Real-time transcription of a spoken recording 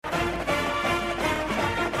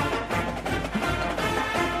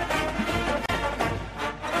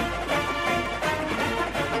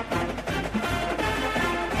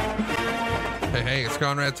Hey, it's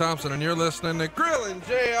Conrad Thompson, and you're listening to Grillin'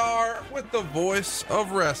 JR with the voice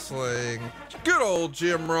of wrestling. Good old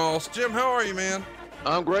Jim Ross. Jim, how are you, man?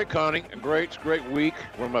 I'm great, Connie. It's a great week.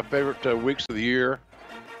 One of my favorite weeks of the year.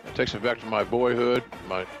 It takes me back to my boyhood,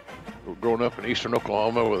 my growing up in eastern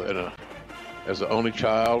Oklahoma as the only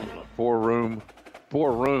child in a four-room,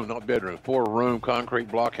 not bedroom, four-room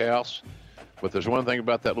concrete block house. But there's one thing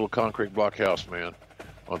about that little concrete block house, man.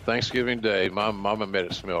 On Thanksgiving Day, my mama made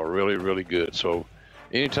it smell really, really good. So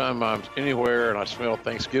anytime I'm anywhere and I smell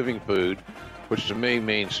Thanksgiving food, which to me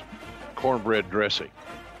means cornbread dressing.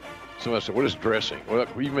 Somebody said, what is dressing? Well,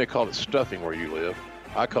 you may call it stuffing where you live.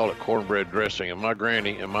 I call it cornbread dressing. And my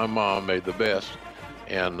granny and my mom made the best.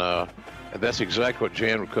 And that's exactly what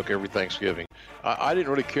Jan would cook every Thanksgiving. I didn't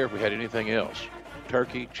really care if we had anything else.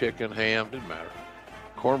 Turkey, chicken, ham, didn't matter.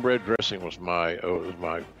 Cornbread dressing was my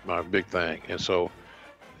big thing. And so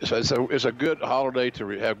it's a good holiday to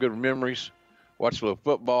have good memories, watch a little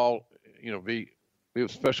football, be with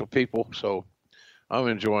special people. So I'm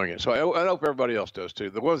enjoying it. So I hope everybody else does too.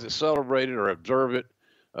 The ones that celebrate it or observe it,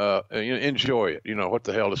 enjoy it. What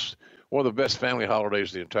the hell is one of the best family holidays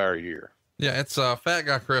of the entire year. Yeah, it's Fat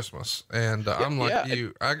Guy Christmas. And I'm like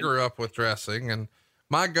you. I grew up with dressing, and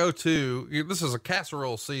my go-to, this is a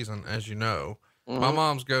casserole season, as you know. Mm-hmm. My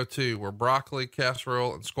mom's go-to were broccoli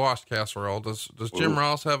casserole and squash casserole. Does Jim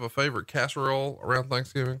Ross have a favorite casserole around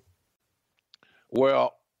Thanksgiving?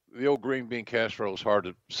 Well, the old green bean casserole is hard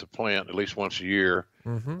to supplant at least once a year.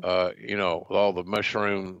 Mm-hmm. With all the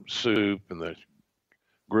mushroom soup and the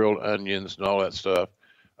grilled onions and all that stuff.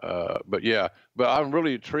 But I'm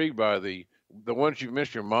really intrigued by the ones you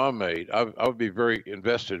mentioned your mom made. I would be very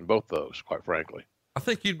invested in both those, quite frankly. I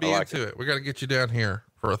think you'd be into it. We got to get you down here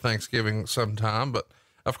for a Thanksgiving sometime. But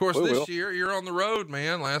of course, this year you're on the road,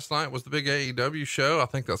 man. Last night was the big AEW show. I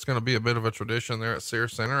think that's going to be a bit of a tradition there at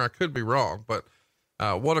Sears Center. I could be wrong, but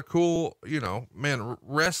what a cool,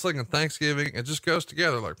 wrestling and Thanksgiving. It just goes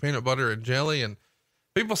together like peanut butter and jelly. And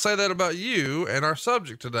people say that about you and our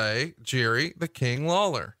subject today, Jerry the King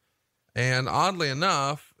Lawler. And oddly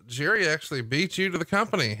enough, Jerry actually beat you to the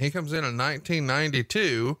company. He comes in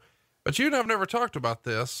 1992. But you and I've never talked about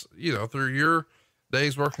this, through your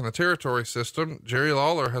days working the territory system. Jerry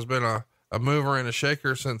Lawler has been a mover and a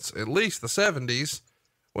shaker since at least the 70s.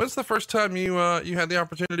 When's the first time you had the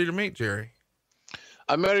opportunity to meet Jerry?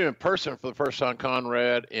 I met him in person for the first time,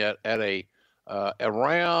 Conrad, at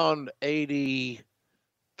around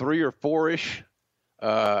 83 or 4-ish.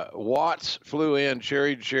 Watts flew in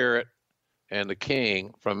Jerry Jarrett and the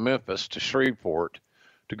King from Memphis to Shreveport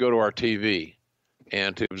to go to our TV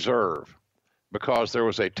and to observe, because there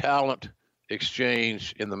was a talent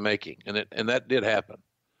exchange in the making, and that did happen.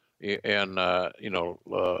 And that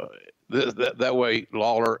way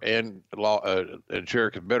Lawler and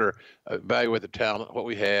Jerry could better evaluate the talent, what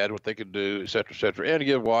we had, what they could do, et cetera, and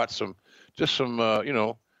give Watts some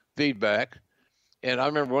feedback. And I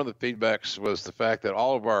remember one of the feedbacks was the fact that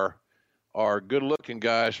all of our good-looking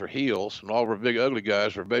guys are heels, and all of our big ugly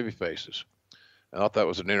guys are baby faces. I thought that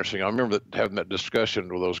was an interesting. I remember having that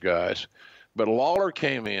discussion with those guys. But Lawler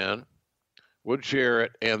came in with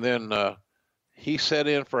Jarrett, and then he set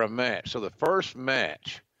in for a match. So the first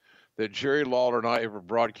match that Jerry Lawler and I ever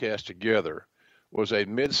broadcast together was a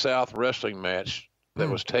Mid-South wrestling match that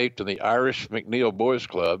was taped in the Irish McNeil Boys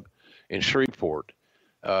Club in Shreveport.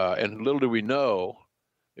 And little do we know,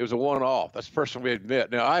 it was a one-off. That's the first time we had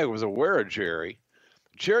met. Now, I was aware of Jerry.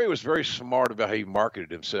 Jerry was very smart about how he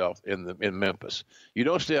marketed himself in Memphis. You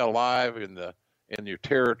don't stay alive in your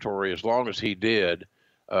territory as long as he did,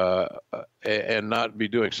 and not be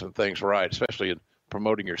doing some things right, especially in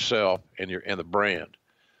promoting yourself and the brand.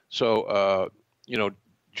 So,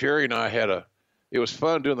 Jerry and I it was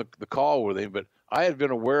fun doing the call with him, but I had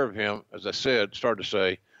been aware of him, as I started to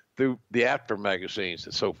say, through the after magazines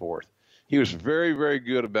and so forth. He was very, very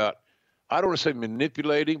good about, I don't want to say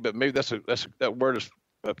manipulating, but maybe that word is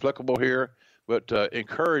applicable here, but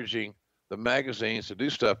encouraging the magazines to do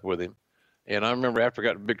stuff with him. And I remember after I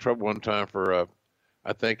got in big trouble one time for,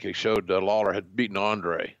 I think he showed Lawler had beaten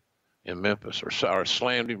Andre in Memphis or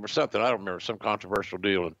slammed him or something. I don't remember, some controversial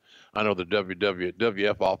deal. And I know the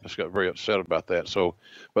WWF office got very upset about that. So,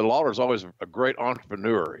 but Lawler's always a great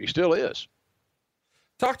entrepreneur. He still is.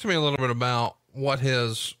 Talk to me a little bit about what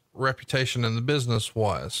his reputation in the business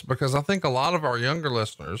was, because I think a lot of our younger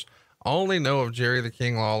listeners only know of Jerry the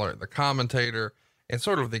King Lawler, the commentator and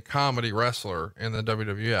sort of the comedy wrestler in the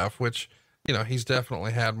WWF, which, he's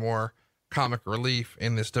definitely had more comic relief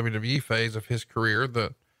in this WWE phase of his career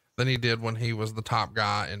than he did when he was the top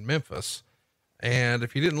guy in Memphis. And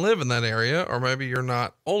if you didn't live in that area, or maybe you're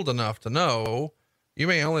not old enough to know, you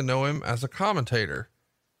may only know him as a commentator.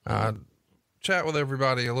 Chat with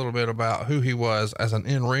everybody a little bit about who he was as an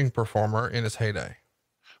in-ring performer in his heyday.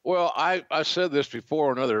 Well, I said this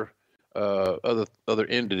before on other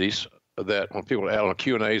entities, that when people add on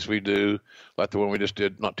Q&As we do, like the one we just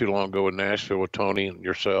did not too long ago in Nashville with Tony and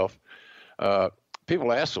yourself,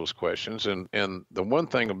 people ask those questions. And the one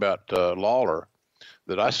thing about Lawler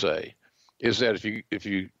that I say is that if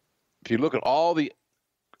you look at all the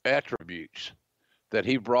attributes that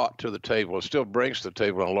he brought to the table, and still brings to the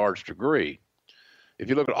table in a large degree, if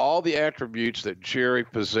you look at all the attributes that Jerry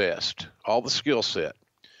possessed, all the skill set,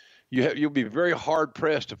 you'll be very hard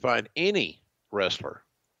pressed to find any wrestler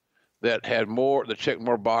that checked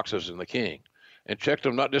more boxes than the King, and checked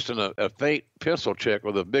them not just in a faint pencil check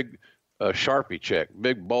with a big Sharpie check,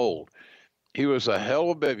 big bold. He was a hell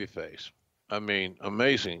of a babyface. I mean,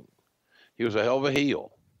 amazing. He was a hell of a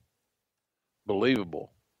heel.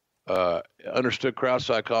 Believable. Understood crowd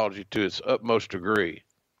psychology to its utmost degree.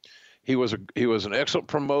 He was an excellent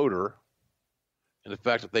promoter in the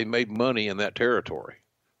fact that they made money in that territory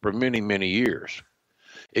for many, many years.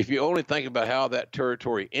 If you only think about how that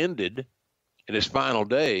territory ended in its final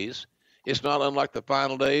days, it's not unlike the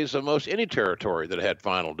final days of most any territory that had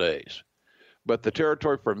final days. But the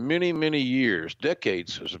territory for many, many years,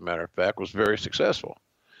 decades, as a matter of fact, was very successful.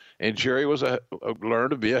 And Jerry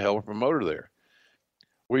learned to be a hell of a promoter there.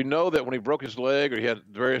 We know that when he broke his leg or he had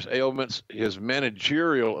various ailments, his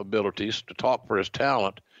managerial abilities to talk for his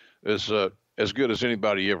talent is as good as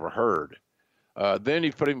anybody ever heard. Then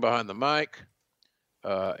you put him behind the mic,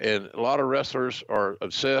 and a lot of wrestlers are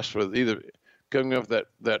obsessed with either coming up with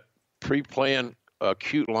that pre-planned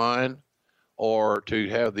cute line, or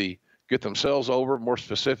to get themselves over more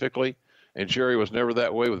specifically. And Jerry was never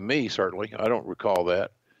that way with me, certainly. I don't recall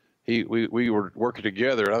that. We were working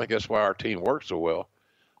together, and I think that's why our team worked so well.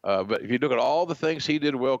 But if you look at all the things he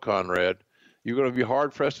did well, Conrad, you're going to be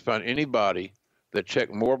hard-pressed to find anybody that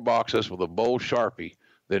checked more boxes with a bold Sharpie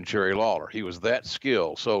than Jerry Lawler. He was that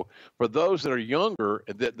skilled. So for those that are younger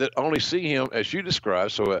that only see him, as you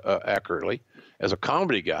described so accurately, as a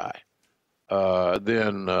comedy guy,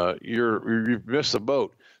 then you've missed the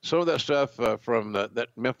boat. Some of that stuff from that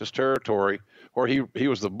Memphis territory, where he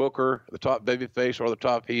was the booker, the top babyface or the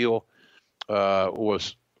top heel,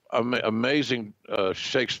 was amazing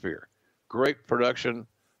Shakespeare. Great production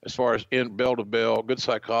as far as in bell to bell, good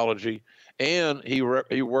psychology, and he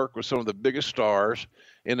worked with some of the biggest stars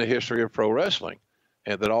in the history of pro wrestling,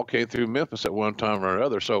 and that all came through Memphis at one time or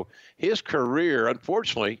another. So his career,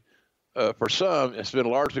 unfortunately, for some, it's been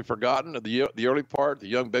largely forgotten. The early part, the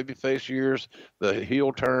young babyface years, the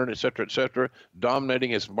heel turn, et cetera,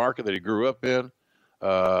 dominating his market that he grew up in,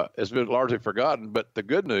 has been largely forgotten. But the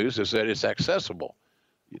good news is that it's accessible.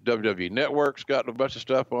 WWE Network's got a bunch of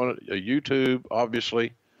stuff on it, YouTube,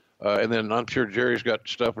 obviously, and then I'm sure Jerry's got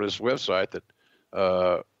stuff on his website that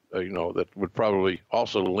that would probably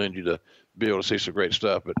also lend you to be able to see some great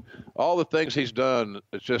stuff. But all the things he's done,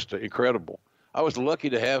 it's just incredible. I was lucky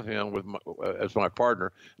to have him as my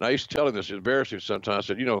partner, and I used to tell him this, embarrassing sometimes.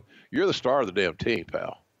 I said, you're the star of the damn team,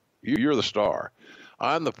 pal. You're the star.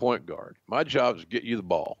 I'm the point guard. My job is to get you the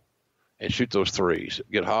ball and shoot those threes,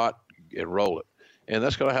 get hot and roll it. And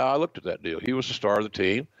that's kind of how I looked at that deal. He was the star of the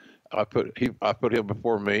team. I put him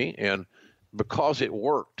before me, and because it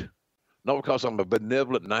worked, not because I'm a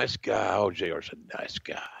benevolent, nice guy. Oh, JR's a nice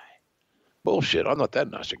guy. Bullshit. I'm not that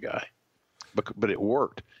nice a guy. But it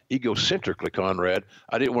worked. Egocentrically, Conrad,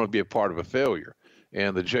 I didn't want to be a part of a failure.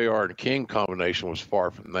 And the JR and King combination was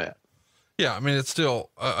far from that. Yeah, I mean, it's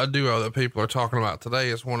still a duo that people are talking about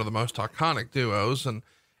today as one of the most iconic duos. And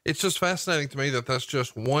it's just fascinating to me that that's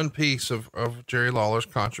just one piece of Jerry Lawler's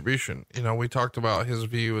contribution. We talked about his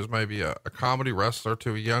view as maybe a comedy wrestler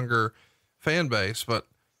to a younger fan base, but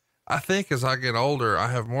I think as I get older,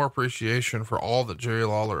 I have more appreciation for all that Jerry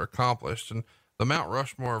Lawler accomplished. And the Mount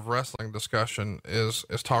Rushmore of wrestling discussion is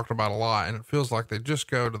talked about a lot, and it feels like they just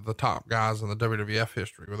go to the top guys in the WWF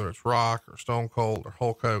history, whether it's Rock or Stone Cold or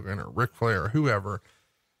Hulk Hogan or Ric Flair or whoever.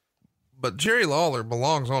 But Jerry Lawler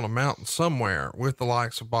belongs on a mountain somewhere with the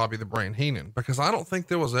likes of Bobby the Brain Heenan, because I don't think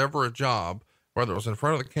there was ever a job, whether it was in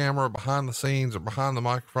front of the camera, behind the scenes, or behind the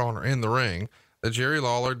microphone, or in the ring, that Jerry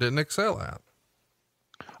Lawler didn't excel at.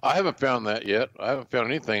 I haven't found that yet. I haven't found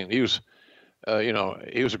anything. He was,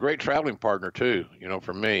 he was a great traveling partner too,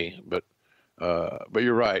 for me, but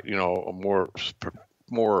you're right.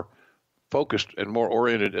 More focused and more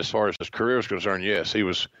oriented as far as his career is concerned. Yes, he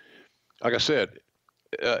was, like I said,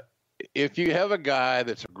 if you have a guy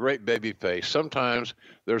that's a great baby face, sometimes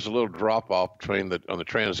there's a little drop off on the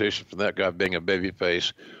transition from that guy being a baby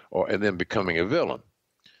face and then becoming a villain.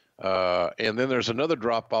 And then there's another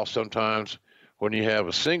drop off sometimes when you have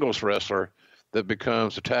a singles wrestler that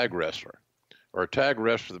becomes a tag wrestler, or a tag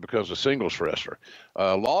wrestler that becomes a singles wrestler.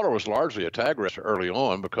 Lawler was largely a tag wrestler early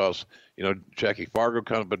on because, Jackie Fargo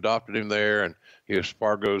kind of adopted him there, and he was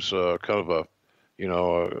Fargo's kind of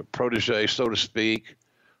a protege, so to speak.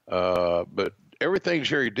 But everything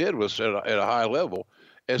Jerry did was at a high level,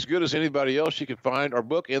 as good as anybody else you could find or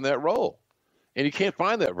book in that role. And you can't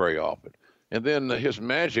find that very often. And then his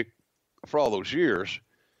magic for all those years,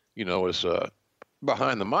 is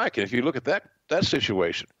behind the mic. And if you look at that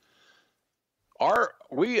situation,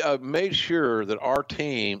 we made sure that our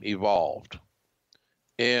team evolved.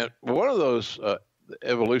 And one of those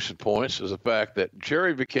evolution points is the fact that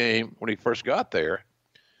Jerry became, when he first got there,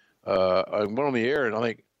 I went on the air, and I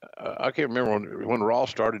think, I can't remember when Raw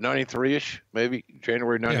started, 93-ish, maybe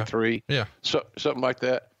January 93. Yeah. So, something like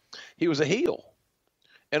that. He was a heel,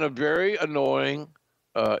 and a very annoying,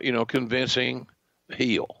 convincing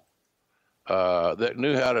heel that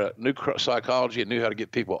knew psychology and knew how to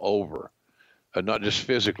get people over. Not just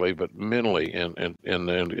physically, but mentally and in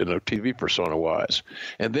a TV persona wise.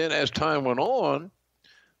 And then as time went on,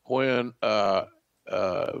 when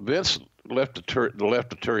Vince left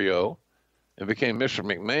the trio and became Mr.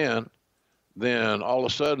 McMahon, then all of a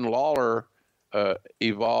sudden Lawler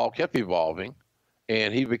kept evolving,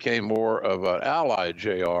 and he became more of an ally of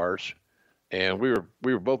JR's. And we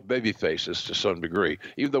were both baby faces to some degree,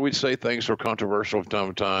 even though we'd say things were controversial from time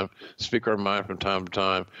to time, speak our mind from time to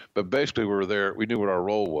time. But basically, we were there. We knew what our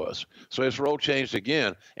role was. So his role changed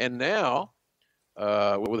again. And now,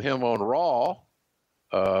 with him on Raw,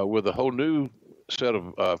 with a whole new set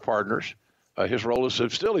of partners, his role is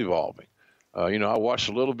still evolving. I watched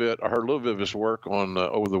a little bit. I heard a little bit of his work on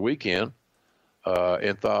over the weekend.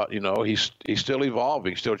 And thought, he's still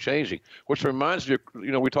evolving, still changing, which reminds me,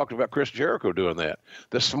 we talked about Chris Jericho doing that.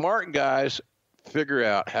 The smart guys figure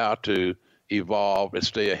out how to evolve and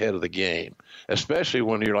stay ahead of the game, especially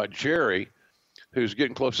when you're like Jerry, who's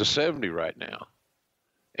getting close to 70 right now.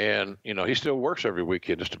 And, he still works every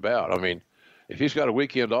weekend just about. I mean, if he's got a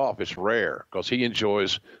weekend off, it's rare because he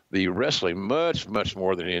enjoys the wrestling much, much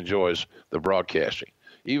more than he enjoys the broadcasting.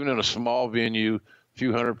 Even in a small venue, a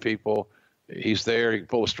few hundred people, he's there. He can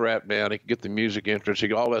pull a strap down. He can get the music entrance. He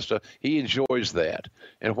can all that stuff. He enjoys that.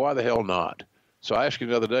 And why the hell not? So I asked you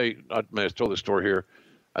the other day, I told this story here.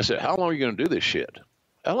 I said, how long are you going to do this shit?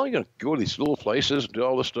 How long are you going to go to these little places and do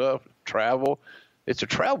all this stuff, travel? It's a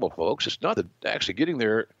travel, folks. It's not actually getting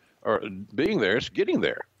there or being there. It's getting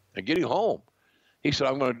there and getting home. He said,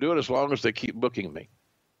 I'm going to do it as long as they keep booking me.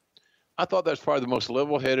 I thought that's probably the most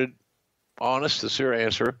level-headed, honest, sincere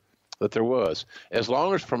answer that there was. As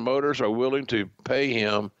long as promoters are willing to pay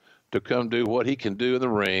him to come do what he can do in the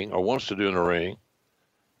ring or wants to do in the ring,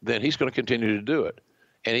 then he's going to continue to do it.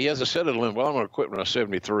 And he hasn't said it, well, I'm going to quit when I'm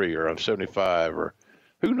 73 or I'm 75 or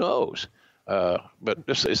who knows. But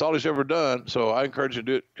it's all he's ever done. So I encourage you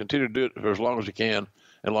to continue to do it for as long as you can,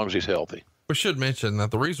 as long as he's healthy. We should mention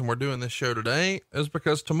that the reason we're doing this show today is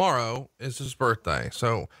because tomorrow is his birthday.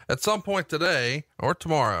 So at some point today or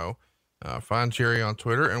tomorrow, find Jerry on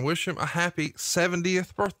Twitter and wish him a happy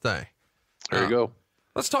 70th birthday. There you go.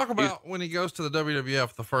 Let's talk about when he goes to the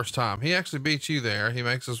WWF the first time. He actually beats you there. He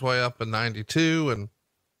makes his way up in 92. And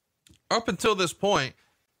up until this point,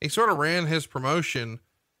 he sort of ran his promotion,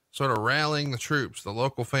 sort of rallying the troops, the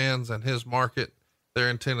local fans and his market there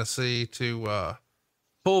in Tennessee to,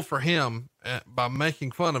 pull for him by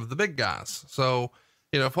making fun of the big guys. So,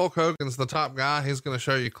 if Hulk Hogan's the top guy, he's going to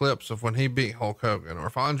show you clips of when he beat Hulk Hogan, or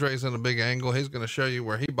if Andre's in a big angle, he's going to show you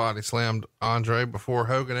where he body slammed Andre before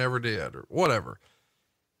Hogan ever did, or whatever.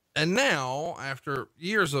 And now, after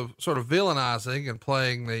years of sort of villainizing and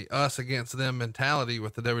playing the us against them mentality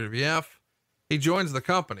with the WWF, he joins the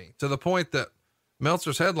company to the point that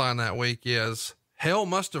Meltzer's headline that week is hell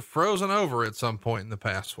must have frozen over at some point in the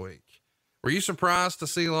past week. Were you surprised to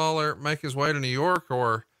see Lawler make his way to New York,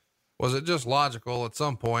 or was it just logical at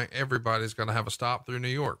some point everybody's going to have a stop through New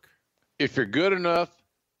York? If you're good enough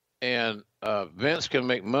and Vince can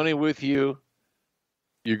make money with you,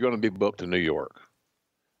 you're going to be booked in New York.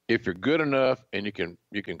 If you're good enough and you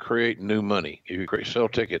can create new money, if you sell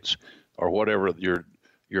tickets or whatever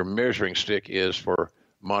your measuring stick is for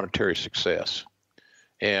monetary success.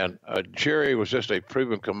 And Jerry was just a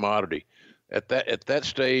proven commodity. At that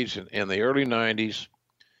stage in the early 90s,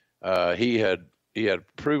 he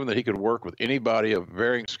had proven that he could work with anybody of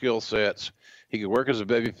varying skill sets. He could work as a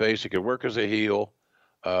babyface. He could work as a heel.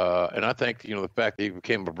 And I think, the fact that he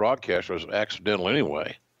became a broadcaster was accidental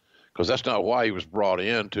anyway, because that's not why he was brought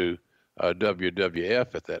into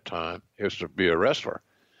WWF at that time. It was to be a wrestler,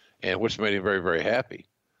 and which made him very, very happy.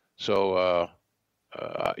 So,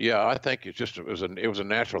 yeah, I think it was a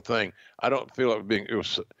natural thing. I don't feel it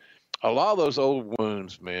was a lot of those old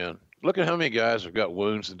wounds, man. Look at how many guys have got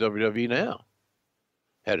wounds in WWE now.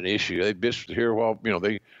 Had an issue. They bitched here while,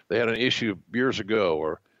 they had an issue years ago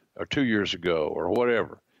or 2 years ago or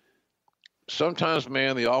whatever. Sometimes,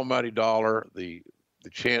 man, the almighty dollar, the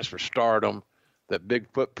chance for stardom, that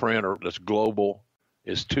big footprint or that's global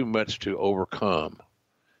is too much to overcome.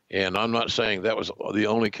 And I'm not saying that was the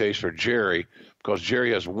only case for Jerry, because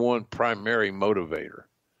Jerry has one primary motivator: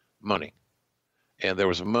 money. And there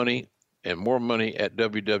was money and more money at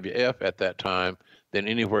WWF at that time than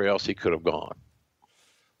anywhere else he could have gone.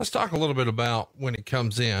 Let's talk a little bit about when he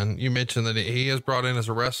comes in. You mentioned that he is brought in as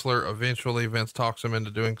a wrestler. Eventually, Vince talks him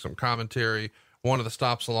into doing some commentary. One of the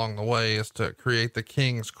stops along the way is to create the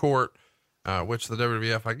King's Court, which the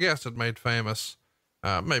WWF, I guess, had made famous,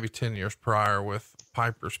 maybe 10 years prior with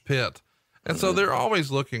Piper's Pit. And so they're always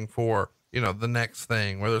looking for, the next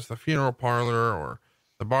thing, whether it's the funeral parlor or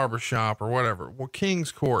the barber shop or whatever. Well,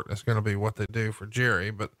 King's Court is going to be what they do for Jerry,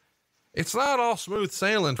 but it's not all smooth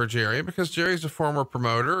sailing for Jerry, because Jerry's a former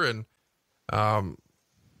promoter, and,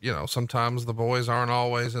 sometimes the boys aren't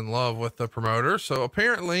always in love with the promoter. So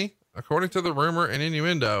apparently, according to the rumor and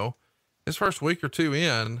innuendo, his first week or two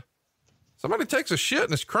in, somebody takes a shit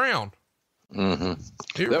in his crown.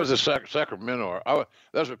 Mm-hmm. That was a Sacramento. That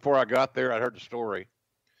was before I got there. I heard the story.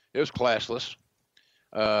 It was classless.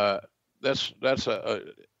 That's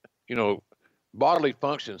bodily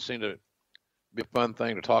functions seem to be a fun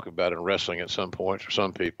thing to talk about in wrestling at some point for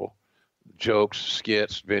some people. Jokes,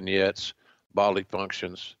 skits, vignettes, bodily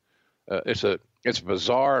functions. It's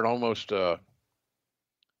bizarre and almost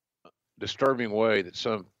disturbing way that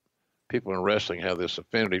some people in wrestling have this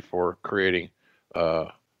affinity for creating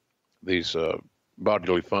these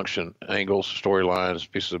bodily function angles, storylines,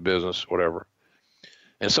 pieces of business, whatever.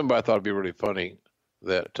 And somebody thought it'd be really funny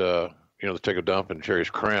that to take a dump in Jerry's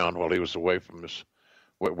crown while he was away from it,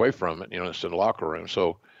 it's in the locker room.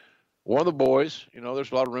 So one of the boys,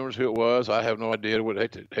 there's a lot of rumors who it was. I have no idea. I would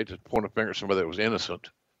hate to point a finger at somebody that was innocent,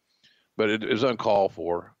 but it is uncalled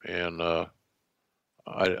for. And but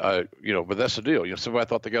that's the deal. Somebody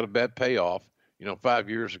thought they got a bad payoff, 5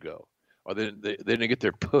 years ago, or they didn't get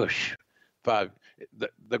their push.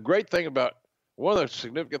 The great thing about, one of the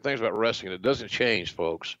significant things about wrestling that doesn't change,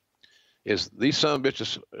 folks, is these son of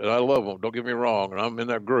bitches, and I love them, don't get me wrong, and I'm in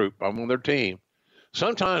that group, I'm on their team.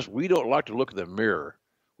 Sometimes we don't like to look in the mirror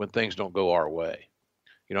when things don't go our way.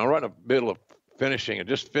 I'm right in the middle of finishing, and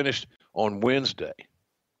just finished on Wednesday,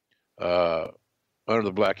 Under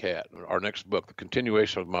the Black Hat, our next book, the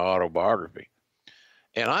continuation of my autobiography.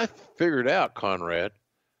 And I figured out, Conrad,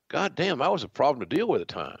 God damn, I was a problem to deal with at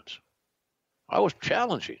times. I was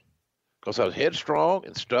challenging because I was headstrong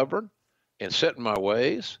and stubborn and set in my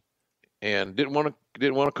ways, and didn't want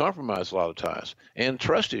to compromise a lot of times, and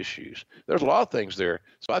trust issues. There's a lot of things there.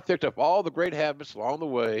 So I picked up all the great habits along the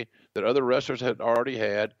way that other wrestlers had already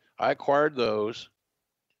had. I acquired those.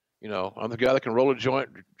 I'm the guy that can roll a joint,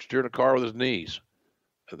 steer a car with his knees.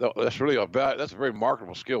 That's really that's a very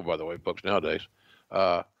marketable skill, by the way, folks, nowadays.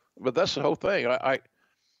 But that's the whole thing.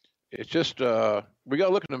 It's just, we got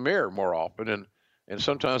to look in the mirror more often, and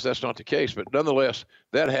sometimes that's not the case, but nonetheless,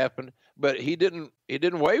 that happened. But he didn't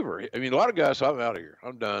waver. I mean, a lot of guys, I'm out of here,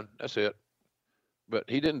 I'm done, that's it. But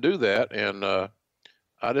he didn't do that, and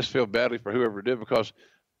I just feel badly for whoever did, because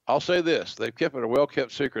I'll say this: they've kept it a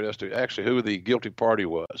well-kept secret as to actually who the guilty party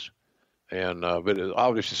was, and but it was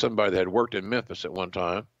obviously somebody that had worked in Memphis at one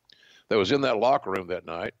time, that was in that locker room that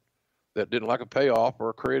night, that didn't like a payoff or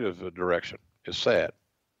a creative direction. It's sad.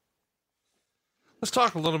 Let's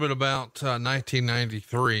talk a little bit about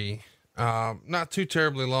 1993. Not too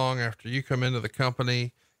terribly long after you come into the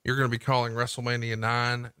company, you're going to be calling WrestleMania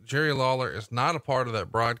 9. Jerry Lawler is not a part of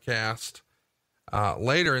that broadcast.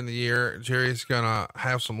 Later in the year, Jerry's going to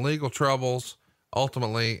have some legal troubles.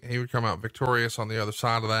 Ultimately, he would come out victorious on the other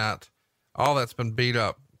side of that. All that's been beat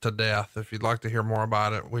up to death. If you'd like to hear more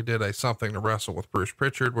about it, we did a Something to Wrestle with Bruce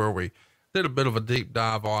Pritchard, where we did a bit of a deep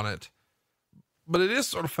dive on it. But it is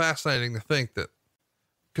sort of fascinating to think that,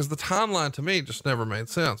 because the timeline to me just never made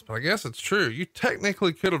sense, but I guess it's true. You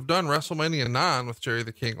technically could have done WrestleMania 9 with Jerry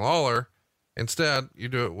the King Lawler. Instead, you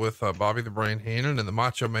do it with Bobby the Brain Heenan and the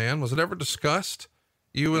Macho Man. Was it ever discussed,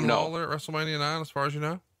 you and Lawler at WrestleMania 9, as far as you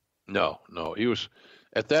know? No. He was,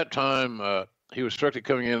 at that time, he was strictly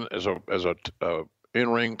coming in as a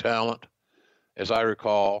in-ring talent, as I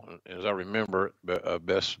recall, as I remember,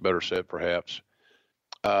 better said perhaps.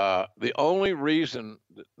 The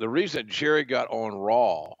reason Jerry got on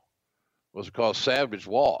Raw was because Savage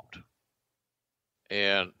walked.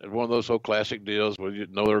 And one of those old classic deals where you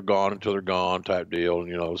know they're gone until they're gone type deal, and,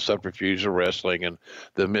 you know, subterfuge of wrestling and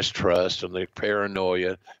the mistrust and the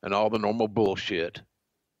paranoia and all the normal bullshit.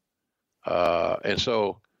 And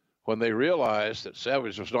so when they realized that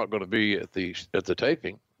Savage was not going to be at the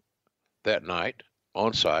taping that night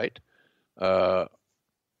on site,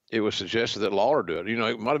 it was suggested that Lawler do it. You know,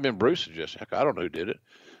 it might have been Bruce suggested. Heck, I don't know who did it,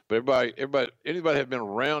 but anybody had been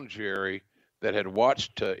around Jerry that had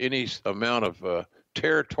watched any amount of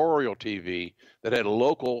territorial TV that had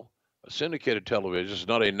local syndicated televisions,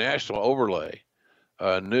 not a national overlay,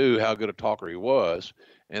 knew how good a talker he was,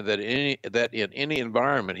 and that in any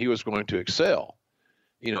environment he was going to excel.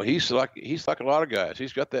 You know, he's like a lot of guys.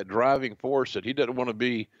 He's got that driving force that he doesn't want to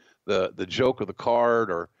be the joke of the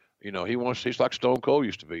card, or, you know, he's like Stone Cold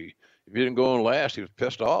used to be. If he didn't go on last, he was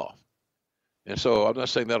pissed off. And so I'm not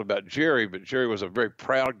saying that about Jerry, but Jerry was a very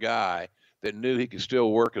proud guy that knew he could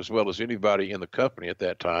still work as well as anybody in the company at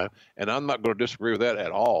that time. And I'm not going to disagree with that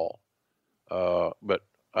at all. But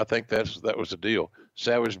I think that was the deal.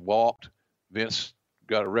 Savage walked, Vince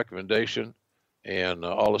got a recommendation, and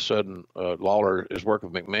all of a sudden Lawler is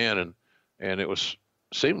working with McMahon, and it was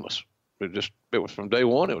seamless. It was from day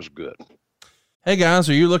one, it was good. Hey guys,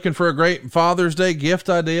 are you looking for a great Father's Day gift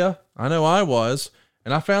idea? I know I was,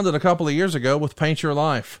 and I found it a couple of years ago with Paint Your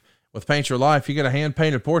Life. With Paint Your Life, you get a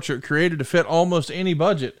hand-painted portrait created to fit almost any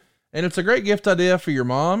budget, and it's a great gift idea for your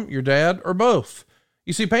mom, your dad, or both.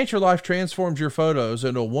 You see, Paint Your Life transforms your photos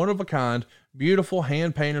into a one-of-a-kind, beautiful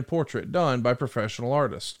hand-painted portrait done by professional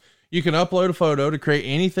artists. You can upload a photo to create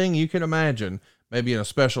anything you can imagine, maybe in a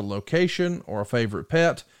special location or a favorite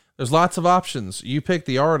pet. There's lots of options. You pick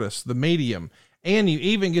the artist, the medium, and you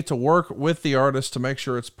even get to work with the artist to make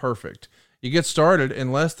sure it's perfect. You get started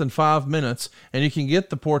in less than 5 minutes, and you can get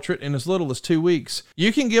the portrait in as little as 2 weeks.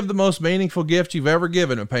 You can give the most meaningful gift you've ever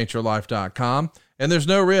given at paintyourlife.com, and there's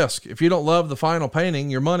no risk. If you don't love the final painting,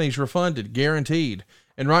 your money's refunded, guaranteed.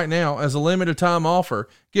 And right now, as a limited time offer,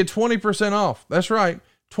 get 20% off. That's right,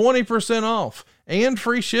 20% off and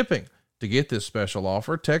free shipping. To get this special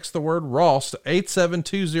offer, text the word Ross to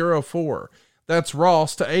 87204. That's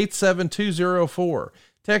Ross to 87204.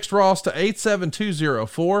 Text Ross to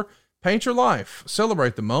 87204. Paint Your Life.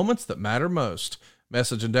 Celebrate the moments that matter most.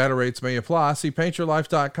 Message and data rates may apply. See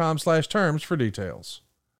paintyourlife.com/terms for details.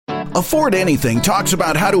 Afford Anything talks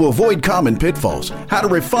about how to avoid common pitfalls, how to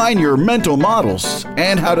refine your mental models,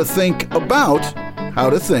 and how to think about how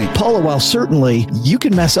to think. Paula, while certainly you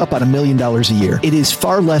can mess up on $1 million a year, it is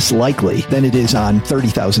far less likely than it is on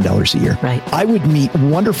 $30,000 a year. Right. I would meet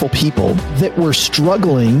wonderful people that were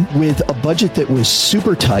struggling with a budget that was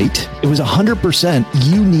super tight. It was 100%.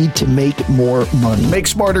 You need to make more money. Make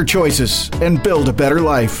smarter choices and build a better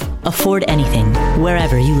life. Afford Anything,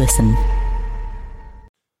 wherever you listen.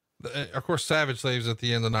 Of course, Savage leaves at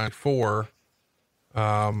the end of '94.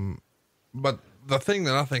 But the thing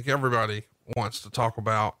that I think everybody wants to talk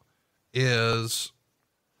about is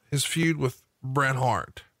his feud with Bret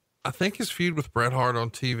Hart. I think his feud with Bret Hart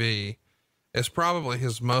on TV is probably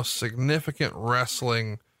his most significant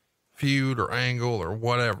wrestling feud or angle or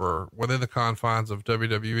whatever within the confines of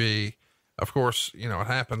WWE. Of course, you know, it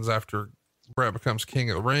happens after Bret becomes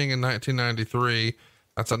King of the Ring in 1993.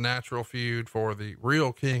 That's a natural feud for the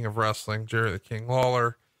real king of wrestling, Jerry the King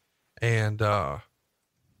Lawler. And, the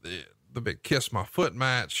big Kiss My Foot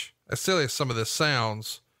match. As silly as some of this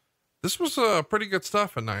sounds, this was pretty good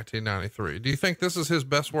stuff in 1993. Do you think this is his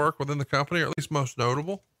best work within the company, or at least most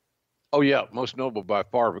notable? Oh yeah, most notable by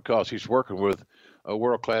far, because he's working with a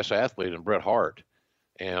world-class athlete in Bret Hart.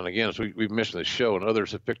 And again, as we've mentioned this show, and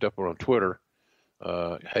others have picked up on Twitter,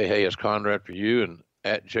 hey, it's Conrad for you, and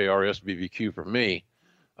at JRSBBQ for me,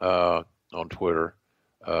 on Twitter.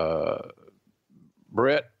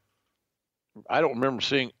 Bret, I don't remember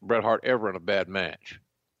seeing Bret Hart ever in a bad match.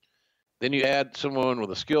 Then you add someone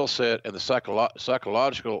with a skill set and the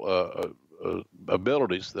psychological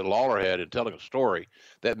abilities that Lawler had in telling a story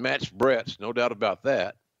that matched Bret's, no doubt about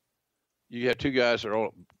that. You had two guys that are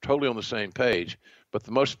totally on the same page. But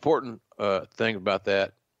the most important thing about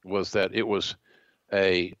that was that it was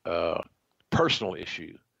a personal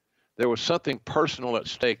issue. There was something personal at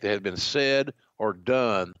stake that had been said or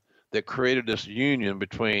done that created this union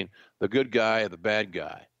between the good guy and the bad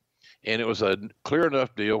guy. And it was a clear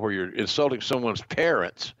enough deal where you're insulting someone's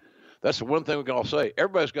parents. That's the one thing we can all say.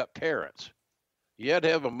 Everybody's got parents. You had to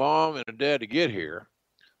have a mom and a dad to get here.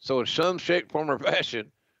 So in some shape, form, or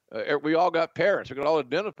fashion, we all got parents. We can all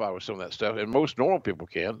identify with some of that stuff, and most normal people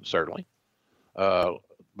can, certainly.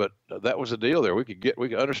 But that was the deal there. We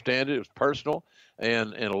could understand it. It was personal,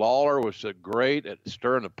 and Lawler was great at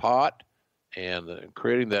stirring the pot and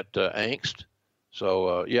creating that angst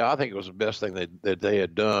So, yeah, I think it was the best thing that they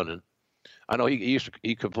had done. And I know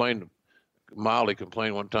he complained, mildly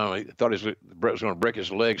complained one time. He thought Bret was going to break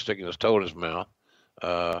his leg sticking his toe in his mouth.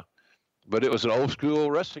 But it was an old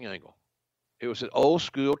school wrestling angle. It was an old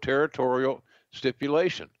school territorial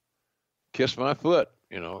stipulation. Kiss my foot.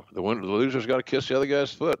 You know, the loser's got to kiss the other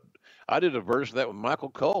guy's foot. I did a version of that with Michael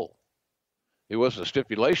Cole. It wasn't a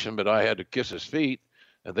stipulation, but I had to kiss his feet,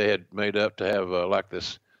 and they had made up to have like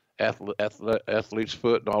this athlete's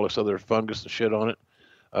foot and all this other fungus and shit on it.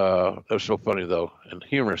 That was so funny, though. And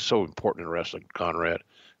humor is so important in wrestling, Conrad.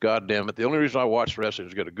 God damn it. The only reason I watch wrestling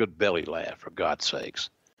is to get a good belly laugh, for God's sakes.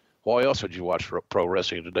 Why else would you watch pro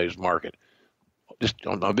wrestling in today's market?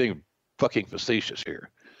 I'm being fucking facetious here.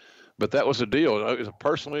 But that was the deal. It was a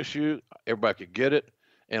personal issue. Everybody could get it.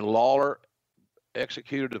 And Lawler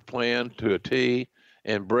executed the plan to a T,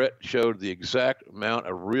 and Bret showed the exact amount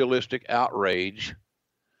of realistic outrage.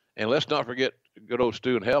 And let's not forget good old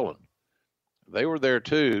Stu and Helen. They were there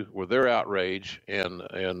too with their outrage, and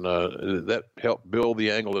that helped build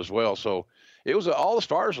the angle as well. So it was all the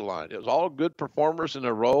stars aligned. It was all good performers in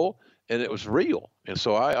their role, and it was real. And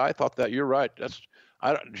so I thought that you're right.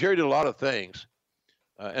 Jerry did a lot of things,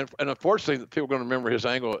 and unfortunately, people are going to remember his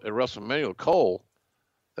angle at WrestleMania with Cole.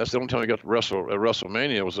 That's the only time he got to wrestle at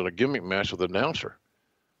WrestleMania was in a gimmick match with the announcer,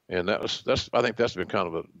 and I think that's been kind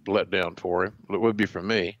of a letdown for him. It would be for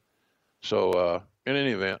me. So in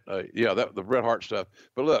any event, yeah, the Bret Hart stuff.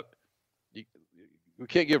 But look, we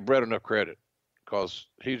can't give Bret enough credit because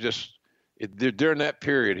during that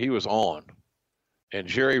period he was on, and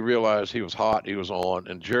Jerry realized he was hot, he was on,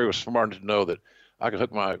 and Jerry was smart to know that I could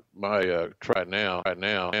hook my right now, and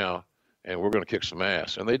we're going to kick some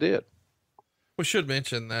ass, and they did. We should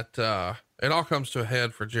mention that it all comes to a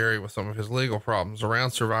head for Jerry with some of his legal problems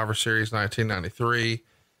around Survivor Series 1993.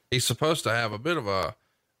 He's supposed to have a bit of a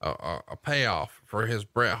payoff for his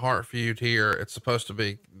Bret Hart feud here. It's supposed to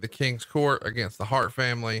be the King's Court against the Hart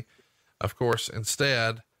family. Of course,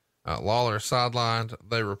 instead, Lawler is sidelined.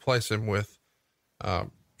 They replace him with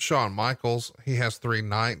Shawn Michaels. He has 3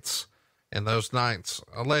 knights, and those knights,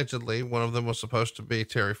 allegedly, one of them was supposed to be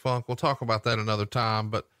Terry Funk. We'll talk about that another time,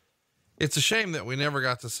 but it's a shame that we never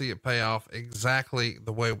got to see it pay off exactly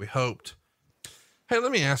the way we hoped. Hey,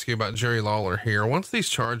 let me ask you about Jerry Lawler here. Once these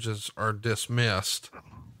charges are dismissed,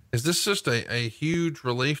 is this just a huge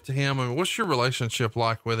relief to him? I mean, what's your relationship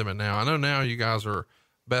like with him? And now I know now you guys are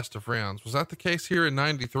best of friends. Was that the case here in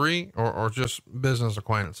 93 or just business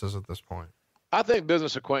acquaintances at this point? I think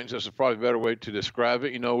business acquaintances is probably a better way to describe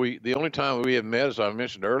it. You know, the only time we had met, as I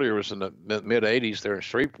mentioned earlier, was in the mid 80s there in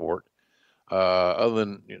Shreveport. Other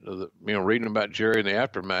than, reading about Jerry in the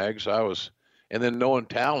aftermags, and then knowing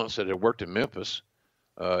talents that had worked in Memphis.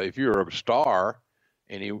 If you're a star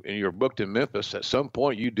and you're booked in Memphis, at some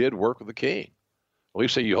point you did work with the King. At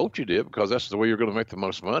least you hoped you did, because that's the way you're going to make the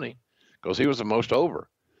most money, because he was the most over.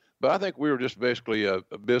 But I think we were just basically a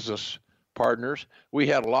business partners. We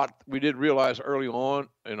did realize early on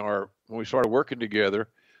when we started working together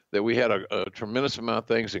that we had a tremendous amount of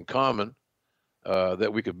things in common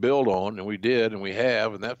that we could build on, and we did, and we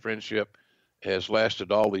have, and that friendship has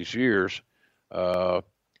lasted all these years.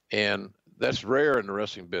 And that's rare in the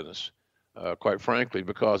wrestling business, quite frankly,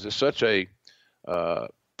 because it's such a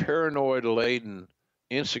paranoid-laden,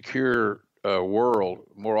 insecure world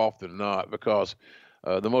more often than not, because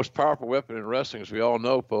the most powerful weapon in wrestling, as we all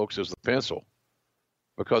know, folks, is the pencil,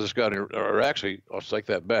 because it's got, or actually, I'll take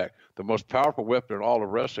that back. The most powerful weapon in all of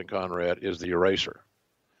wrestling, Conrad, is the eraser.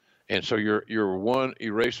 And so you're one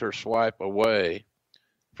eraser swipe away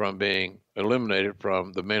from being eliminated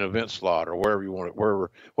from the main event slot or wherever you want it,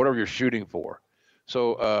 whatever you're shooting for.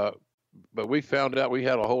 So, but we found out we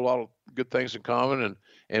had a whole lot of good things in common,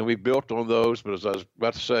 and we built on those. But as I was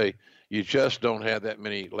about to say, you just don't have that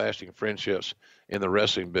many lasting friendships in the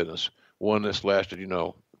wrestling business. One that's lasted,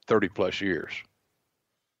 30 plus years.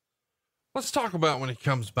 Let's talk about when he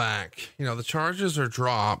comes back. The charges are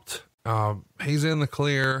dropped. He's in the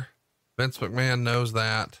clear. Vince McMahon knows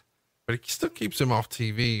that, but he still keeps him off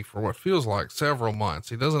TV for what feels like several months.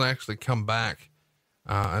 He doesn't actually come back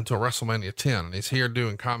until WrestleMania 10, and he's here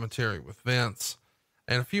doing commentary with Vince.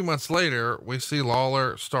 And a few months later, we see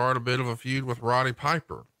Lawler start a bit of a feud with Roddy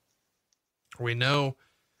Piper. We know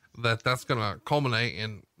that that's going to culminate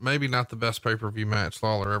in maybe not the best pay-per-view match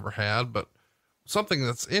Lawler ever had, but something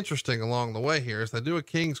that's interesting along the way here is they do a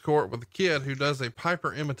King's Court with a kid who does a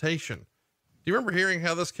Piper imitation. Do you remember hearing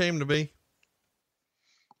how this came to be?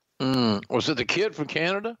 Was it the kid from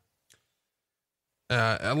Canada?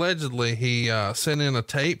 Allegedly he sent in a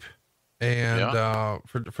tape and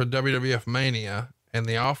for WWF Mania, and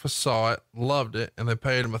the office saw it, loved it, and they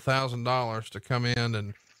paid him $1,000 to come in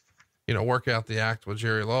and, you know, work out the act with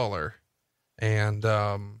Jerry Lawler. And,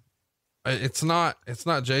 it's not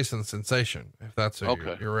Jason Sensation, if that's who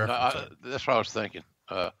you're referencing. That's what I was thinking.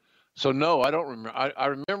 So no, I don't remember. I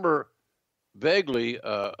remember vaguely,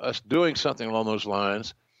 us doing something along those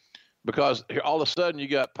lines, because here, all of a sudden you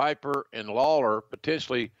got Piper and Lawler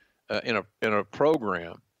potentially, in a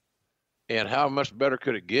program, and how much better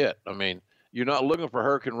could it get? I mean, you're not looking for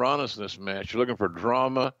Hurricane Ronis in this match. You're looking for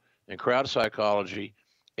drama and crowd psychology,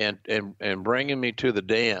 and bringing me to the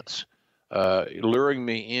dance, luring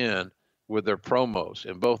me in with their promos.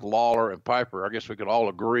 And both Lawler and Piper, I guess we could all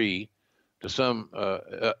agree to some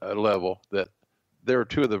level that they're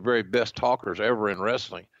two of the very best talkers ever in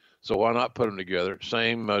wrestling. So why not put them together?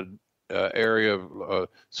 Same area of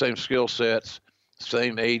same skill sets,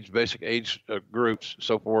 same age, basic age groups,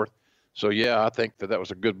 so forth. So yeah, I think that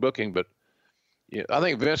was a good booking. But yeah, I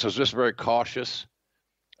think Vince was just very cautious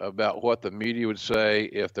about what the media would say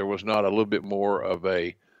if there was not a little bit more of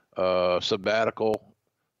a sabbatical,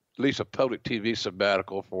 at least a public TV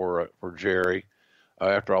sabbatical for Jerry,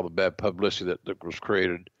 after all the bad publicity that was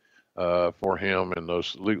created for him and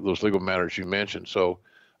those legal matters you mentioned. So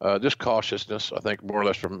just cautiousness, I think, more or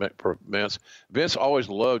less for Vince. Vince always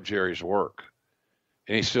loved Jerry's work,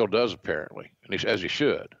 and he still does, apparently, and as he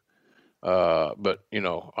should. But you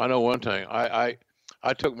know, I know one thing.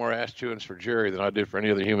 I took more ass chewings for Jerry than I did for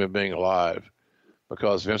any other human being alive,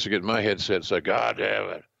 because Vince would get in my headset and say, "God damn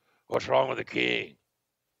it, what's wrong with the King?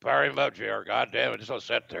 Fire him up, Jerry. God damn it, just don't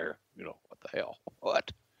sit there. You know, what the hell? What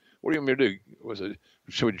do you want me to do?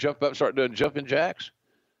 Should we jump up and start doing jumping jacks?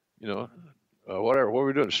 You know, whatever. What are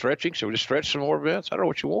we doing? Stretching? Should we just stretch some more, Vince? I don't know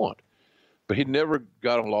what you want." But he never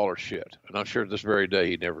got on Lawler's shit, and I'm sure this very day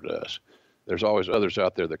he never does. There's always others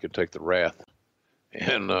out there that can take the wrath,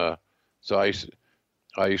 and so I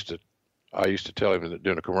used to tell him that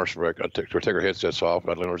during a commercial break, I'd take our headsets off.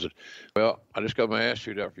 I'd lean over and say, "Well, I just got my ass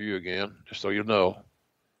chewed out for you again, just so you know."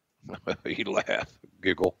 He'd laugh,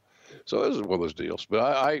 giggle. So this is one of those deals.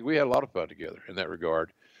 But we had a lot of fun together in that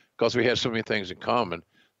regard, because we had so many things in common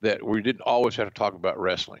that we didn't always have to talk about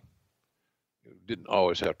wrestling. Didn't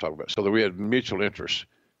always have to talk about it. So that we had mutual interests,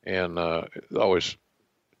 and always,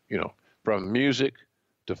 you know, from music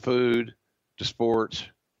to food to sports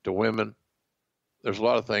to women. There's a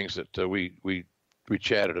lot of things that we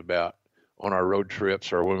chatted about on our road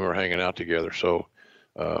trips or when we were hanging out together. So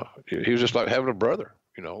he was just like having a brother.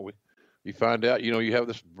 You know, you find out, you know, you have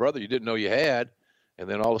this brother you didn't know you had, and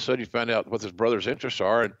then all of a sudden you find out what this brother's interests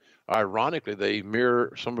are, and ironically they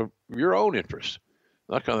mirror some of your own interests.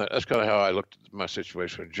 That's kind of how I looked at my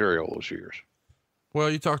situation with Jerry all those years. Well,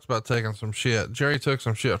 you talked about taking some shit. Jerry took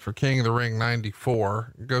some shit for King of the Ring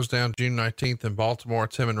 94. It goes down June 19th in Baltimore.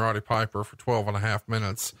 It's him and Roddy Piper for 12.5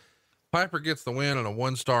 minutes. Piper gets the win in a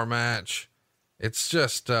 1-star match. It's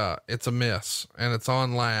just, it's a miss, and it's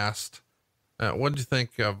on last. What did you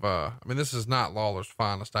think of, I mean, this is not Lawler's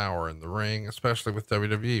finest hour in the ring, especially with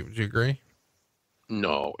WWE. Would you agree?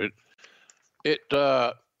 No,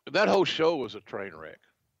 that whole show was a train wreck.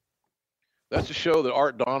 That's a show that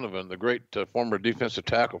Art Donovan, the great former defensive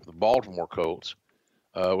tackle for the Baltimore Colts,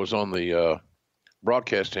 was on the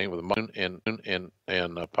broadcast team with Moon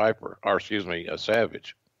and Piper, or excuse me,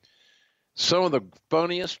 Savage. Some of the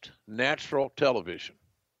funniest natural television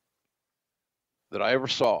that I ever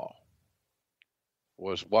saw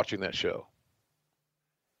was watching that show.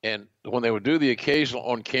 And when they would do the occasional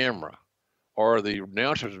on camera, or the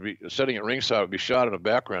announcers would be sitting at ringside, would be shot in a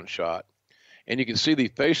background shot, and you can see the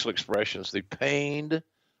facial expressions, the pained,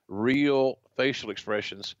 real facial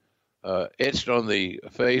expressions etched on the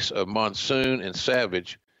face of Monsoon and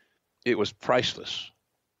Savage. It was priceless.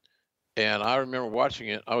 And I remember watching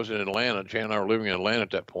it. I was in Atlanta. Jan and I were living in Atlanta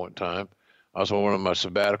at that point in time. I was on one of my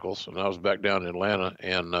sabbaticals, and I was back down in Atlanta,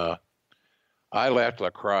 and I laughed till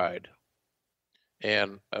I cried.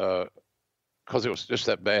 And because it was just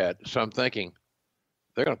that bad. So I'm thinking,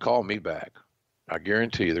 they're going to call me back. I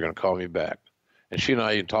guarantee you they're going to call me back. And she and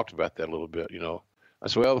I even talked about that a little bit, you know. I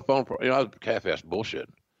said, well, the phone, you know, I was half-assed bullshit.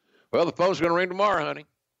 Well, the phone's going to ring tomorrow, honey.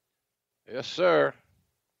 Yes, sir.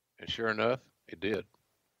 And sure enough, it did.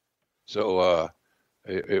 So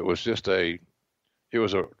it was just it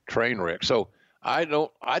was a train wreck. So I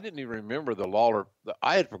didn't even remember the Lawler.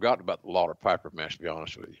 I had forgotten about the Lawler Piper match, to be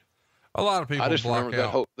honest with you. A lot of people I just block remember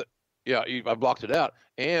out. I blocked it out.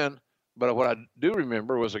 But what I do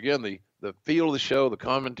remember was, again, the feel of the show, the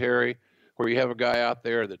commentary, where you have a guy out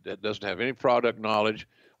there that doesn't have any product knowledge.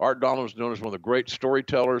 Art Donald was known as one of the great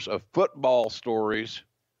storytellers of football stories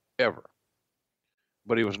ever.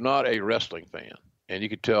 But he was not a wrestling fan. and you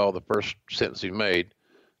could tell the first sentence he made.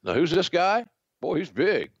 Now, who's this guy? Boy, he's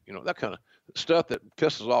big. You know, that kind of stuff that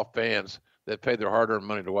pisses off fans that paid their hard-earned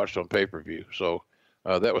money to watch it on pay-per-view. So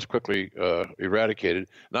that was quickly eradicated.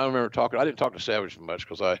 And I remember I didn't talk to Savage much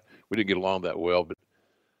because we didn't get along that well, but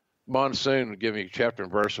Monsoon would give me chapter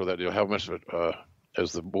and verse of that deal, how much of it,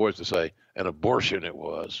 as the boys would say, an abortion it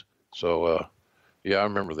was. So, yeah, I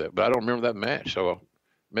remember that, but I don't remember that match. So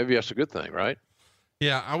maybe that's a good thing, right?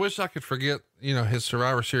 Yeah. I wish I could forget, his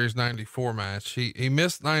Survivor Series 94 match. He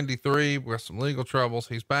missed 93 with some legal troubles.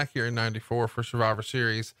 He's back here in 94 for Survivor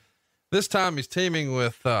Series. This time he's teaming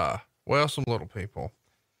with, some little people,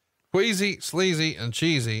 Queasy, Sleazy, and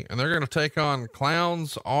Cheesy, and they're going to take on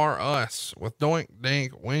Clowns R Us with Doink,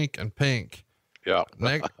 Dink, Wink, and Pink. Yeah.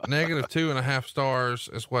 Negative 2.5 stars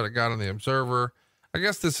is what it got in the Observer. I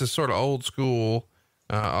guess this is sort of old school,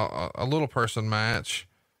 a little person match.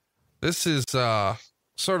 This is,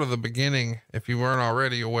 sort of the beginning, if you weren't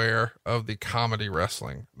already aware, of the comedy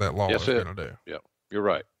wrestling that Lawler's going to do. Yeah, you're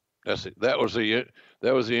right. That's it. That was the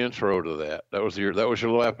intro to that. That was your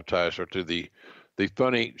little appetizer to the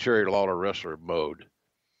funny Jerry Lawler wrestler mode.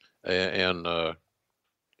 And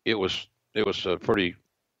it was pretty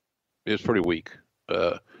weak.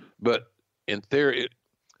 But in theory,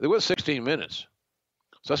 it was 16 minutes.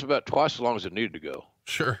 So that's about twice as long as it needed to go.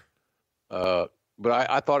 Sure. But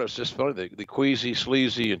I thought it was just funny. The Queasy,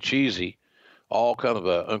 Sleazy, and Cheesy, all kind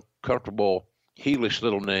of uncomfortable, heelish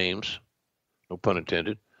little names, no pun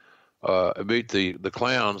intended, beat the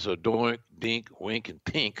Clowns, Doink, Dink, Wink, and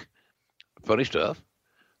Pink. Funny stuff.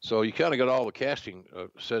 So you kind of got all the casting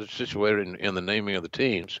situated in the naming of the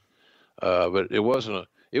teams. But it was what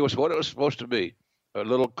it was supposed to be. A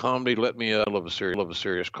little comedy, let me love a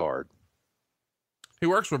serious card. He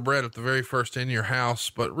works with Brett at the very first In Your House,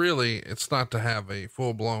 but really it's not to have a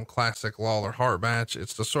full blown classic Lawler Hart match.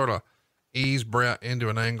 It's to sort of ease Brett into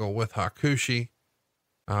an angle with Hakushi.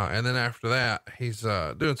 And then after that, he's,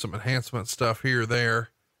 doing some enhancement stuff here or there,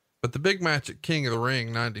 but the big match at King of the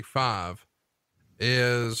Ring 95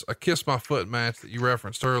 is a Kiss My Foot match that you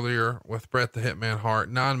referenced earlier with Bret the Hitman Hart,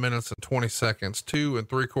 9 minutes and 20 seconds, 2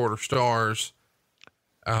 3/4 stars.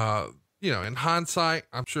 In hindsight,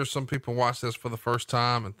 I'm sure some people watch this for the first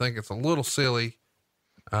time and think it's a little silly.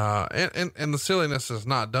 And the silliness is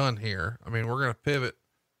not done here. I mean, we're going to pivot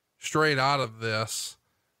straight out of this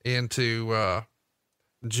into,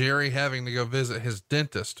 Jerry having to go visit his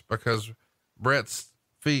dentist because Bret's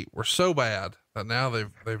feet were so bad that now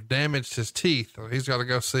they've damaged his teeth. He's got to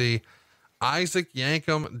go see Isaac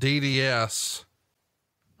Yankem DDS.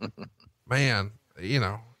 Man,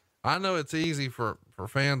 I know it's easy for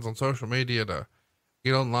fans on social media to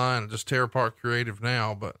get online and just tear apart Creative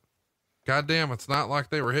now, but goddamn, it's not like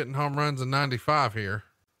they were hitting home runs in 95 here.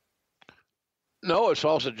 No, it's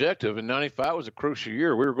all subjective. And 95 was a crucial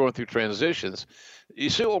year. We were going through transitions. You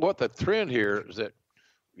see what the trend here is that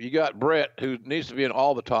you got Bret, who needs to be in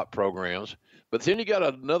all the top programs, but then you got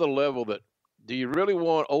another level that, do you really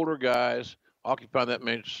want older guys occupying that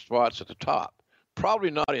many spots at the top? Probably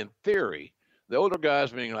not in theory. The older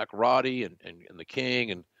guys, meaning like Roddy and the King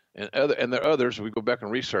and there are others, we go back and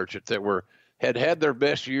research it, that had their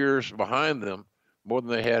best years behind them more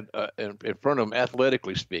than they had in front of them,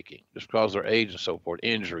 athletically speaking, just because of their age and so forth,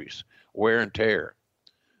 injuries, wear and tear.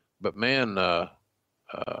 But man, that's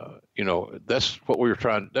what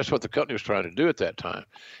that's what the company was trying to do at that time.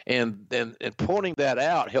 And pointing that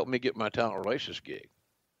out helped me get my talent relations gig.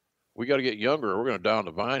 We got to get younger, or we're going to die on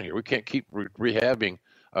the vine here. We can't keep repackaging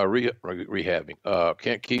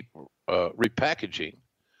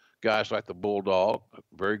guys like the Bulldog.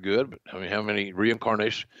 Very good, but I mean, how many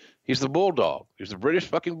reincarnations? He's the Bulldog. He's the British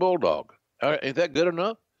fucking Bulldog. Ain't that good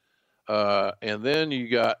enough? And then you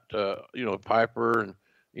got Piper, and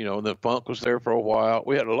and then Funk was there for a while.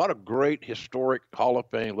 We had a lot of great historic Hall of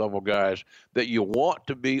Fame level guys that you want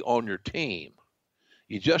to be on your team.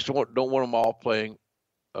 You just don't want them all playing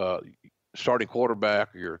starting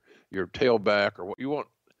quarterback or your tailback, or what you want.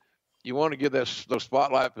 You want to give those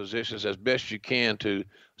spotlight positions as best you can to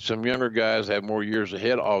some younger guys that have more years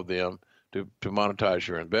ahead of them to monetize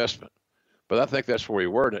your investment. But I think that's where we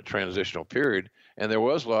were in that transitional period. And there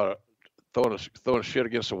was a lot of throwing shit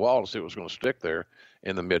against the wall to see what was going to stick there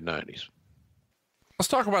in the mid-90s. Let's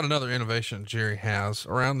talk about another innovation Jerry has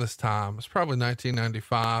around this time. It's probably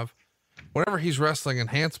 1995. Whenever he's wrestling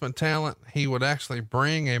enhancement talent, he would actually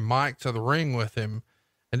bring a mic to the ring with him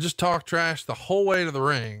and just talk trash the whole way to the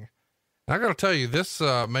ring. And I got to tell you, this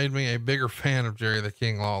made me a bigger fan of Jerry the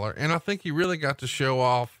King Lawler. And I think he really got to show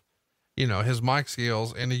off, his mic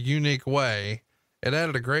skills in a unique way. it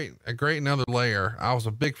added a great another layer. I was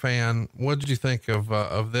a big fan. What did you think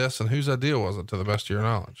of this, and whose idea was it, to the best of your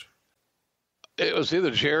knowledge? It was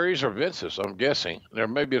either Jerry's or Vince's, I'm guessing. There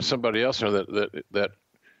may be somebody else there that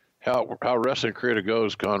how wrestling creative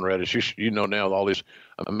goes, Conrad, is you know now all these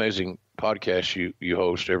amazing podcasts you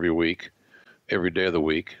host every week, every day of the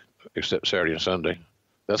week, except Saturday and Sunday.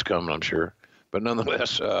 That's coming, I'm sure. But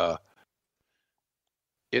nonetheless,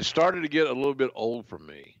 it started to get a little bit old for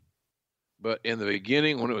me. But in the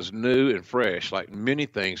beginning, when it was new and fresh, like many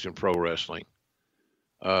things in pro wrestling,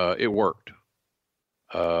 it worked.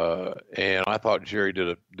 And I thought Jerry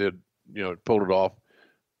pulled it off.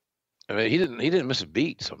 I mean, he didn't miss a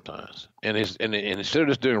beat sometimes. And instead of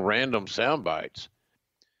just doing random sound bites,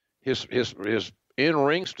 his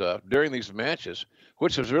in-ring stuff during these matches,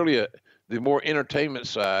 which is really the more entertainment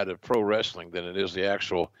side of pro wrestling than it is the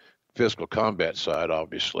actual physical combat side,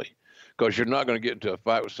 obviously. Because you're not going to get into a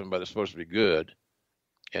fight with somebody that's supposed to be good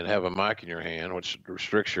and have a mic in your hand, which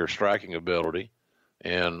restricts your striking ability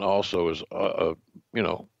and also is,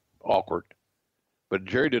 awkward. But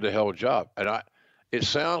Jerry did a hell of a job. And it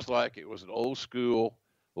sounds like it was an old school.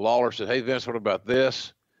 Lawler said, "Hey, Vince, what about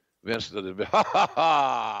this?" Vince did it, ha, ha,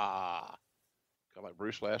 ha. Kind of like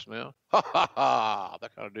Bruce last now. Ha, ha, ha.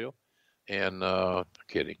 That kind of deal. And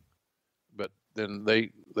kidding. But then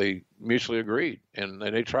they mutually agreed, and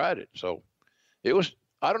they tried it. So it was,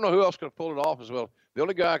 I don't know who else could have pulled it off as well. The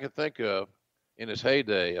only guy I could think of in his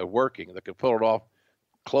heyday of working that could pull it off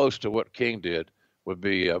close to what King did would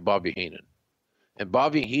be Bobby Heenan. And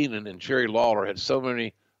Bobby Heenan and Jerry Lawler had so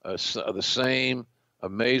many of the same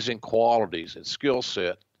amazing qualities and skill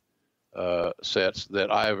sets that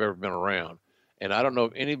I have ever been around. And I don't know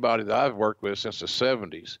of anybody that I've worked with since the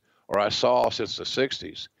 70s or I saw since the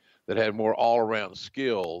 60s that had more all-around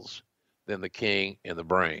skills than the King and the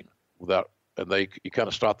Brain. You kind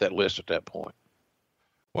of stop that list at that point.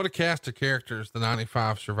 What a cast of characters the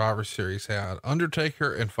 95 Survivor Series had.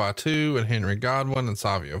 Undertaker and Fatu and Henry Godwinn and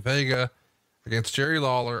Savio Vega against Jerry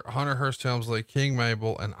Lawler, Hunter Hearst Helmsley, King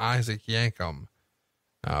Mabel, and Isaac Yankem.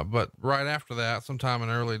 But right after that, sometime in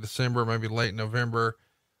early December, maybe late November,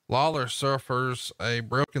 Lawler suffers a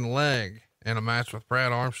broken leg in a match with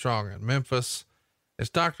Brad Armstrong in Memphis. His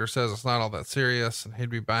doctor says it's not all that serious and he'd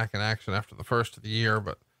be back in action after the first of the year,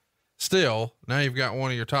 but still, now you've got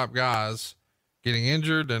one of your top guys getting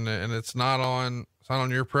injured and it's not on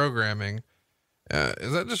your programming.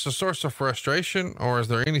 Is that just a source of frustration, or is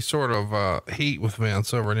there any sort of heat with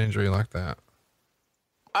Vince over an injury like that?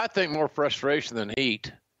 I think more frustration than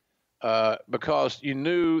heat, because you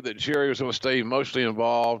knew that Jerry was going to stay emotionally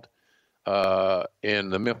involved in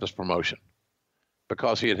the Memphis promotion,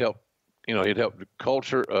 because he'd helped the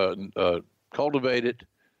culture, cultivate it,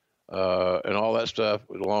 and all that stuff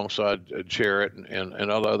alongside Jarrett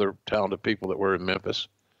and other talented people that were in Memphis.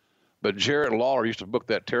 But Jarrett and Lawler used to book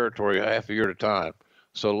that territory half a year at a time.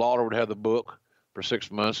 So Lawler would have the book for 6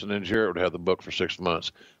 months, and then Jarrett would have the book for 6 months.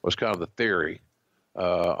 It was kind of the theory. I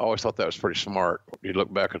always thought that was pretty smart. You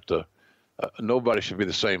look back at nobody should be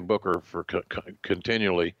the same booker for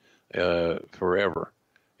continually forever.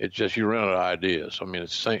 It's just you run out of ideas. I mean,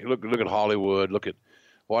 it's same, look at Hollywood. Look at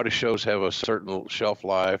why do shows have a certain shelf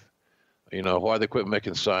life? Why they quit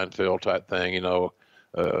making Seinfeld type thing?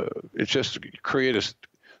 It's just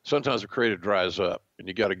sometimes the creative dries up, and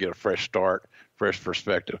you got to get a fresh start, fresh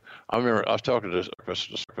perspective. I remember I was talking to Chris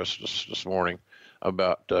this morning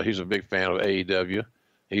about he's a big fan of AEW.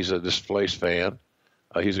 He's a displaced fan.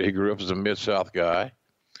 He grew up as a Mid-South guy,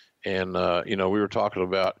 and we were talking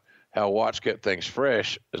about how Watts kept things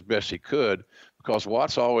fresh as best he could, because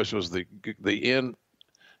Watts always was the end.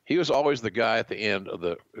 He was always the guy at the end of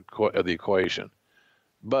the equation.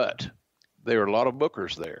 But there were a lot of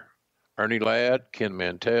bookers there. Ernie Ladd, Ken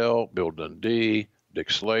Mantell, Bill Dundee,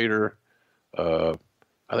 Dick Slater. I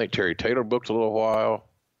think Terry Taylor booked a little while.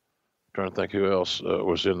 I'm trying to think who else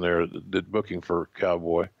was in there that did booking for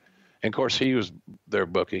Cowboy. And of course he was there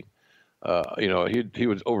booking. He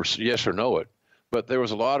would over yes or no it. But there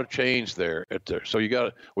was a lot of change there. So we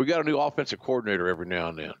got a new offensive coordinator every now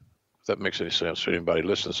and then, if that makes any sense to anybody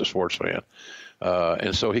listening to a sports fan.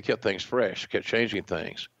 And so he kept things fresh, kept changing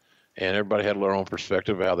things. And everybody had their own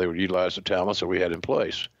perspective of how they would utilize the talents that we had in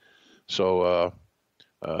place. So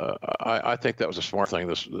I think that was a smart thing,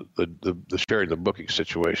 the sharing the booking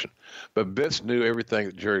situation. But Vince knew everything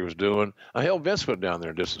that Jerry was doing. Hell, Vince went down there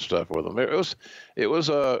and did some stuff with him. It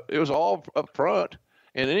was all up front.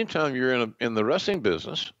 And anytime you're in the wrestling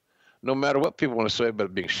business, no matter what people want to say about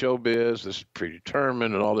it being showbiz, this is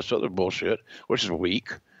predetermined and all this other bullshit, which is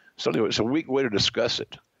weak. So anyway, it's a weak way to discuss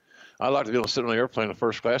it. I like to be able to sit on the airplane in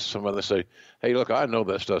first class with somebody and say, "Hey, look, I know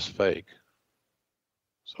that stuff's fake."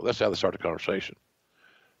 So that's how they start the conversation.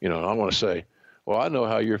 And I want to say, well, I know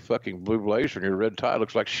how your fucking blue blazer and your red tie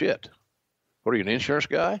looks like shit. What are you, an insurance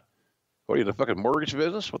guy? What are you, in the fucking mortgage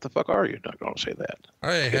business? What the fuck are you? Not going to say that.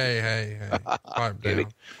 Hey. I'm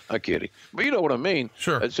kidding. I'm kidding. But you know what I mean.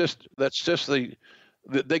 Sure. That's just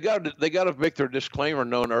they got to make their disclaimer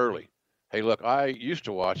known early. Hey, look, I used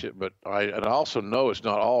to watch it, but I also know it's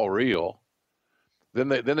not all real. Then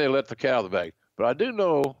they let the cat out of the bag. But I do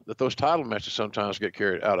know that those title matches sometimes get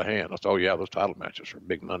carried out of hand. Oh yeah, those title matches are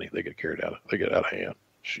big money. They get out of hand.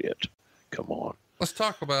 Shit. Come on. Let's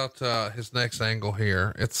talk about his next angle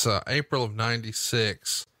here. It's April of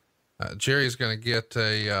 '96. Jerry's going to get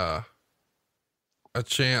a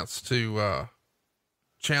chance to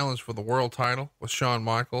challenge for the world title with Shawn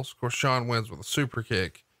Michaels. Of course, Shawn wins with a super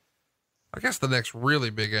kick. I guess the next really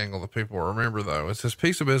big angle that people will remember, though, is his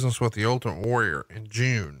piece of business with the Ultimate Warrior in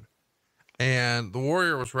June. And the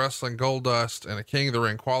Warrior was wrestling Goldust in a King of the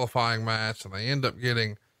Ring qualifying match, and they end up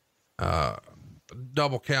getting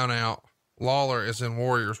double count out. Lawler is in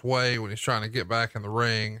Warrior's way when he's trying to get back in the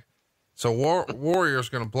ring. So Warrior's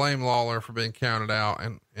going to blame Lawler for being counted out.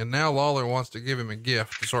 And now Lawler wants to give him a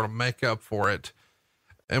gift to sort of make up for it.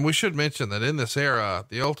 And we should mention that in this era,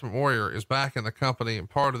 the Ultimate Warrior is back in the company. And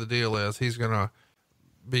part of the deal is he's going to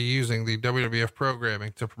be using the WWF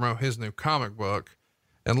programming to promote his new comic book.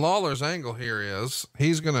 And Lawler's angle here is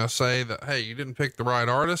he's going to say that, hey, you didn't pick the right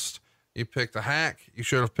artist. You picked a hack. You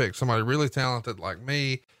should have picked somebody really talented like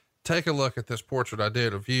me. Take a look at this portrait I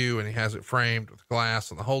did of you. And he has it framed with glass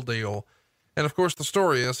and the whole deal. And of course the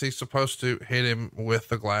story is he's supposed to hit him with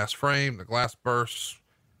the glass frame. The glass bursts.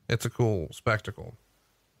 It's a cool spectacle.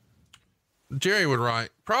 Jerry would write,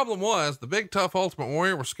 problem was the big tough Ultimate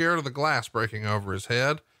Warrior was scared of the glass breaking over his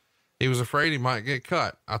head. He was afraid he might get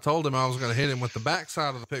cut. I told him I was going to hit him with the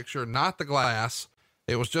backside of the picture, not the glass.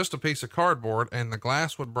 It was just a piece of cardboard and the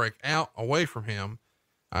glass would break out away from him.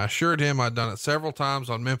 I assured him I'd done it several times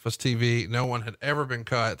on Memphis TV. No one had ever been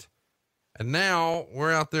cut. And now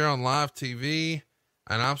we're out there on live TV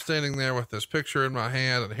and I'm standing there with this picture in my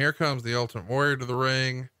hand. And here comes the Ultimate Warrior to the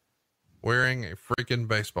ring wearing a freaking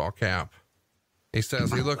baseball cap. He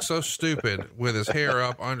says he looks so stupid with his hair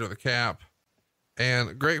up under the cap. And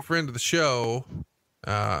a great friend of the show,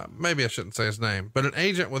 maybe I shouldn't say his name, but an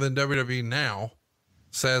agent within WWE now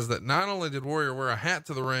says that not only did Warrior wear a hat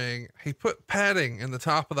to the ring, he put padding in the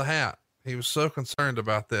top of the hat. He was so concerned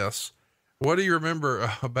about this. What do you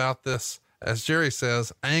remember about this? As Jerry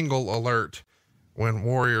says, angle alert when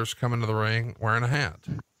Warriors come into the ring wearing a hat.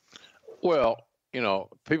 Well,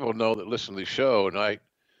 people know that listen to the show, and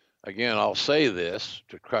I'll say this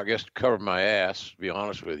to, I guess, to cover my ass, to be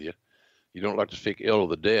honest with you. You don't like to speak ill of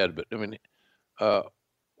the dead, but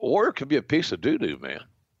Warrior could be a piece of doo-doo, man.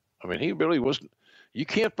 He really wasn't. You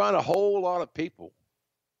can't find a whole lot of people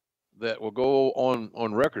that will go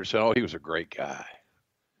on record saying, oh, he was a great guy.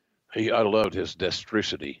 I loved his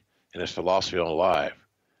dexterity and his philosophy on life,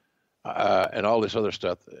 and all this other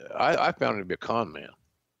stuff. I found him to be a con man.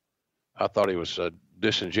 I thought he was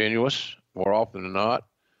disingenuous more often than not.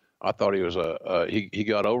 I thought he was he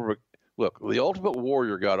got over. Look, the Ultimate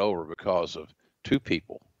Warrior got over because of two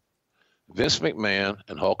people, Vince McMahon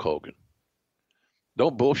and Hulk Hogan.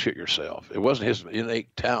 Don't bullshit yourself. It wasn't his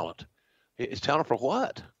innate talent. His talent for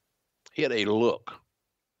what? He had a look.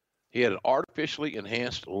 He had an artificially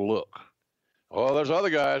enhanced look. Oh, there's other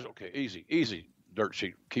guys. Okay, easy, dirt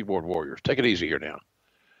sheet keyboard warriors. Take it easy here now.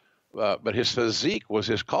 But his physique was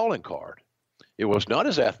his calling card. It was not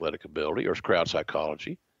his athletic ability or his crowd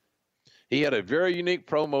psychology. He had a very unique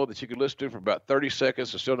promo that you could listen to for about 30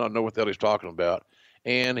 seconds and still not know what the hell he's talking about.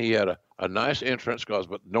 And he had a nice entrance because,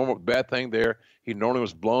 but normal bad thing there, he normally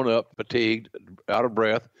was blown up, fatigued, out of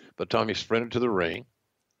breath by the time he sprinted to the ring.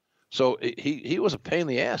 So he was a pain in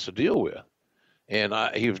the ass to deal with. And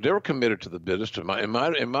he was never committed to the business.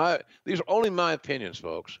 These are only my opinions,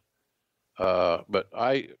 folks. But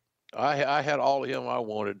I had all of him I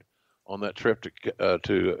wanted on that trip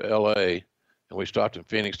to L.A., and we stopped in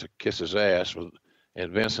Phoenix to kiss his ass.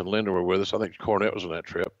 And Vince and Linda were with us. I think Cornette was on that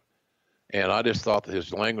trip. And I just thought that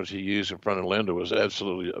his language he used in front of Linda was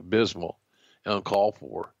absolutely abysmal and uncalled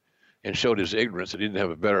for, and showed his ignorance that he didn't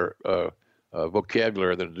have a better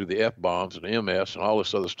vocabulary than to do the F-bombs and MFs and all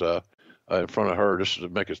this other stuff in front of her just to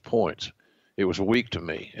make his points. It was weak to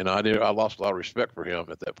me, and I lost a lot of respect for him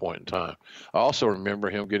at that point in time. I also remember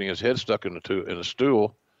him getting his head stuck in a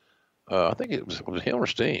stool. I think it was him or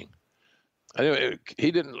Sting. Anyway,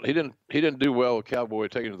 he didn't do well with Cowboy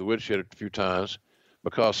taking him to the woodshed a few times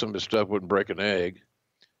because some of his stuff wouldn't break an egg,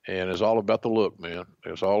 and it's all about the look, man.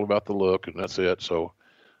 It's all about the look, and that's it. So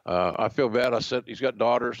I feel bad. I said he's got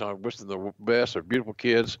daughters, and I wish them the best. They're beautiful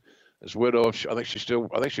kids. His widow, I think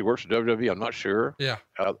she works at WWE. I'm not sure. Yeah.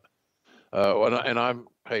 I'm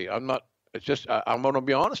not. It's just I'm going to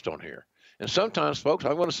be honest on here. And sometimes, folks,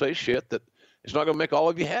 I'm going to say shit that it's not going to make all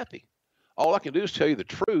of you happy. All I can do is tell you the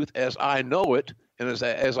truth as I know it and as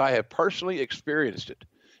I have personally experienced it.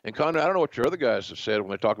 And Conrad, I don't know what your other guys have said when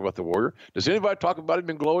they talk about the Warrior. Does anybody talk about him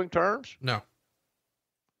in glowing terms? No.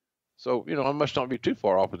 So I must not be too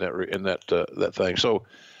far off in that thing. So,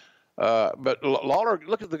 but Lawler,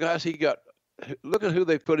 look at the guys he got. Look at who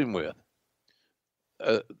they put him with.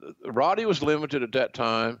 Roddy was limited at that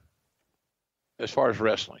time as far as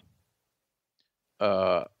wrestling.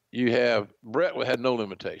 You have Brett had no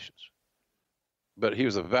limitations, but he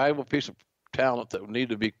was a valuable piece of talent that would need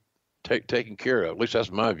to be taken care of. At least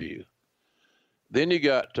that's my view. Then you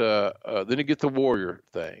got then you get the Warrior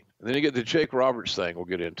thing, and then you get the Jake Roberts thing. We'll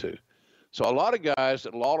get into. So a lot of guys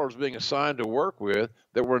that Lawler was being assigned to work with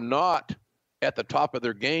that were not at the top of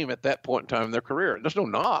their game at that point in time in their career. There's no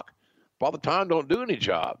knock. Father Time don't do any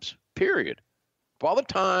jobs. Period. Father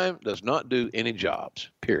Time does not do any jobs.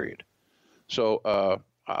 Period. So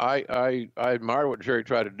I admire what Jerry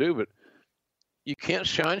tried to do, but you can't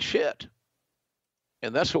shine shit.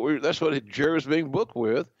 And that's what Jerry was being booked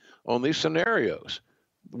with on these scenarios.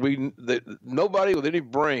 Nobody with any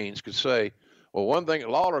brains could say, well, one thing,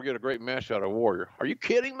 Lawler get a great match out of Warrior. Are you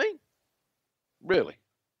kidding me? Really?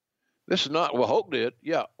 This is not, well, Hope did.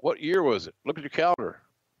 Yeah. What year was it? Look at your calendar.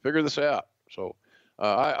 Figure this out. So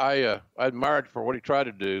I admired for what he tried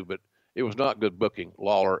to do, but it was not good booking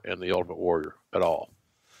Lawler and the Ultimate Warrior at all.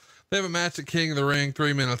 They have a match at King of the Ring,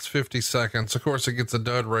 3 minutes, 50 seconds. Of course, it gets a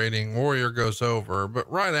dud rating. Warrior goes over, but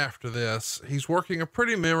right after this, he's working a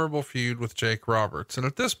pretty memorable feud with Jake Roberts. And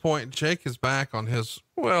at this point, Jake is back on his,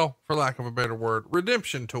 well, for lack of a better word,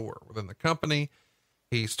 redemption tour within the company.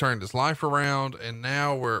 He's turned his life around, and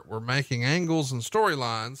now we're making angles and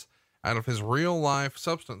storylines out of his real life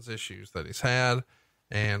substance issues that he's had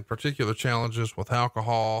and particular challenges with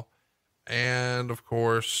alcohol. And of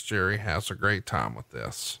course, Jerry has a great time with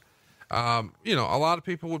this. A lot of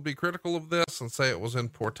people would be critical of this and say it was in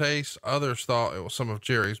poor taste. Others thought it was some of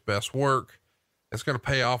Jerry's best work. It's going to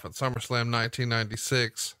pay off at SummerSlam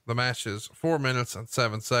 1996. The match is 4 minutes and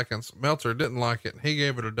 7 seconds. Meltzer didn't like it. He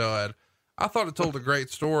gave it a dud. I thought it told a great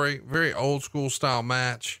story, very old school style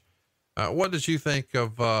match. What did you think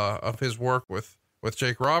of his work with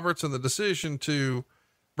Jake Roberts and the decision to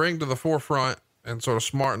bring to the forefront and sort of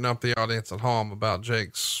smarten up the audience at home about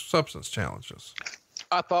Jake's substance challenges?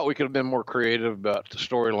 I thought we could have been more creative about the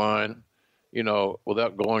storyline,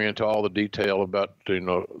 without going into all the detail about,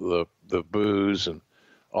 the booze and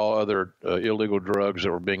all other illegal drugs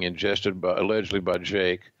that were being ingested allegedly by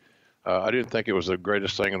Jake. I didn't think it was the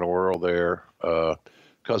greatest thing in the world there,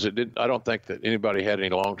 because I don't think that anybody had any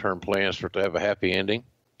long-term plans for it to have a happy ending.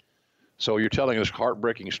 So you're telling this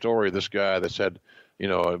heartbreaking story of this guy that's had, been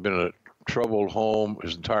in a troubled home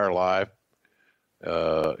his entire life,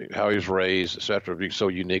 how he was raised, et cetera, being so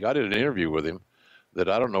unique. I did an interview with him that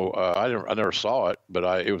I don't know. I never saw it,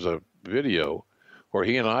 but it was a video where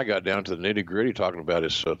he and I got down to the nitty gritty talking about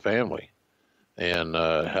his family and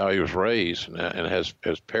how he was raised and the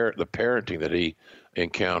parenting that he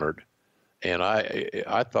encountered. And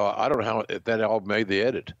I thought, I don't know how that all made the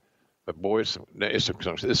edit, but boy, it's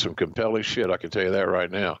some compelling shit. I can tell you that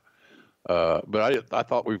right now. But I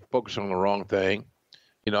thought we focused on the wrong thing.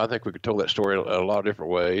 I think we could tell that story a lot of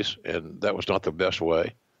different ways, and that was not the best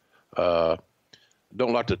way.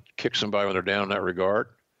 Don't like to kick somebody when they're down in that regard.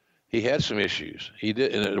 He had some issues. He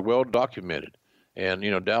did, and it's well documented. And,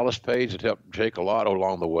 Dallas Page had helped Jake a lot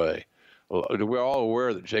along the way. We're all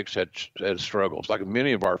aware that Jake's had struggles, like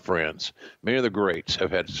many of our friends. Many of the greats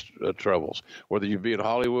have had troubles, whether you be in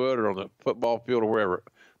Hollywood or on the football field or wherever.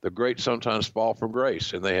 The greats sometimes fall from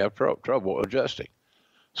grace, and they have trouble adjusting.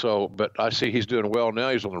 So, but I see he's doing well now.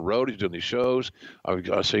 He's on the road. He's doing these shows.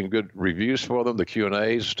 I've seen good reviews for them, the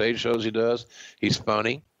Q&As, stage shows he does. He's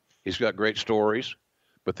funny. He's got great stories.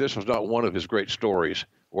 But this was not one of his great stories,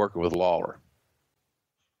 working with Lawler.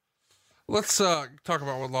 Let's talk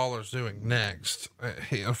about what Lawler's doing next.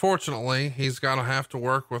 Unfortunately, he's going to have to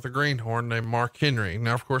work with a greenhorn named Mark Henry.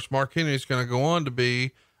 Now, of course, Mark Henry is going to go on to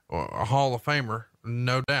be a Hall of Famer,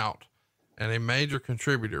 no doubt, and a major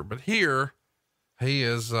contributor. But here, he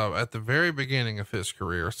is at the very beginning of his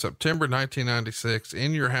career, September 1996,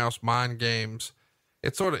 In Your House Mind Games.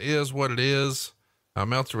 It sort of is what it is.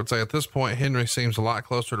 Meltzer would say at this point, Henry seems a lot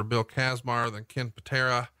closer to Bill Kazmaier than Ken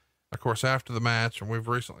Patera. Of course, after the match, and we've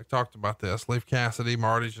recently talked about this, Leif Cassidy,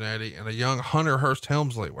 Marty Jannetty, and a young Hunter Hearst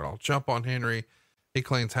Helmsley would all jump on Henry He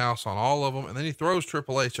cleans house on all of them, and then he throws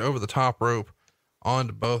Triple H over the top rope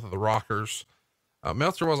onto both of the rockers.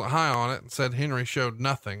 Meltzer wasn't high on it and said Henry showed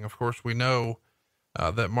nothing. Of course, we know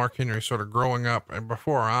that Mark Henry sort of growing up and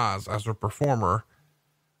before our eyes as a performer.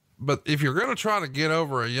 But if you're going to try to get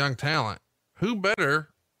over a young talent, who better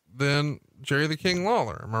than Jerry the King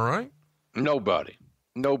Lawler? Am I right? Nobody.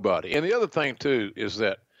 And the other thing too is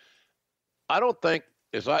that I don't think,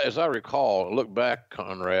 as I recall, look back,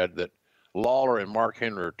 Conrad, that Lawler and Mark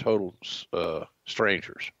Henry are total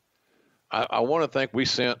strangers. I want to think we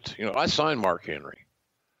sent, I signed Mark Henry,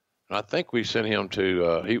 and I think we sent him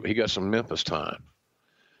to, he got some Memphis time.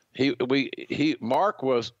 Mark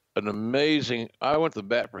was an amazing, I went to the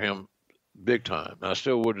bat for him big time, and I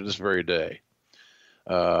still would to this very day.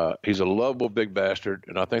 He's a lovable big bastard,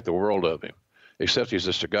 and I think the world of him, except he's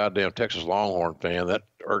just a goddamn Texas Longhorn fan. That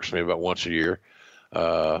irks me about once a year.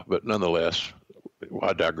 But nonetheless,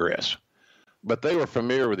 I digress. But they were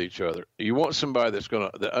familiar with each other. You want somebody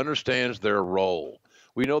that understands their role.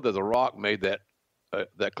 We know that The Rock made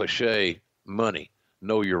that cliche money,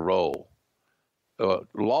 know your role.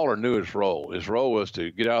 Lawler knew his role. His role was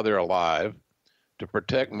to get out of there alive, to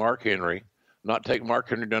protect Mark Henry, not take Mark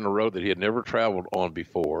Henry down a road that he had never traveled on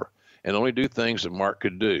before, and only do things that Mark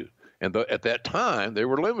could do. And at that time, they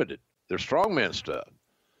were limited. Their strongman stuff.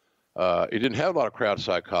 He didn't have a lot of crowd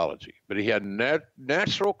psychology, but he had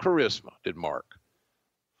natural charisma, did Mark.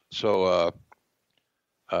 So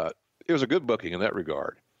it was a good booking in that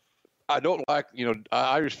regard. I don't like,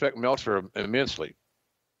 I respect Meltzer immensely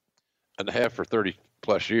and have for 30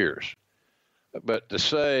 plus years. But to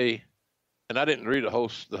say, and I didn't read the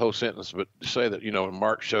whole sentence, but to say that,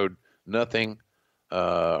 Mark showed nothing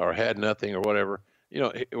or had nothing or whatever,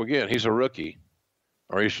 again, he's a rookie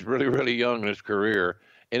or he's really, really young in his career.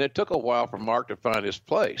 And it took a while for Mark to find his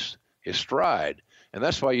place, his stride. And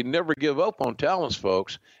that's why you never give up on talents,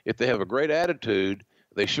 folks. If they have a great attitude,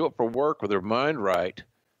 they show up for work with their mind right,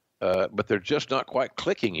 but they're just not quite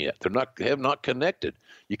clicking yet. They have not connected.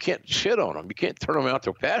 You can't shit on them. You can't turn them out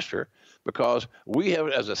to pasture because we have,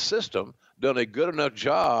 as a system, done a good enough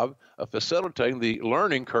job of facilitating the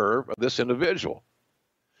learning curve of this individual.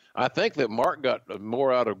 I think that Mark got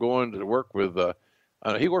more out of going to work with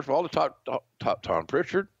he worked for all the top Tom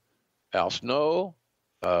Pritchard, Al Snow,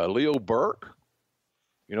 Leo Burke.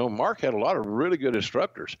 Mark had a lot of really good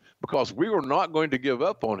instructors because we were not going to give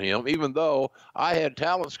up on him, even though I had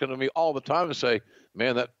talents come to me all the time and say,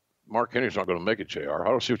 man, that Mark Henry's not going to make it, JR. I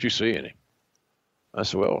don't see what you see in him. I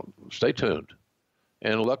said, well, stay tuned.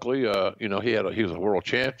 And luckily, he was a world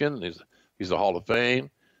champion. He's the Hall of Fame.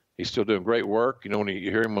 He's still doing great work. When you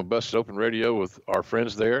hear him on Busted Open Radio with our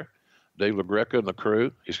friends there, Dave LaGreca and the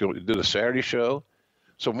crew, he's going to do the Saturday show.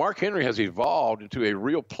 So Mark Henry has evolved into a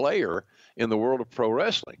real player in the world of pro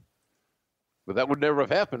wrestling. But that would never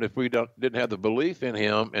have happened if we didn't have the belief in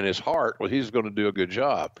him and his heart, well, he's going to do a good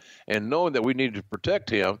job. And knowing that we needed to protect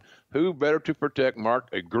him, who better to protect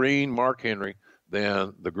a green Mark Henry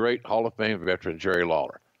than the great Hall of Fame veteran Jerry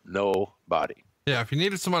Lawler? Nobody. Yeah, if you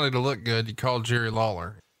needed somebody to look good, you called Jerry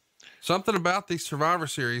Lawler. Something about these Survivor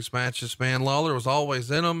Series matches, man, Lawler was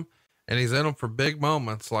always in them. And he's in them for big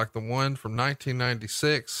moments like the one from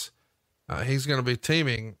 1996. He's going to be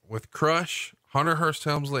teaming with Crush, Hunter Hearst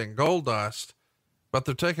Helmsley, and Goldust, but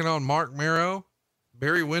they're taking on Mark Mero,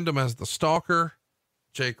 Barry Windham as the Stalker,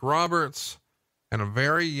 Jake Roberts, and a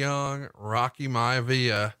very young Rocky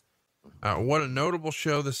Maivia. What a notable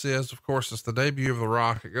show this is. Of course, it's the debut of The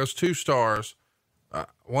Rock. It goes 2 stars.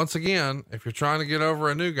 Once again, if you're trying to get over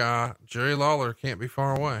a new guy, Jerry Lawler can't be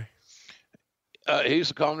far away. He's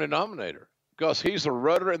the common denominator because he's the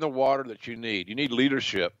rudder in the water that you need. You need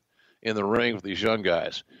leadership in the ring with these young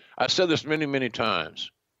guys. I've said this many, many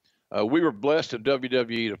times. We were blessed at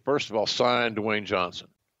WWE to, first of all, sign Dwayne Johnson.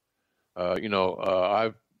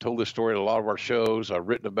 I've told this story at a lot of our shows. I've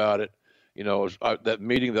written about it. That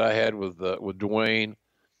meeting that I had with Dwayne,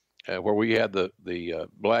 where we had the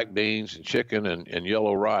black beans and chicken and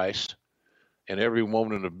yellow rice. And every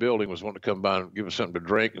woman in the building was wanting to come by and give us something to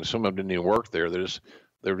drink, and some of them didn't even work there. They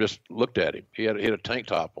were just looked at him. He had a tank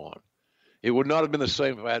top on. It would not have been the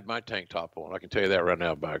same if I had my tank top on. I can tell you that right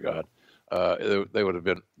now, by God. The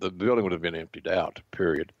building would have been emptied out,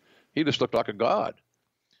 period. He just looked like a god.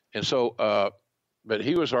 And so, but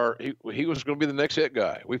he was going to be the next hit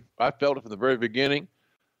guy. I felt it from the very beginning,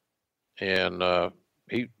 and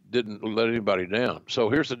he didn't let anybody down. So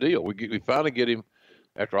here's the deal. We finally get him.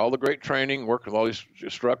 After all the great training, working with all these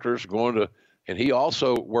instructors, and he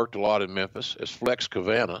also worked a lot in Memphis as Flex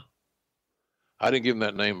Cavana. I didn't give him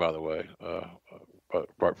that name, by the way,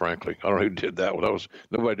 quite frankly. I don't know who did that one.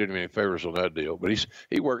 Nobody did him any favors on that deal, but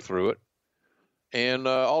he worked through it. And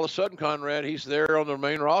all of a sudden, Conrad, he's there on the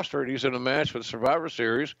main roster, and he's in a match with Survivor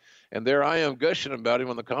Series. And there I am gushing about him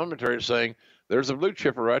on the commentary, saying, "There's a blue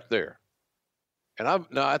chipper right there." And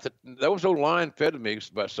that was no line fed to me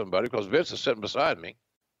by somebody, because Vince is sitting beside me.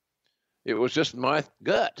 It was just my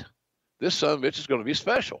gut. This son of a bitch is going to be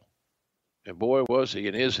special. And boy, was he,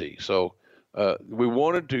 and is he. So we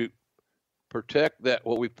wanted to protect that,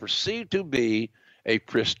 what we perceived to be a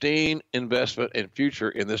pristine investment and future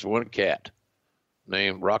in this one cat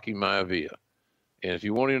named Rocky Maivia. And if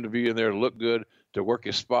you want him to be in there to look good, to work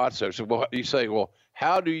his spots, so you say, well,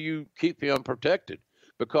 how do you keep him protected?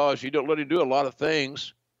 Because you don't let him do a lot of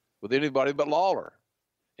things with anybody but Lawler.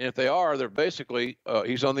 And if they are, they're basically,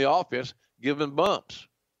 he's on the offense giving bumps.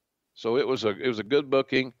 So it was a good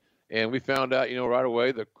booking. And we found out, right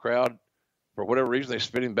away, the crowd, for whatever reason, they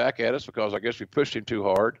spit him back at us, because I guess we pushed him too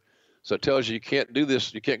hard. So it tells you can't do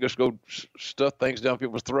this. You can't just go stuff things down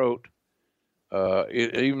people's throat.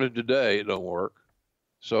 Even today, it don't work.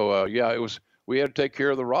 So, we had to take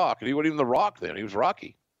care of The Rock. And he wasn't even The Rock then. He was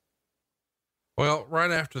Rocky. Well, right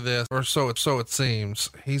after this, or so it seems,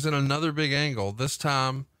 he's in another big angle. This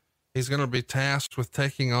time, he's going to be tasked with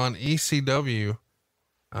taking on ECW.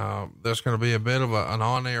 There's going to be a bit of an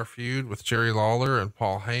on-air feud with Jerry Lawler and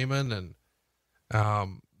Paul Heyman.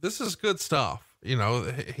 And this is good stuff.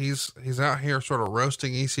 He's out here sort of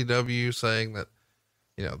roasting ECW, saying that,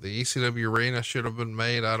 the ECW arena should have been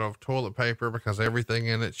made out of toilet paper because everything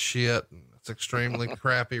in it's shit, and it's extremely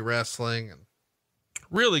crappy wrestling, and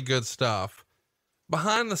really good stuff.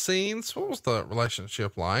 Behind the scenes, what was the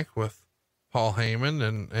relationship like with Paul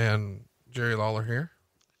Heyman and Jerry Lawler here?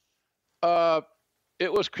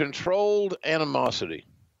 It was controlled animosity.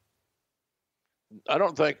 I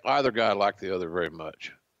don't think either guy liked the other very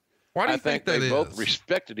much. Why do you think that they both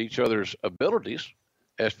respected each other's abilities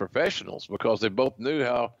as professionals, because they both knew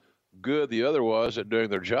how good the other was at doing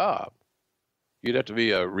their job. You'd have to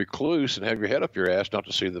be a recluse and have your head up your ass not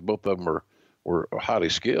to see that both of them were highly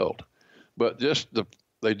skilled. But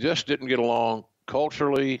they just didn't get along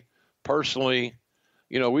culturally, personally.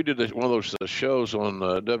 We did one of those shows on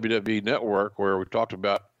the WWE Network where we talked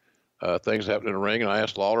about things happening in the ring, and I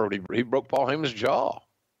asked Lawler, he broke Paul Heyman's jaw.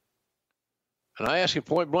 And I asked him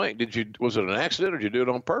point blank, was it an accident, or did you do it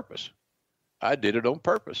on purpose? I did it on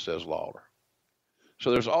purpose, says Lawler.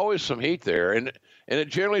 So there's always some heat there, and it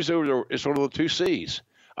generally is one of the two C's.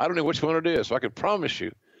 I don't know which one it is. So I can promise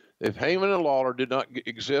you, if Heyman and Lawler did not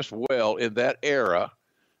exist well in that era,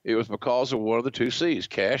 it was because of one of the two C's,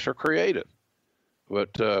 cash or creative.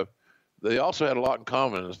 But they also had a lot in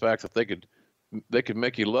common in the fact that they could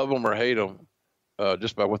make you love them or hate them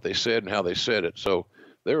just by what they said and how they said it. So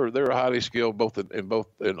they were highly skilled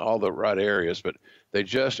in all the right areas. But they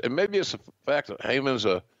and maybe it's the fact that Heyman's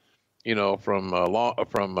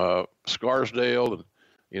from Scarsdale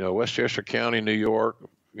and Westchester County, New York.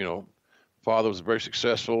 Father was very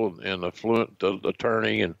successful and a fluent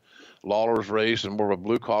attorney, and Lawler was raised in more of a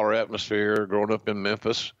blue collar atmosphere, growing up in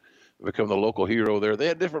Memphis, become the local hero there. They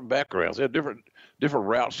had different backgrounds. They had different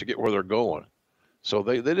routes to get where they're going. So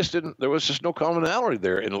they just didn't, there was just no commonality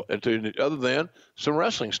there other than some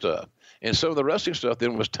wrestling stuff. And some of the wrestling stuff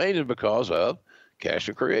then was tainted because of cash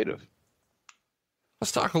and creative.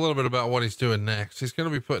 Let's talk a little bit about what he's doing next. He's going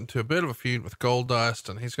to be put into a bit of a feud with Goldust,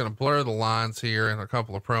 and he's going to blur the lines here in a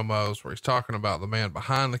couple of promos where he's talking about the man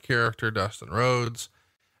behind the character, Dustin Rhodes.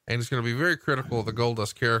 And he's going to be very critical of the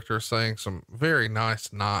Goldust character, saying some very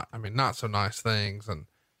nice, not so nice things, and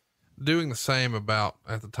doing the same about,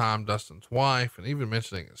 at the time, Dustin's wife, and even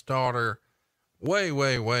mentioning his daughter. Way,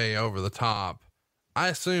 way, way over the top. I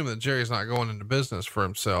assume that Jerry's not going into business for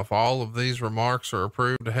himself. All of these remarks are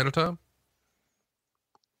approved ahead of time.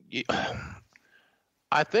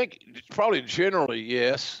 I think probably generally,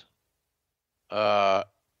 yes.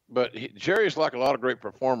 But Jerry's like a lot of great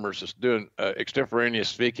performers that's doing extemporaneous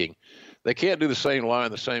speaking. They can't do the same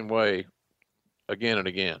line the same way again and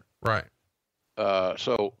again. Right.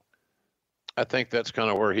 So I think that's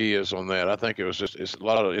kind of where he is on that. I think it's a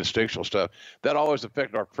lot of instinctual stuff that always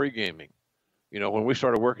affected our pre-gaming. When we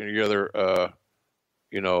started working together,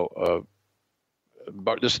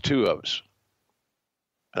 about just the two of us.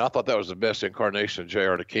 And I thought that was the best incarnation of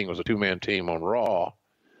JR the King, was a two-man team on Raw.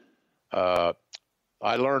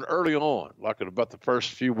 I learned early on, like at about the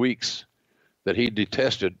first few weeks, that he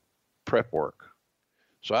detested prep work.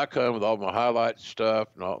 So I come with all my highlight stuff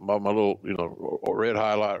and all my little, red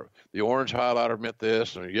highlighter. The orange highlighter meant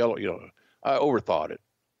this, and the yellow, I overthought it.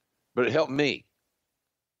 But it helped me.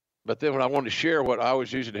 But then when I wanted to share what I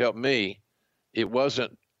was using to help me, it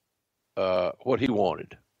wasn't what he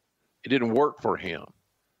wanted. It didn't work for him.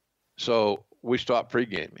 So we stopped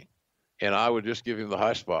pre-gaming. and I would just give him the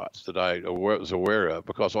high spots that I was aware of,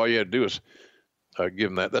 because all you had to do is give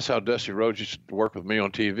him that. That's how Dusty Rhodes used to work with me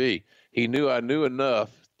on TV. He knew I knew enough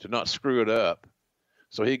to not screw it up,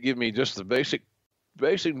 so he'd give me just the basic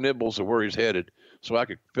nibbles of where he's headed, so I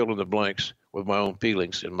could fill in the blanks with my own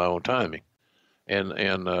feelings and my own timing. And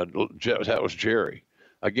that was Jerry.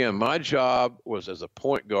 Again, my job was as a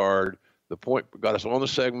point guard. The point got us on the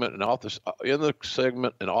segment and off in the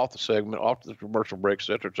segment and off the segment, off the commercial break, et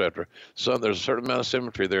cetera, et cetera. So there's a certain amount of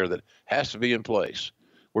symmetry there that has to be in place.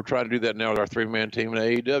 We're trying to do that now with our 3-man team in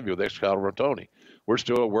AEW with Excalibur and Tony. We're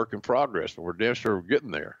still a work in progress, but we're damn sure we're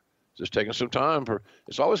getting there. It's just taking some time.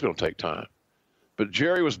 It's always going to take time. But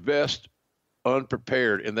Jerry was best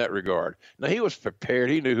unprepared in that regard. Now, he was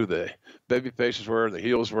prepared. He knew who the baby faces were, the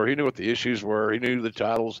heels were. He knew what the issues were. He knew the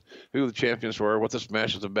titles, who the champions were, what this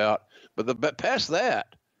match was about. But past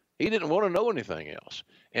that, he didn't want to know anything else.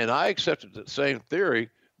 And I accepted the same theory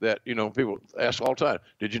that, people ask all the time,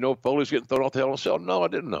 did you know Foley's getting thrown off the Hell in a Cell? No, I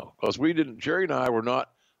didn't know, because Jerry and I were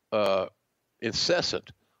not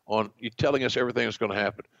incessant on telling us everything that's going to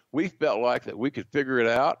happen. We felt like that we could figure it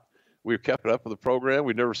out. We kept it up with the program.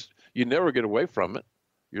 You never get away from it.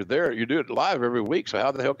 You're there. You do it live every week. So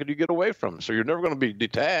how the hell could you get away from it? So you're never going to be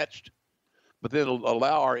detached, but then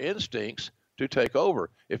allow our instincts to take over.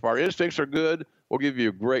 If our instincts are good, we'll give you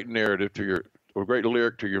a great narrative or great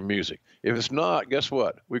lyric to your music. If it's not, guess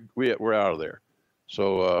what? We're out of there.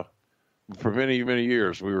 So for many, many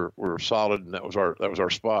years, we were solid, and that was our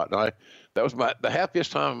spot. And that was the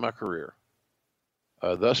happiest time in my career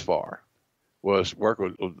thus far, was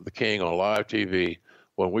working with the King on live TV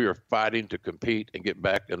when we were fighting to compete and get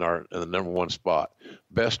back in the number one spot.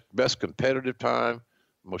 Best competitive time,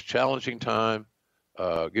 most challenging time,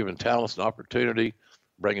 giving talents an opportunity,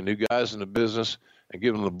 bringing new guys into business and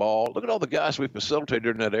giving them the ball. Look at all the guys we facilitated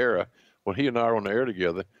during that era when he and I were on the air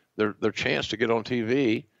together. Their chance to get on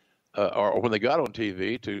TV, or when they got on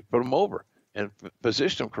TV, to put them over and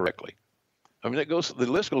position them correctly. I mean, the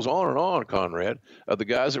list goes on, Conrad, of the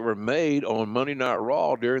guys that were made on Monday Night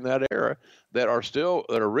Raw during that era that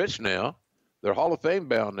are rich now. They're Hall of Fame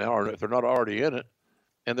bound now, or if they're not already in it,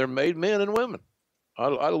 and they're made men and women.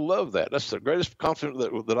 I love that. That's the greatest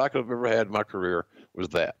compliment that I could have ever had in my career, was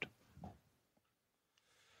that.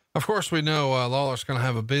 Of course, we know Lawler's going to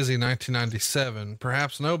have a busy 1997,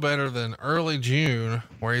 perhaps no better than early June,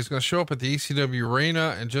 where he's going to show up at the ECW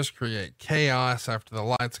arena and just create chaos after the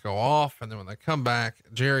lights go off. And then when they come back,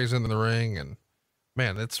 Jerry's in the ring, and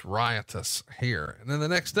man, it's riotous here. And then the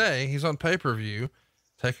next day he's on pay-per-view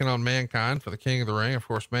taking on Mankind for the King of the Ring. Of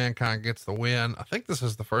course, Mankind gets the win. I think this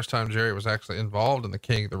is the first time Jerry was actually involved in the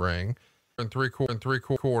King of the Ring in three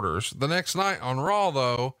quarters. The next night on Raw,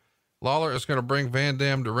 though, Lawler is going to bring Van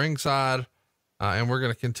Dam to ringside, and we're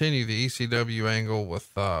going to continue the ECW angle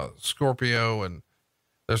with Scorpio, and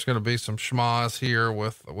there's going to be some schmaz here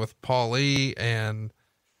with Paul E, and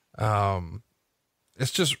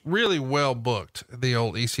it's just really well booked, the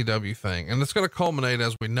old ECW thing, and it's going to culminate,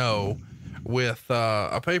 as we know, with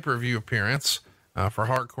a pay-per-view appearance for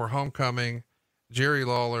Hardcore Homecoming. Jerry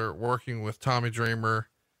Lawler working with Tommy Dreamer.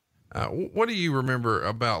 What do you remember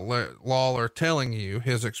about Lawler telling you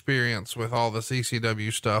his experience with all this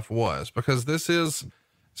ECW stuff was? Because this is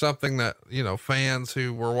something that, fans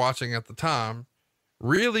who were watching at the time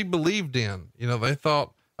really believed in. They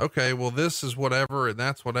thought, okay, well, this is whatever and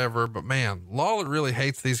that's whatever, but man, Lawler really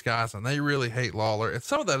hates these guys and they really hate Lawler. And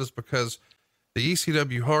some of that is because the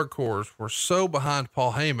ECW hardcores were so behind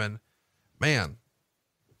Paul Heyman. Man,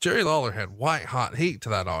 Jerry Lawler had white hot heat to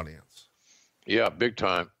that audience. Yeah, big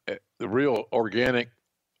time. The real organic,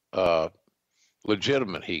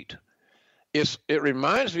 legitimate heat. It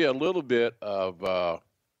reminds me a little bit of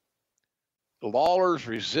Lawler's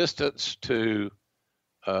resistance to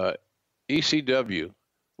ECW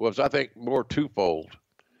was, I think, more twofold.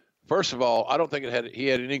 First of all, I don't think he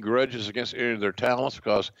had any grudges against any of their talents,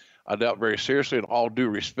 because I doubt very seriously, in all due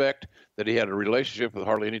respect, that he had a relationship with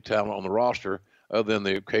hardly any talent on the roster other than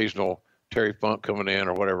the occasional Terry Funk coming in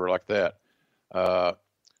or whatever like that.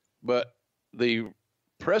 But the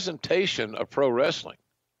presentation of pro wrestling,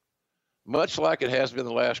 much like it has been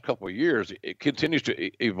the last couple of years, it continues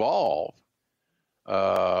to evolve.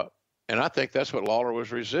 And I think that's what Lawler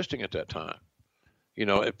was resisting at that time,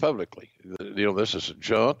 publicly. This is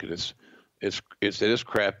junk, and it is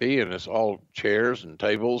crappy, and it's all chairs and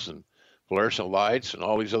tables and fluorescent lights and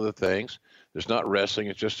all these other things. It's not wrestling.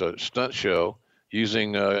 It's just a stunt show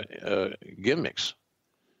using gimmicks.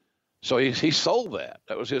 So he sold that.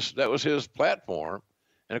 That was his platform,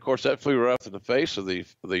 and of course that flew right up in the face of the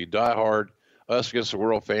diehard us against the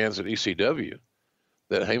world fans at ECW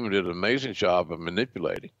that Heyman did an amazing job of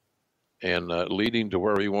manipulating. and leading to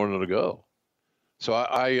where he wanted to go. So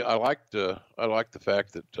I liked the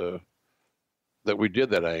fact that we did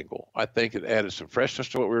that angle. I think it added some freshness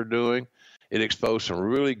to what we were doing. It exposed some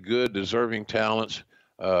really good, deserving talents,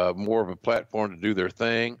 more of a platform to do their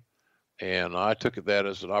thing. And I took that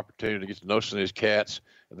as an opportunity to get to know some of these cats,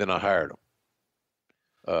 and then I hired them,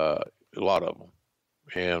 a lot of them.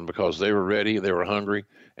 And because they were ready, they were hungry,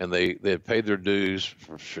 and they had paid their dues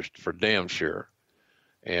for damn sure.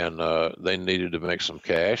 And they needed to make some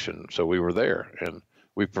cash, and so we were there, and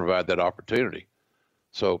we provide that opportunity.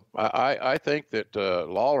 So I think that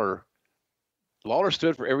Lawler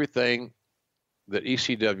stood for everything that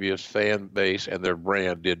ECW's fan base and their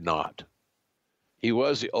brand did not. He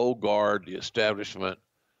was the old guard, the establishment,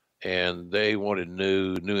 and they wanted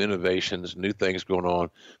new innovations, new things going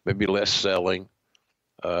on, maybe less selling,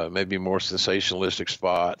 maybe more sensationalistic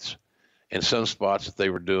spots, and some spots that they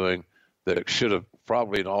were doing that should have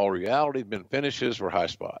probably in all reality been finishes were high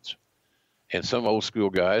spots. And some old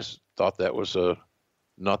school guys thought that was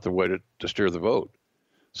not the way to steer the vote.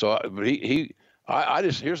 So I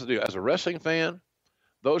just, here's the deal. As a wrestling fan,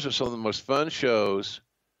 those are some of the most fun shows,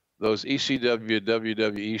 those ECW,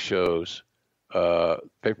 WWE shows,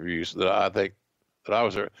 pay-per-views that I think that I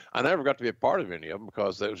was there. I never got to be a part of any of them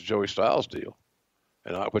because that was Joey Styles' deal,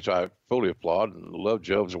 and which I fully applaud and love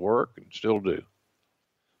Joe's work and still do.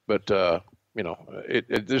 But,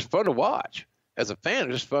 it's fun to watch. As a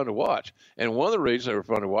fan, it's just fun to watch. And one of the reasons they were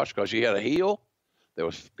fun to watch because you had a heel that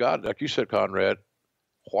was, God, like you said, Conrad,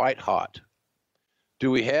 white hot.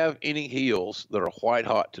 Do we have any heels that are white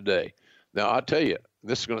hot today? Now, I'll tell you,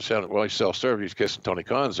 this is going to sound, well, he's self-serving, he's kissing Tony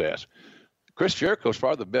Khan's ass. Chris Jericho's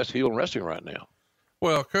probably the best heel in wrestling right now.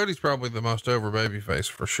 Well, Cody's probably the most over babyface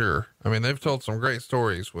for sure. I mean, they've told some great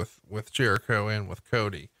stories with Jericho and with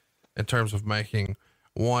Cody in terms of making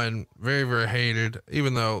one very, very hated,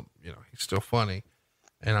 even though, he's still funny.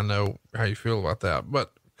 And I know how you feel about that,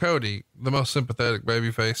 but Cody, the most sympathetic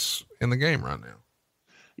babyface in the game right now.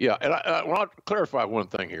 Yeah. And I want to clarify one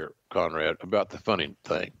thing here, Conrad, about the funny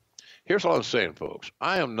thing. Here's all I'm saying, folks.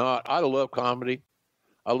 I love comedy.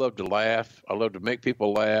 I love to laugh. I love to make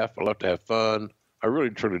people laugh. I love to have fun. I really,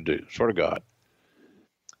 truly do. Swear to God.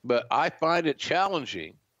 But I find it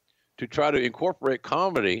challenging to try to incorporate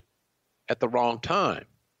comedy at the wrong time.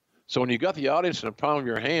 So when you got the audience in the palm of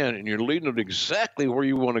your hand and you're leading them exactly where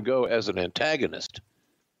you want to go as an antagonist,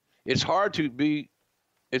 it's hard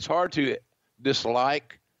to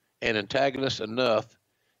dislike an antagonist enough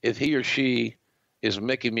if he or she is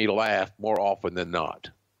making me laugh more often than not.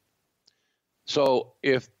 So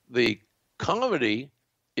if the comedy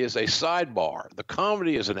is a sidebar, the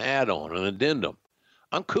comedy is an add-on, an addendum,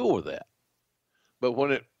 I'm cool with that. But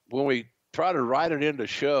when we try to write it into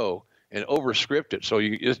show and overscript it, so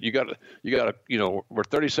you got to, we're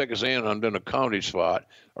 30 seconds in and I'm doing a comedy spot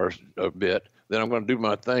or a bit, then I'm going to do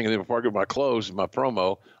my thing, and then before I get my close and my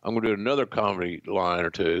promo, I'm going to do another comedy line or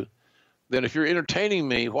two. Then if you're entertaining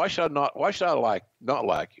me, why should I not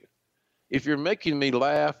like you? If you're making me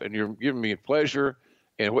laugh and you're giving me pleasure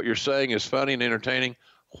and what you're saying is funny and entertaining,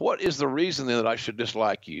 what is the reason then that I should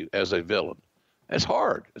dislike you as a villain? It's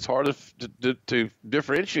hard. It's hard to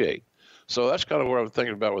differentiate. So that's kind of what I'm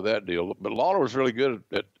thinking about with that deal. But Lawler was really good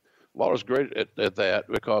Lawler's great at that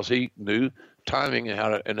because he knew timing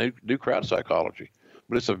and he knew crowd psychology.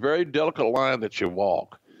 But it's a very delicate line that you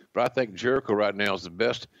walk. But I think Jericho right now is the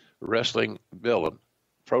best pro wrestling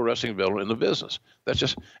villain in the business. That's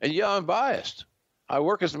just, and yeah, I'm biased. I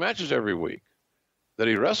work his matches every week that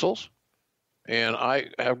he wrestles, and I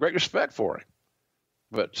have great respect for him.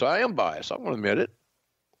 But so I am biased. I'm going to admit it.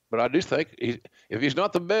 But I do think if he's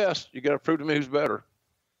not the best, you got to prove to me who's better.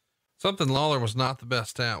 Something Lawler was not the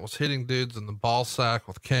best at was hitting dudes in the ball sack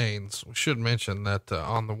with canes. We should mention that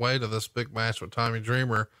on the way to this big match with Tommy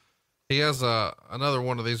Dreamer, he has another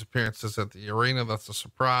one of these appearances at the arena. That's a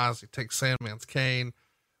surprise. He takes Sandman's cane,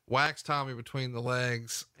 whacks Tommy between the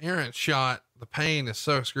legs, errant shot. The pain is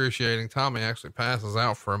so excruciating. Tommy actually passes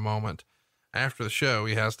out for a moment. After the show,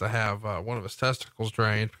 he has to have one of his testicles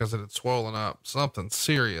drained because it had swollen up, something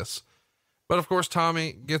serious. But of course,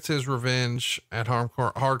 Tommy gets his revenge at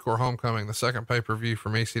Hardcore Homecoming, the second pay-per-view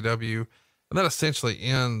from ECW. And that essentially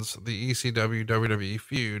ends the ECW WWE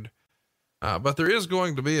feud. But there is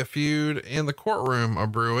going to be a feud in the courtroom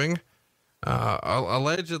of brewing.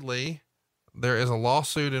 Allegedly, there is a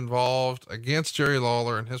lawsuit involved against Jerry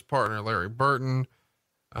Lawler and his partner, Larry Burton.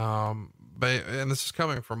 And this is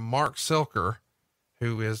coming from Mark Silker,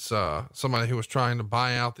 who is somebody who was trying to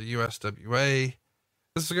buy out the USWA.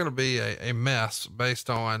 This is going to be a mess based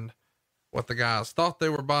on what the guys thought they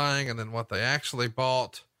were buying and then what they actually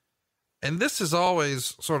bought. And this has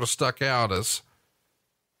always sort of stuck out as,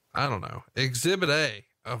 I don't know, exhibit A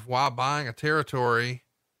of why buying a territory,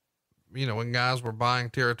 you know, when guys were buying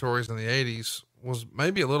territories in the 80s was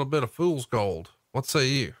maybe a little bit of fool's gold. What say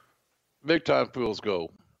you? Big time fool's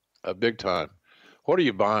gold. Big time. What are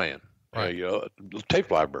you buying? Right.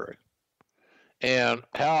 Tape library. And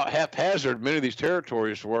how haphazard many of these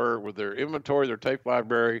territories were with their inventory, their tape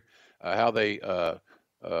library, how they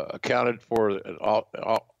accounted for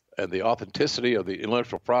and the authenticity of the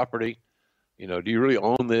intellectual property. You know, do you really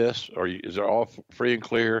own this, or is it all free and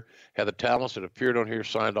clear? Have the talents that appeared on here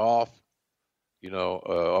signed off? You know,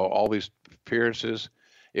 all these appearances.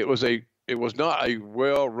 It was not a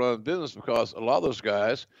well-run business because a lot of those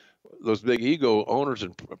guys, those big ego owners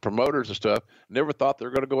and promoters and stuff, never thought they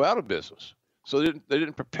were going to go out of business. So they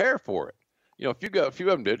didn't prepare for it. You know, a few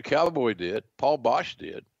of them did. Cowboy did. Paul Bosch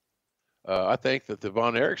did. I think that the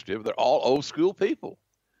Von Erichs did. But they're all old school people.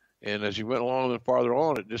 And as you went along and farther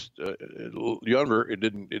on, it just younger. It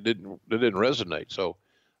didn't resonate. So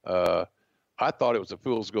I thought it was a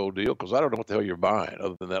fool's gold deal because I don't know what the hell you're buying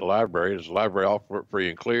other than that library. There's a library all free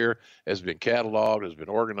and clear, has been cataloged, has been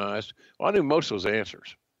organized. Well, I knew most of those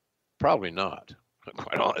answers. Probably not,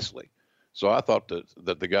 quite honestly. So I thought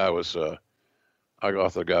that the guy was. I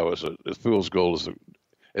thought the guy was a fool's gold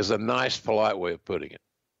is a nice, polite way of putting it.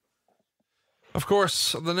 Of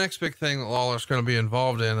course, the next big thing that Lawler's going to be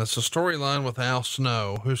involved in is a storyline with Al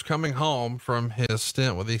Snow, who's coming home from his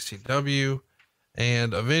stint with ECW.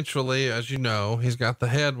 And eventually, as you know, he's got the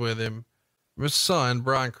head with him. His son,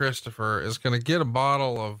 Brian Christopher, is going to get a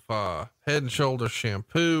bottle of Head and Shoulders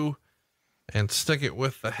shampoo and stick it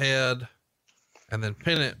with the head and then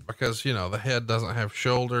pin it because, you know, the head doesn't have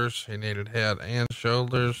shoulders. He needed head and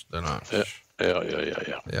shoulders. They're not.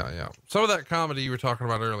 Yeah. Some of that comedy you were talking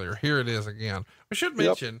about earlier, here it is again. We should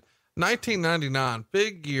mention 1999,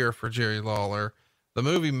 big year for Jerry Lawler. The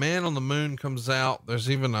movie Man on the Moon comes out.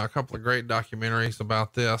 There's even a couple of great documentaries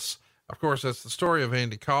about this. Of course, it's the story of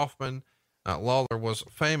Andy Kaufman. Lawler was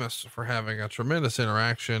famous for having a tremendous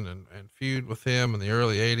interaction and feud with him in the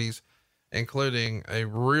early 80s, including a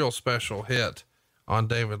real special hit on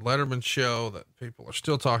David Letterman's show that people are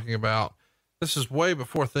still talking about. This is way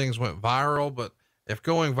before things went viral, but if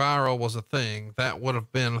going viral was a thing, that would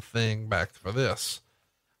have been a thing back for this.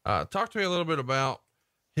 Talk to me a little bit about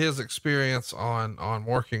his experience on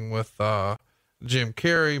working with Jim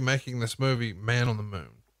Carrey, making this movie Man on the Moon.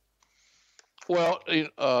 Well,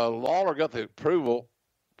 Lawler got the approval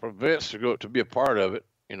from Vince to be a part of it,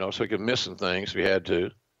 you know, so he could miss some things if he had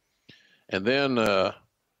to. And then,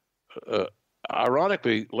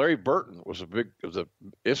 ironically, Larry Burton was an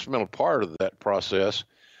instrumental part of that process.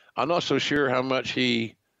 I'm not so sure how much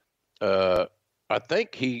I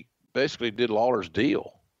think he basically did Lawler's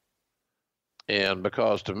deal. And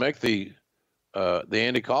because to make the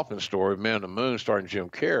Andy Kaufman story, Man on the Moon, starring Jim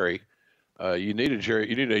Carrey, you needed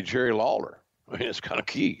a Jerry Lawler. I mean, it's kind of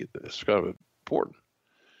key. It's kind of important.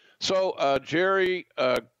 So Jerry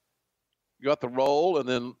got the role, and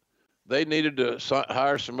then they needed to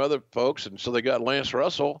hire some other folks, and so they got Lance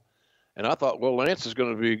Russell. And I thought, well, Lance is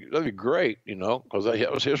that'd be great, you know, because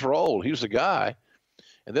that was his role. He was the guy.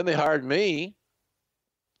 And then they hired me,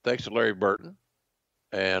 thanks to Larry Burton,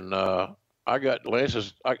 and I got Lance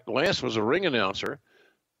was a ring announcer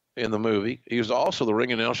in the movie. He was also the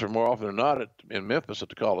ring announcer more often than not in Memphis at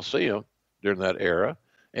the Coliseum during that era.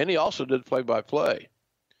 And he also did play-by-play.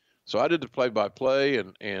 So I did the play-by-play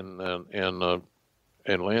and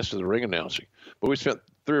Lance did the ring announcing. But we spent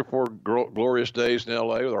 3 or 4 glorious days in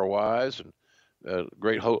LA with our wives and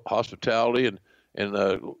great hospitality.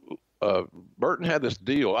 And Burton had this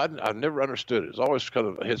deal. I never understood it. It's always kind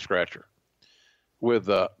of a head scratcher. With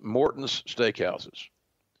Morton's Steakhouses.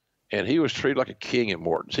 And he was treated like a king at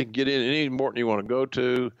Morton's. He could get in any Morton you want to go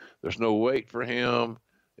to. There's no wait for him.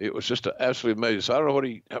 It was just absolutely amazing. So I don't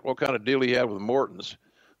know what kind of deal he had with Morton's,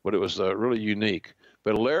 but it was really unique.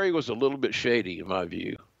 But Larry was a little bit shady in my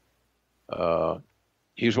view.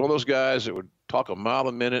 He was one of those guys that would talk a mile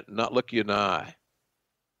a minute and not look you in the eye.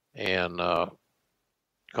 And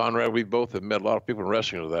Conrad, we both have met a lot of people in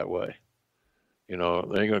wrestling that way. You know,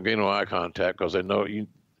 they ain't gonna gain no eye contact because they know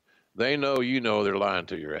they're lying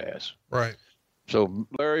to your ass. Right. So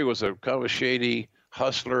Larry was a kind of a shady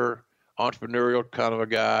hustler, entrepreneurial kind of a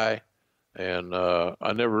guy, and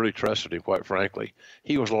I never really trusted him, quite frankly.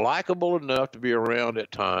 He was likable enough to be around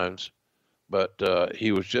at times, but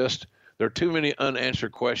he was just there are too many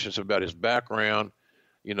unanswered questions about his background.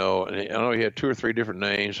 You know, and I know he had 2 or 3 different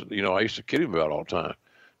names. You know, I used to kid him about all the time.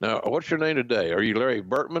 Now, what's your name today? Are you Larry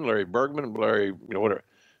Bergman, Larry Bergman, Larry, you know, whatever?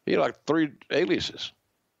 He had like 3 aliases.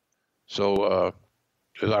 So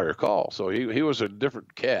as I recall. So he was a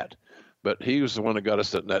different cat, but he was the one that got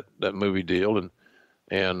us that movie deal.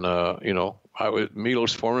 And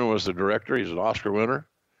Milos Forman was the director. He's an Oscar winner.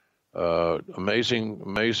 Amazing.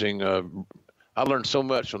 I learned so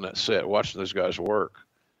much on that set watching those guys work.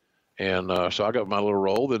 And so I got my little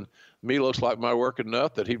role. Then Milos liked my work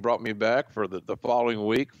enough that he brought me back for the following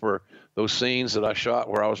week for those scenes that I shot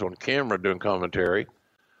where I was on camera doing commentary.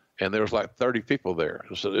 And there was like 30 people there.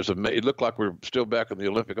 So it looked like we were still back in the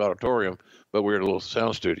Olympic Auditorium, but we were in a little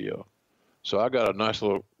sound studio. So I got a nice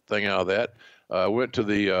little thing out of that. Went to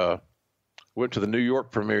the New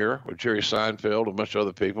York premiere with Jerry Seinfeld and a bunch of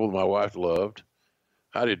other people my wife loved.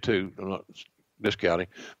 I did too. I'm not discounting.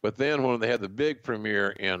 But then when they had the big premiere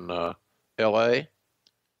in L.A.,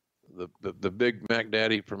 the big Mac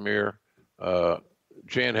Daddy premiere,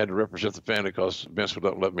 Jan had to represent the family because Vince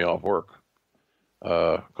wouldn't let me off work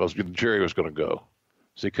because Jerry was going to go.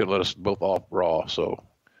 So he couldn't let us both off Raw. So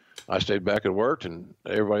I stayed back and worked, and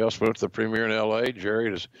everybody else went to the premiere in L.A.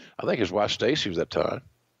 Jerry, I think his wife Stacy was that time,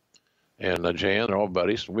 and Jan, they're all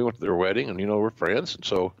buddies. We went to their wedding, and, we're friends. And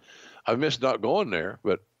so I missed not going there,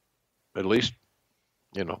 but at least,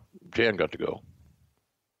 Jan got to go.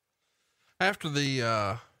 After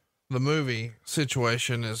the movie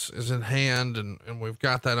situation is in hand and we've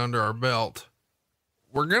got that under our belt,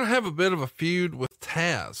 we're going to have a bit of a feud with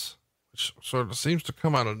Taz, which sort of seems to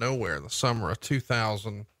come out of nowhere in the summer of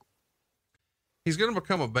 2000. He's going to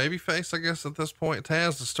become a babyface, I guess, at this point.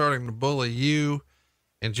 Taz is starting to bully you,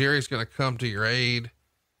 and Jerry's going to come to your aid.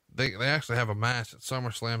 They actually have a match at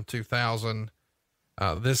SummerSlam 2000.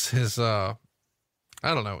 This is,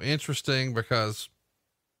 interesting because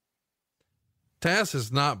Taz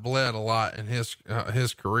has not bled a lot in his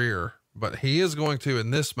career, but he is going to in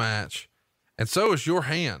this match. And so is your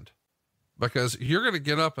hand, because you're going to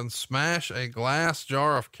get up and smash a glass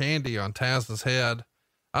jar of candy on Taz's head.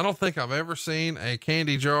 I don't think I've ever seen a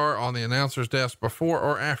candy jar on the announcer's desk before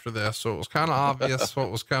or after this. So it was kind of obvious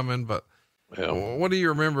what was coming, but what do you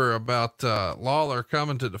remember about, Lawler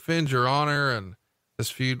coming to defend your honor and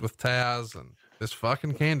this feud with Taz and this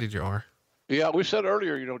fucking candy jar? Yeah. We said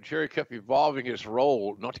earlier, Jerry kept evolving his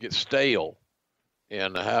role not to get stale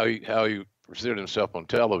and how he presented himself on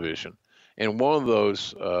television. And one of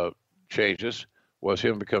those, changes was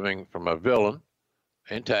him becoming from a villain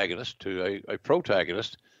antagonist to a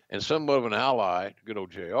protagonist and somewhat of an ally to good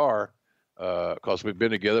old JR, because we've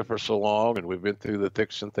been together for so long and we've been through the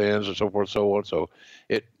thicks and thins and so forth and so on. So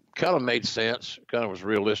it kind of made sense, kind of was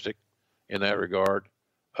realistic in that regard.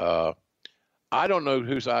 I don't know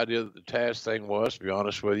whose idea the Taz thing was, to be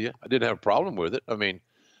honest with you. I didn't have a problem with it. I mean,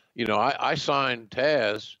 I signed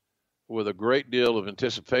Taz with a great deal of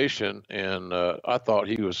anticipation, and I thought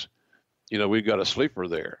he was, we got a sleeper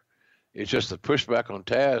there. It's just the pushback on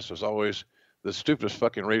Taz was always the stupidest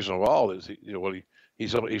fucking reason of all is,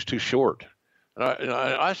 he's too short. And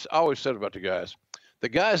I always said about the guys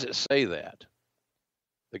that say that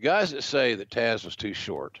Taz was too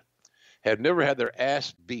short have never had their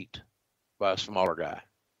ass beat by a smaller guy.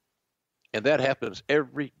 And that happens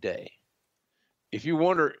every day. If you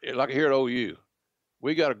wonder, like here at OU,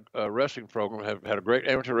 we got a wrestling program, have had a great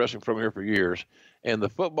amateur wrestling program here for years. And the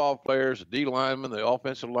football players, the D linemen, the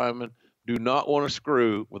offensive linemen do not want to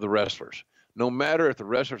screw with the wrestlers. No matter if the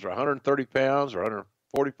wrestlers are 130 pounds or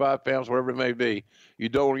 145 pounds, whatever it may be, you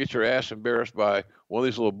don't want to get your ass embarrassed by one of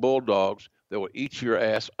these little bulldogs that will eat your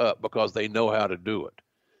ass up because they know how to do it.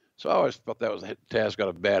 So I always thought Taz got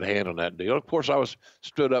a bad hand on that deal. Of course, I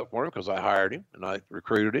stood up for him because I hired him and I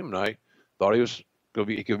recruited him and I thought he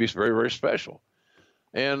could be very, very special.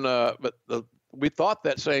 And, we thought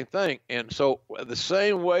that same thing. And so the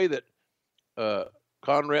same way that,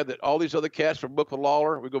 Conrad, that all these other cats from Book of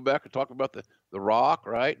Lawler, we go back and talk about the Rock,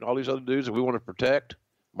 right? And all these other dudes that we want to protect,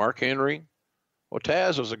 Mark Henry. Well,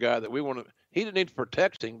 Taz was a guy that he didn't need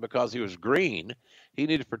protecting because he was green. He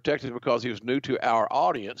needed protecting because he was new to our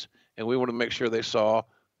audience. And we want to make sure they saw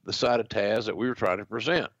the side of Taz that we were trying to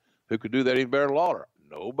present. Who could do that even better than Lawler?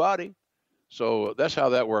 Nobody. So that's how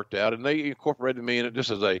that worked out. And they incorporated me in it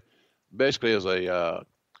just as a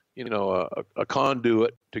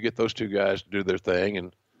conduit to get those two guys to do their thing.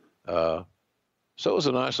 And so it was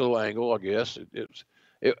a nice little angle, I guess.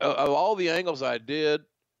 Of all the angles I did,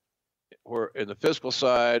 were in the physical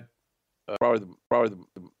side, probably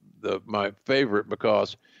my favorite,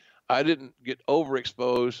 because I didn't get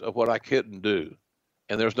overexposed of what I couldn't do.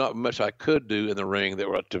 And there's not much I could do in the ring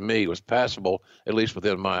that to me was passable, at least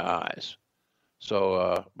within my eyes.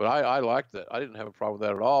 So, but I liked that. I didn't have a problem with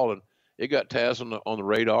that at all. And it got Taz on the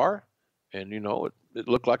radar, and it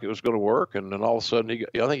looked like it was going to work. And then all of a sudden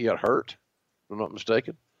I think he got hurt, if I'm not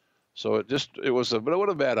mistaken. So it was but it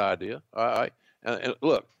was a bad idea. And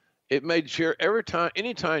look, it made Jerry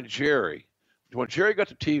anytime when Jerry got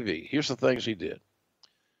to TV, here's the things he did.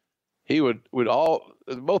 He would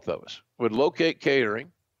both of us would locate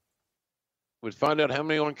catering, would find out how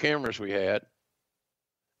many on cameras we had,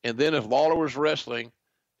 and then if Lawler was wrestling,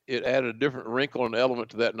 it added a different wrinkle and element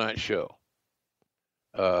to that night's show.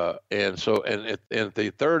 And if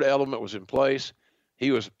the third element was in place,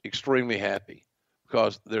 he was extremely happy,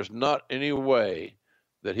 because there's not any way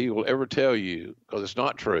that he will ever tell you, because it's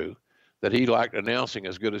not true, that he liked announcing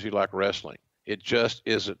as good as he liked wrestling. It just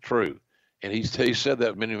isn't true. And he said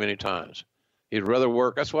that many, many times. He'd rather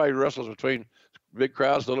work. That's why he wrestles between big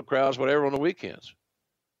crowds, little crowds, whatever, on the weekends.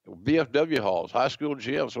 VFW halls, high school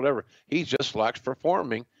gyms, whatever. He just likes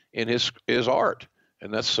performing in his art.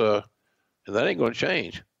 And that's and that ain't going to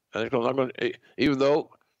change. I'm not going to, even though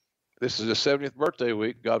this is his 70th birthday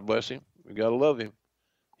week, God bless him. We got to love him.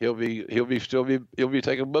 He'll be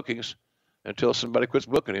taking bookings until somebody quits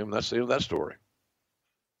booking him. That's the end of that story.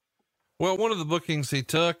 Well, one of the bookings he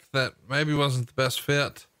took that maybe wasn't the best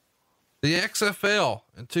fit, the XFL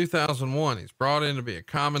in 2001, he's brought in to be a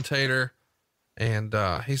commentator, and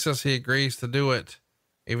he says he agrees to do it,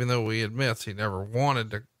 even though he admits he never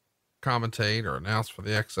wanted to commentate or announce for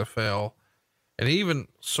the XFL. And he even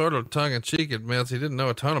sort of tongue in cheek admits he didn't know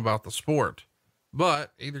a ton about the sport,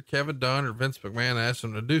 but either Kevin Dunn or Vince McMahon asked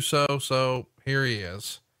him to do so. So here he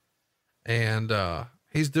is. And,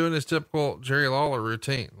 he's doing his typical Jerry Lawler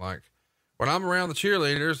routine. Like, when I'm around the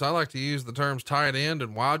cheerleaders, I like to use the terms tight end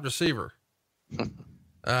and wide receiver.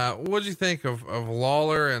 What'd you think of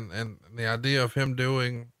Lawler and the idea of him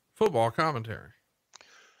doing football commentary?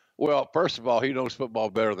 Well, first of all, he knows football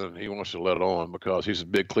better than he wants to let on, because he's a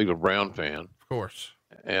big Cleveland Brown fan. Of course.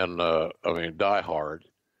 And, die hard.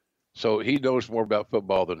 So he knows more about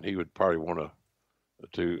football than he would probably want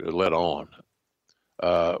to let on.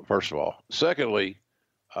 First of all. Secondly,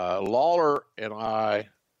 Lawler and I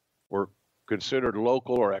were considered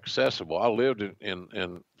local or accessible. I lived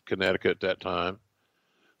in Connecticut at that time.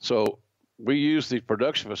 So we used the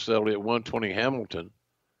production facility at 120 Hamilton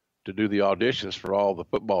to do the auditions for all the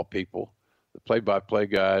football people, the play-by-play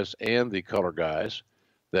guys and the color guys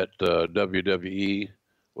that WWE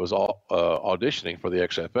was all auditioning for the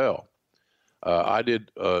XFL. I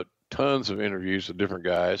did tons of interviews with different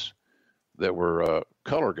guys that were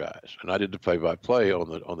color guys, and I did the play-by-play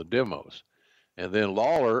on the demos. And then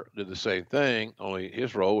Lawler did the same thing, only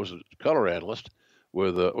his role was a color analyst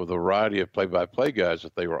with a variety of play-by-play guys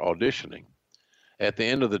that they were auditioning. At the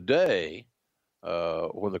end of the day,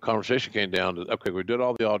 when the conversation came down to, okay, we did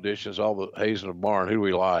all the auditions, all the Hayes in the barn, who do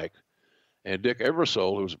we like? And Dick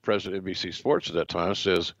Ebersol, who was the president of NBC Sports at that time,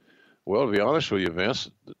 says, well, to be honest with you, Vince,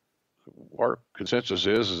 our consensus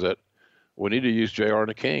is that we need to use JR and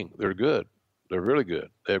the King. They're good. They're really good.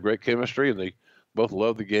 They have great chemistry, and they both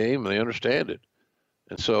love the game, and they understand it.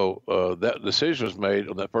 And so that decision was made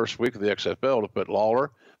on that first week of the XFL to put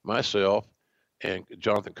Lawler, myself, and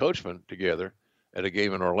Jonathan Coachman together at a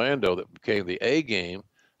game in Orlando that became the A game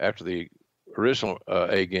after the original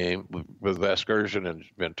A game with Vasgersian and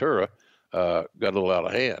Ventura got a little out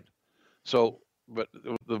of hand. So, but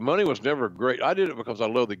the money was never great. I did it because I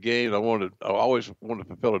love the game. I always wanted to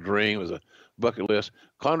fulfill a dream. It was a bucket list.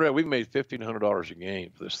 Conrad, we made $1,500 a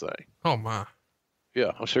game for this thing. Oh my.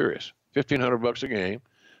 Yeah, I'm serious. $1,500 a game.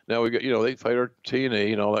 Now we got, they paid our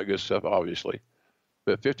T&E and all that good stuff, obviously.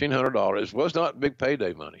 But $1,500 was not big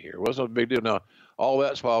payday money here. It wasn't a big deal. Now, all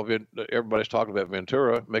that's while everybody's talking about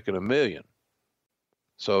Ventura making $1 million.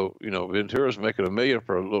 So, Ventura's making $1 million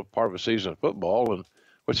for a little part of a season of football, and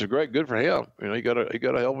which is good for him. He got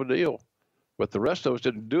a hell of a deal. But the rest of us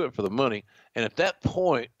didn't do it for the money. And at that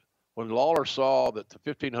point, when Lawler saw that the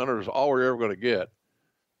 $1,500 was all we're ever going to get,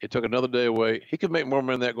 it took another day away. He could make more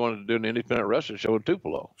money than that going to do an independent wrestling show in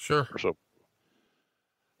Tupelo. Sure.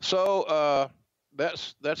 So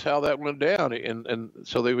that's how that went down. And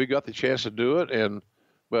so we got the chance to do it.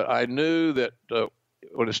 But I knew that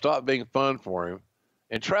when it stopped being fun for him,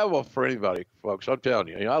 and travel for anybody, folks, I'm telling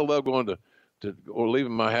you, I love going to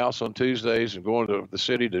leaving my house on Tuesdays and going to the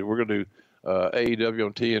city. We're going to do AEW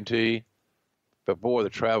on TNT. But boy, the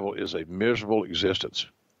travel is a miserable existence.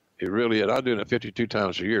 It really is. I'm doing it 52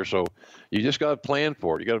 times a year. So you just got to plan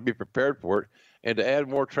for it. You got to be prepared for it. And to add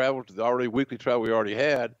more travel to the already weekly travel we already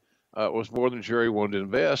had was more than Jerry wanted to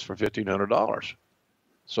invest for $1,500.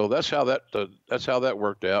 So that's how that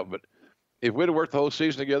worked out. But if we'd have worked the whole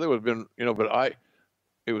season together, it would have been,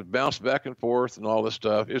 it was bounced back and forth and all this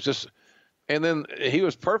stuff. It was just, and then he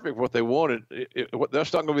was perfect for what they wanted.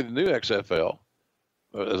 That's not going to be the new XFL,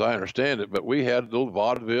 as I understand it. But we had a little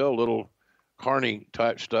vaudeville, a little Carney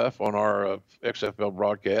type stuff on our XFL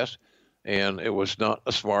broadcast, and it was not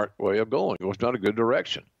a smart way of going. It was not a good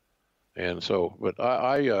direction. And so, but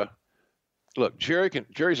I look,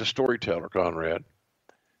 Jerry's a storyteller, Conrad.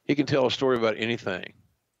 He can tell a story about anything.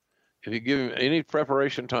 If you give him any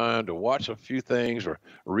preparation time to watch a few things or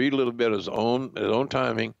read a little bit of his own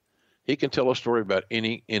timing, he can tell a story about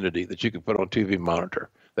any entity that you can put on TV monitor.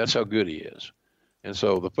 That's how good he is. And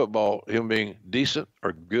so the football, him being decent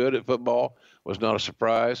or good at football, was not a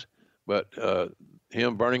surprise. But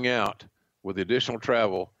him burning out with the additional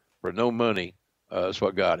travel for no money is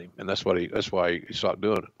what got him, and that's why he stopped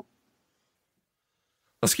doing it.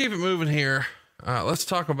 Let's keep it moving here. Let's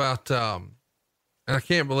talk about, and I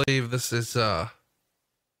can't believe this is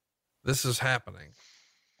happening,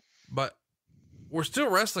 but we're still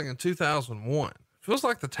wrestling in 2001. Feels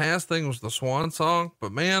like the Taz thing was the swan song,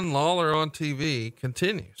 but man, Lawler on TV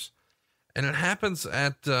continues, and it happens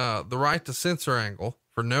at the Right to Censor angle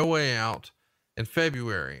for No Way Out in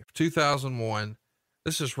February of 2001.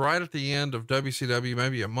 This is right at the end of WCW,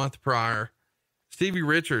 maybe a month prior. Stevie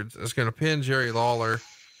Richards is going to pin Jerry Lawler.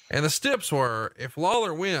 And the steps were, if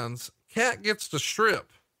Lawler wins, Cat gets to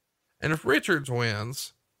strip. And if Richards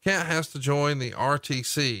wins, Cat has to join the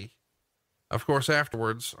RTC. Of course,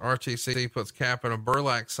 afterwards, RTC puts Cap in a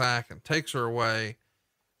burlap sack and takes her away.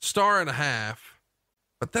 Star and a half.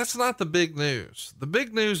 But that's not the big news. The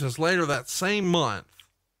big news is later that same month,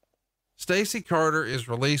 Stacey Carter is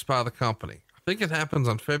released by the company. I think it happens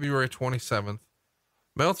on February 27th.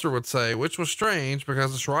 Meltzer would say, which was strange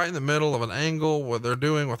because it's right in the middle of an angle what they're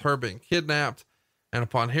doing with her being kidnapped. And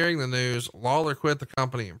upon hearing the news, Lawler quit the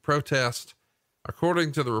company in protest.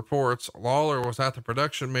 According to the reports, Lawler was at the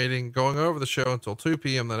production meeting going over the show until 2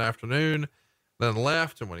 p.m. that afternoon, then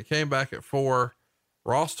left. And when he came back at 4,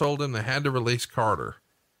 Ross told him they had to release Carter.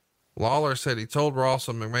 Lawler said he told Ross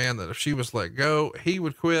and McMahon that if she was let go, he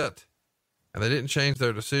would quit, and they didn't change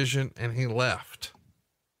their decision, and he left.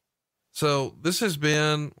 So this has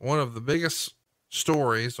been one of the biggest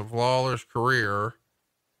stories of Lawler's career.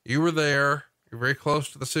 You were there. You're very close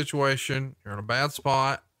to the situation. You're in a bad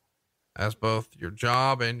spot, as both your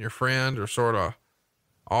job and your friend are sort of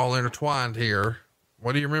all intertwined here.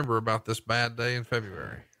 What do you remember about this bad day in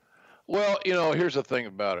February? Well, here's the thing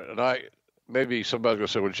about it. And maybe somebody's going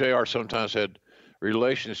to say, well, JR sometimes had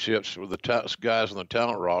relationships with the guys on the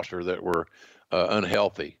talent roster that were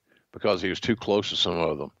unhealthy because he was too close to some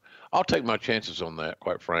of them. I'll take my chances on that,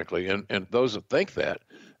 quite frankly. And those that think that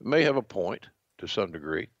may have a point to some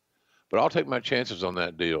degree, but I'll take my chances on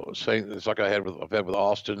that deal. It's like I've had with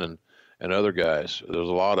Austin and other guys. There's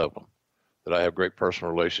a lot of them that I have great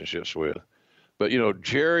personal relationships with. But,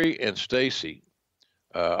 Jerry and Stacey,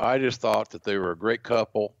 I just thought that they were a great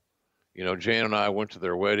couple. Jan and I went to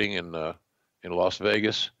their wedding in Las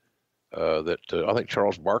Vegas, I think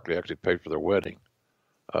Charles Barkley actually paid for their wedding.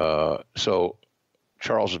 So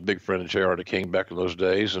Charles is a big friend of J.R. the King back in those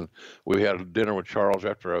days. And we had a dinner with Charles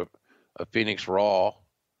after a Phoenix Raw,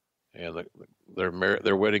 and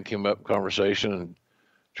their wedding came up in conversation, and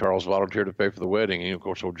Charles volunteered to pay for the wedding. And of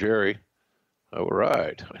course, old Jerry, all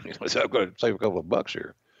right, I said, I'm going to save a couple of bucks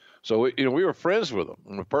here. So we were friends with them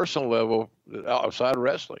on a personal level outside of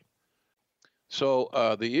wrestling.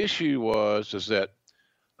 So the issue is that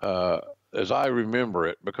as I remember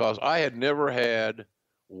it, because I had never had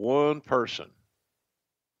one person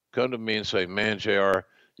come to me and say, man, JR,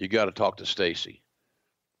 you got to talk to Stacey.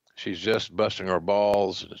 She's just busting our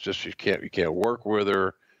balls. It's just, you can't work with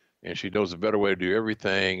her, and she knows a better way to do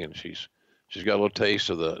everything. And she's got a little taste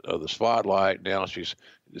of the spotlight. Now she's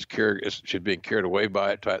being carried away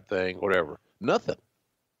by it type thing, whatever. Nothing.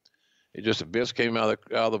 It just, Vince came out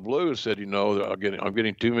of the blue and said, I'm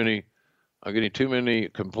getting too many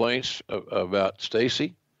complaints about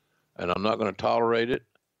Stacey, and I'm not going to tolerate it.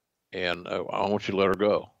 And I want you to let her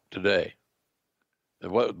go today.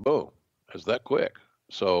 And boom, it's that quick.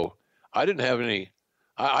 So I didn't have any.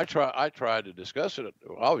 I tried to discuss it.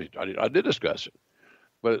 Obviously, I did discuss it,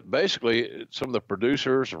 but basically, some of the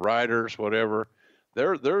producers, writers, whatever,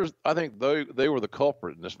 I think they were the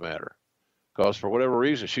culprit in this matter, because for whatever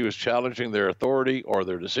reason, she was challenging their authority or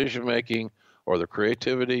their decision making or their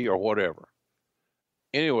creativity or whatever.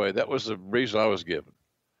 Anyway, that was the reason I was given.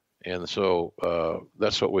 And so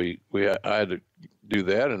that's what I had to do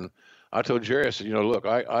that. And I told Jerry, I said, look,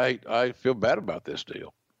 I feel bad about this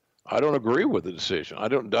deal. I don't agree with the decision. I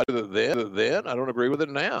did it then. I don't agree with it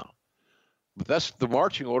now. But that's the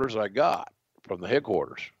marching orders I got from the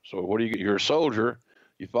headquarters. So what do you get? You're a soldier.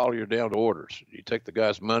 You follow your down to orders. You take the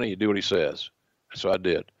guy's money. You do what he says. So I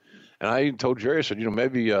did. And I even told Jerry, I said,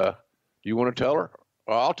 maybe you want to tell her?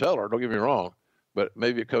 Well, I'll tell her. Don't get me wrong. but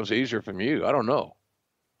maybe it comes easier from you. I don't know.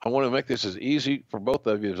 I want to make this as easy for both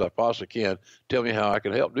of you as I possibly can. Tell me how I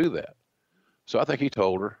can help do that. So I think he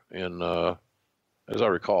told her, and as I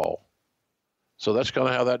recall. So that's kind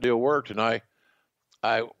of how that deal worked. And I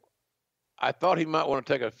thought he might want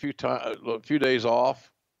to take a few days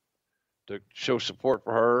off to show support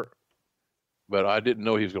for her, but I didn't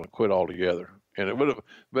know he was going to quit altogether. And it would have,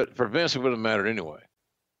 but for Vince, it wouldn't have mattered anyway.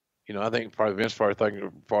 I think Vince probably thinking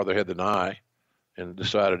farther ahead than I, and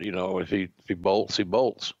decided, if he bolts, he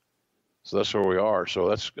bolts. So that's where we are. So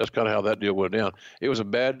that's kind of how that deal went down. It was a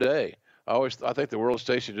bad day. I think the world of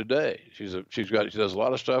Stacey today. She does a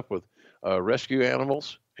lot of stuff with rescue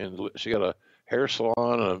animals, and she got a hair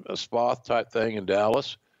salon, a spa type thing in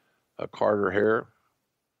Dallas, Carter Hair,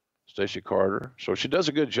 Stacey Carter. So she does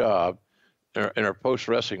a good job in her post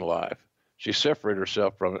wrestling life. She separated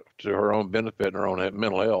herself from it to her own benefit and her own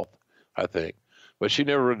mental health, I think. But she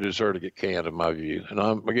never really deserved to get canned, in my view. And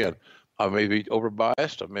I may be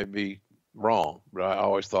overbiased, I may be wrong, but I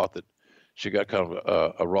always thought that she got kind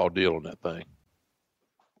of a raw deal on that thing.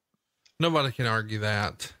 Nobody can argue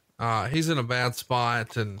that. He's in a bad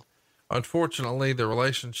spot, and unfortunately the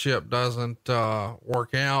relationship doesn't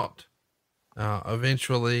work out.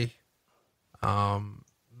 Eventually,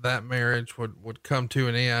 that marriage would come to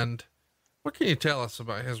an end. What can you tell us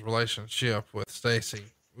about his relationship with Stacey?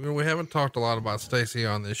 We haven't talked a lot about Stacey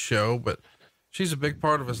on this show, but she's a big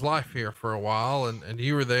part of his life here for a while. And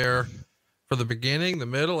you were there for the beginning, the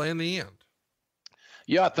middle, and the end.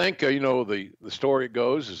 Yeah, I think, the story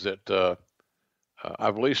goes is that I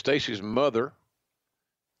believe Stacey's mother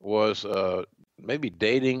was maybe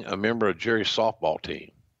dating a member of Jerry's softball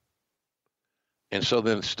team. And so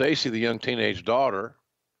then Stacey, the young teenage daughter,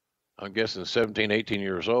 I'm guessing 17, 18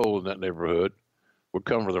 years old in that neighborhood, would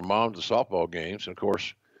come with her mom to softball games. And of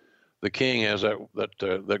course, the King has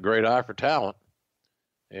that great eye for talent,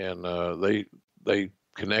 and they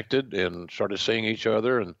connected and started seeing each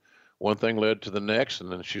other, and one thing led to the next,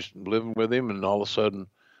 and then she's living with him, and all of a sudden,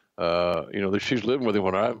 she's living with him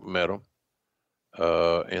when I met him,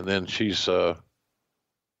 and then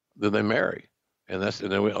then they marry, and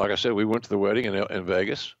then like I said, we went to the wedding in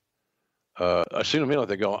Vegas. I seen them like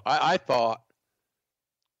they go. I thought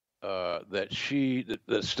that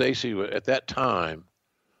Stacey at that time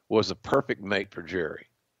was the perfect mate for Jerry.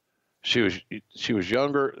 She was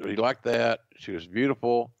younger. He liked that. She was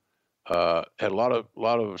beautiful. Had a lot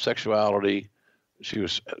of sexuality. She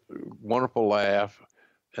was a wonderful laugh,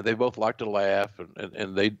 and they both liked to laugh,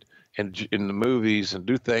 and they in the movies and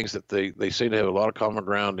do things that they seem to have a lot of common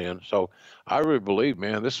ground in. So I really believe,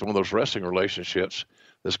 man, this is one of those wrestling relationships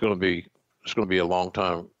that's going to be a long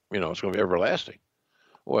time. It's going to be everlasting.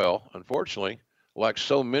 Well, unfortunately, like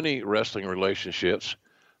so many wrestling relationships,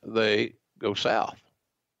 they go south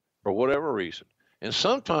for whatever reason. And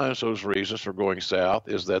sometimes those reasons for going south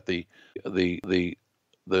is that the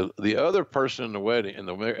other person in the wedding, in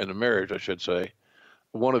the marriage, I should say,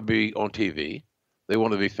 want to be on TV. They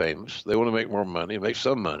want to be famous. They want to make more money, make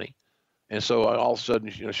some money. And so all of a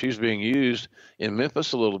sudden, she's being used in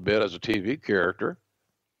Memphis a little bit as a TV character,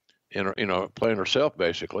 and playing herself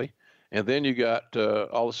basically. And then you got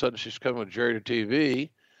all of a sudden she's coming with Jerry to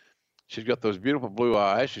TV. She's got those beautiful blue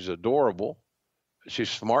eyes. She's adorable. She's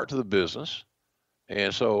smart to the business.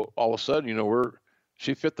 And so all of a sudden,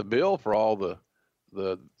 she fit the bill for all the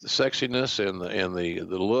sexiness and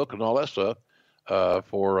the look and all that stuff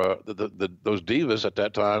for those divas at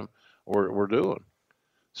that time were doing.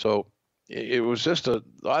 So it was just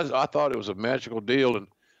I thought it was a magical deal,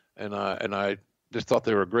 and I just thought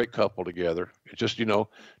they were a great couple together. It's just,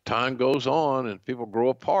 time goes on and people grow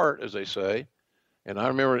apart, as they say. And I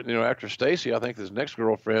remember, after Stacey, I think his next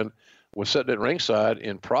girlfriend was sitting at ringside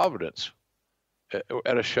in Providence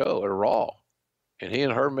at a show, at a Raw. And he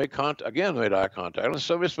and her made eye contact. And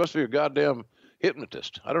somebody supposed to be a goddamn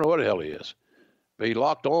hypnotist. I don't know what the hell he is. But he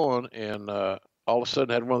locked on, and all of a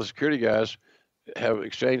sudden had one of the security guys have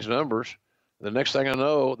exchanged numbers. The next thing I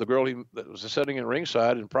know, the girl that was sitting in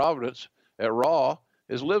ringside in Providence at Raw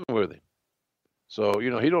is living with him. So, he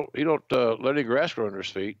don't let any grass grow under his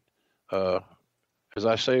feet. As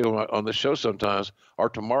I say on this show sometimes, our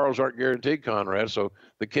tomorrows aren't guaranteed, Conrad. So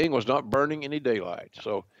the King was not burning any daylight.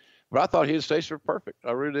 So, but I thought he and Stacey were perfect.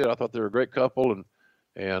 I really did. I thought they were a great couple,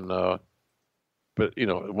 but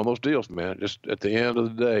one of those deals, man. Just at the end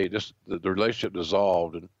of the day, just the relationship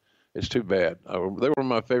dissolved, and it's too bad. They were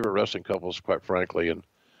my favorite wrestling couples, quite frankly, and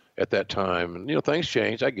at that time, and things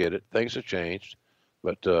changed. I get it. Things have changed,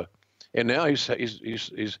 but and now he's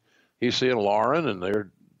seeing Lauren, and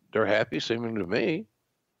they're happy, seeming to me.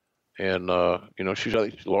 And I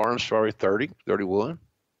think Lauren's probably 30, 31.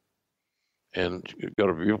 and got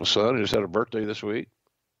a beautiful son. He just had a birthday this week.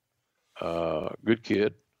 Good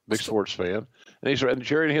kid, big sports fan. And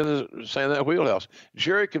Jerry and him saying that wheelhouse.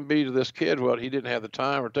 Jerry can be to this kid what he didn't have the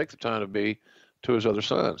time or take the time to be to his other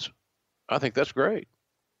sons. I think that's great.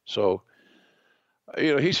 So,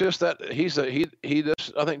 he's just that he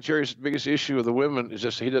does. I think Jerry's biggest issue with the women is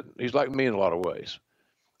just he's like me in a lot of ways.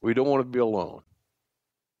 We don't want to be alone.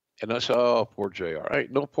 And that's, poor JR.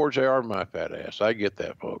 Ain't no poor JR, my fat ass. I get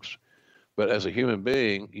that, folks. But as a human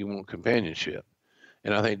being, you want companionship.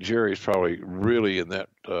 And I think Jerry's probably really in that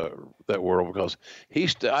world because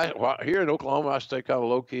here in Oklahoma, I stay kind of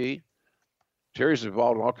low key. Jerry's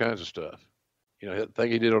involved in all kinds of stuff. The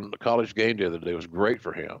thing he did on the college game the other day was great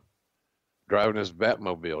for him. Driving his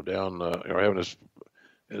Batmobile down, or having his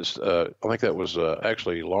I think that was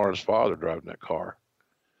actually Lauren's father driving that car.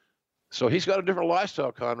 So he's got a different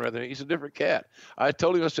lifestyle, Conrad. He's a different cat. I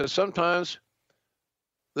told him, I said, sometimes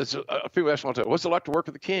people ask me all the time, what's it like to work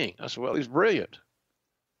with the king? I said, well, he's brilliant.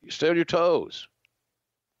 You stay on your toes.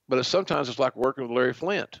 But sometimes it's like working with Larry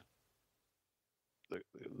Flint,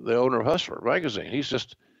 the owner of Hustler magazine.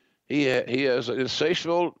 He has an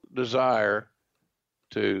insatiable desire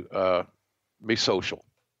to be social.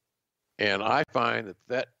 And I find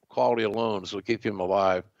that quality alone is going to keep him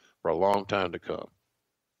alive for a long time to come.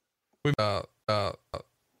 The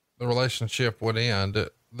relationship would end.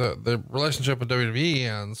 The relationship with WWE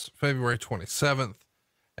ends February 27th.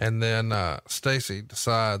 And then, Stacy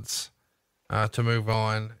decides, to move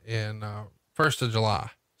on in, 1st of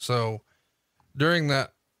July. So during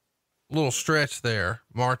that little stretch there,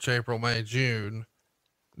 March, April, May, June,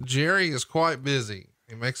 Jerry is quite busy.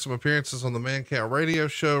 He makes some appearances on the Mancow radio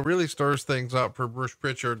show, really stirs things up for Bruce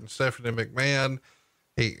Pritchard and Stephanie McMahon.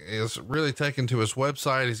 He is really taken to his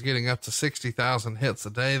website. He's getting up to 60,000 hits a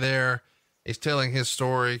day there. He's telling his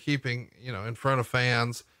story, keeping, in front of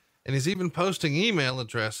fans. And he's even posting email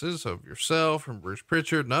addresses of yourself and Bruce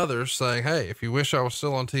Pritchard and others saying, hey, if you wish I was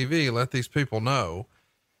still on TV, let these people know.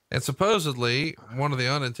 And supposedly one of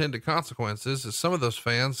the unintended consequences is some of those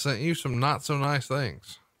fans sent you some not so nice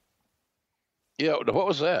things. Yeah. What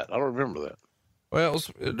was that? I don't remember that. Well, it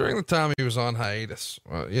was during the time he was on hiatus.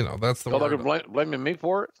 That's the word. They're blaming me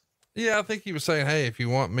for it. Yeah. I think he was saying, hey, if you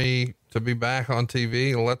want me to be back on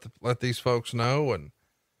TV, let these folks know. And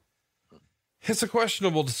it's a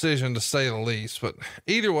questionable decision to say the least, but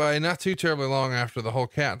either way, not too terribly long after the whole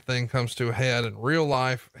cat thing comes to a head in real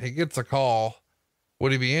life, he gets a call.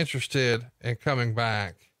 Would he be interested in coming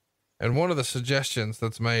back? And one of the suggestions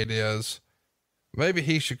that's made is maybe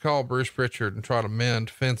he should call Bruce Pritchard and try to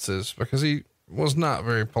mend fences because he was not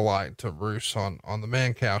very polite to Bruce on the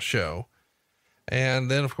Mancow show.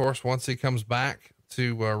 And then of course, once he comes back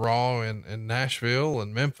to Raw in Nashville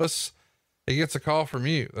and Memphis, he gets a call from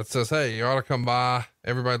you that says, hey, you ought to come by.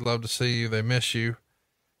 Everybody'd love to see you. They miss you.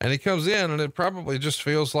 And he comes in and it probably just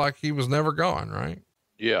feels like he was never gone. Right?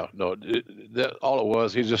 Yeah, no, that all it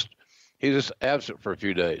was. He's just absent for a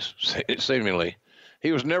few days, seemingly.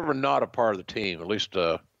 He was never not a part of the team, at least,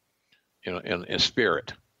 in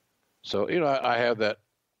spirit. So, I have that.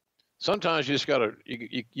 Sometimes you just gotta,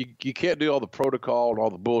 you can't do all the protocol and all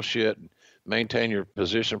the bullshit and maintain your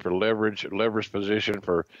position for leverage position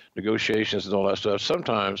for negotiations and all that stuff.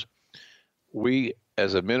 Sometimes we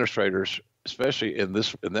as administrators, especially in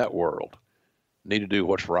that world, need to do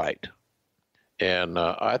what's right. And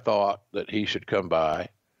I thought that he should come by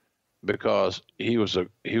because he was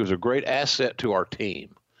a great asset to our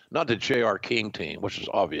team, not the J.R. King team, which is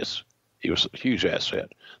obvious. He was a huge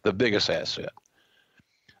asset, the biggest asset,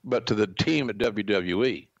 but to the team at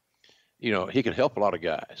WWE, he could help a lot of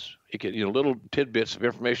guys. He could, little tidbits of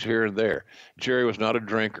information here and there. Jerry was not a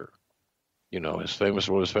drinker. His famous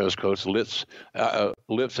quotes, lips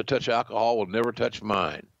that touch alcohol will never touch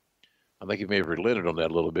mine. I think he may have relented on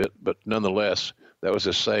that a little bit, but nonetheless, that was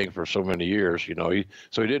his saying for so many years.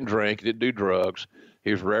 So he didn't drink, he didn't do drugs.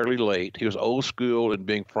 He was rarely late. He was old school in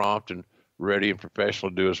being prompt and ready and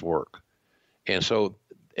professional to do his work. And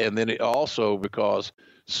then it also, because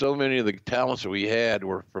so many of the talents that we had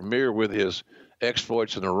were familiar with his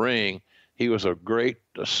exploits in the ring, he was a great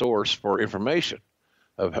source for information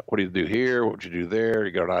of what do you do here, what would you do there,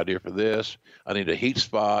 you got an idea for this, I need a heat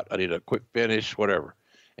spot, I need a quick finish, whatever.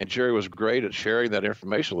 And Jerry was great at sharing that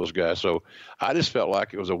information with those guys. So I just felt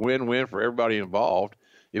like it was a win-win for everybody involved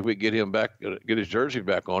if we get him back, get his jersey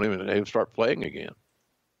back on him and he'll start playing again.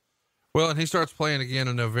 Well, and he starts playing again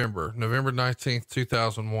in November 19th,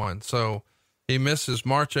 2001. So he misses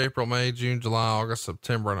March, April, May, June, July, August,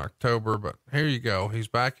 September, and October. But here you go. He's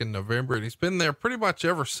back in November and he's been there pretty much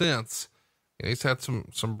ever since. And he's had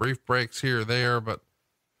some brief breaks here or there, but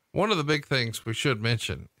One of the big things we should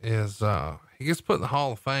mention is, he gets put in the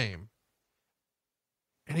Hall of Fame,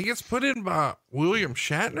 and he gets put in by William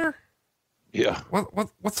Shatner. Yeah.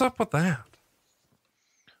 What's up with that?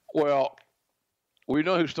 Well, we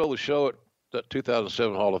know who stole the show at that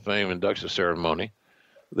 2007 Hall of Fame induction ceremony,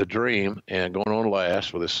 The Dream, and going on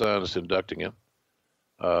last with his sons inducting him.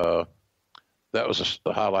 That was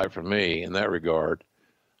a highlight for me in that regard.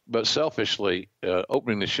 But selfishly,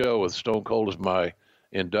 opening the show with Stone Cold as my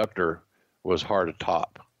inductor was hard to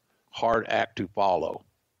top, hard act to follow.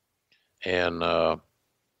 And,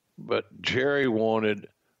 but Jerry wanted,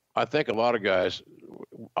 I think a lot of guys,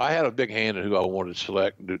 I had a big hand in who I wanted to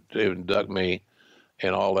select to induct me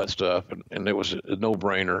and all that stuff. And it was a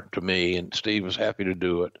no-brainer to me, and Steve was happy to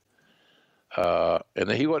do it. And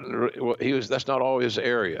that's not all his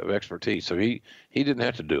area of expertise. So he didn't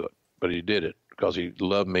have to do it, but he did it because he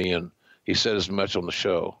loved me and he said as much on the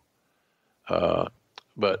show.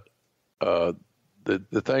 But the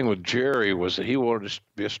thing with Jerry was that he wanted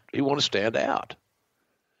to stand out.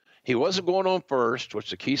 He wasn't going on first, which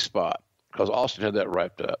is the key spot, because Austin had that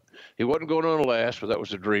wrapped up. He wasn't going on last, but that was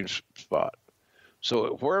the dream spot.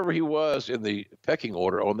 So wherever he was in the pecking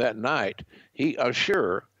order on that night, I'm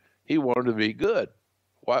sure he wanted to be good.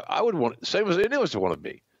 Why I would want same as any of us want to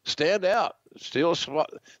be. Stand out, steal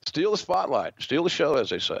the spotlight, steal the show,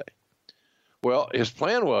 as they say. Well, his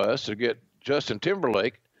plan was to get Justin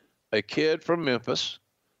Timberlake, a kid from Memphis,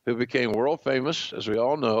 who became world famous, as we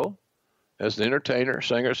all know, as an entertainer,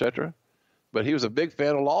 singer, etc. But he was a big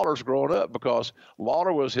fan of Lawler's growing up because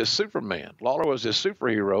Lawler was his Superman. Lawler was his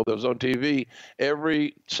superhero that was on TV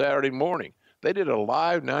every Saturday morning. They did a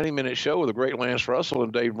live 90-minute show with the great Lance Russell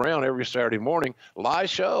and Dave Brown every Saturday morning, live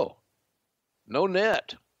show, no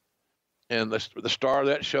net. And the star of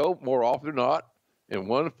that show, more often than not, in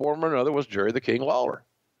one form or another, was Jerry the King Lawler.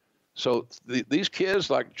 So these kids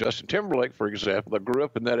like Justin Timberlake, for example, that grew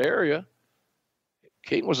up in that area,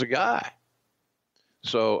 King was a guy.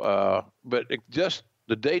 So, but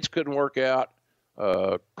the dates couldn't work out.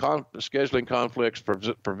 Scheduling conflicts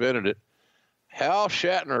prevented it. How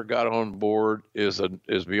Shatner got on board is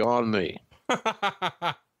beyond me.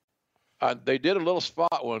 They did a little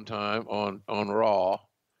spot one time on Raw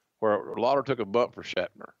where Lawler took a bump for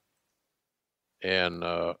Shatner, and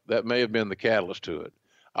that may have been the catalyst to it.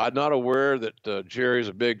 I'm not aware that Jerry's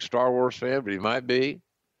a big Star Wars fan, but he might be.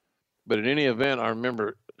 But in any event, I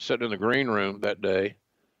remember sitting in the green room that day,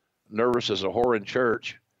 nervous as a whore in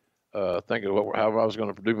church, thinking how I was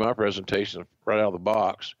going to do my presentation right out of the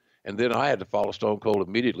box. And then I had to follow Stone Cold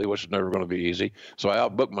immediately, which is never going to be easy. So I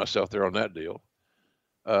outbooked myself there on that deal.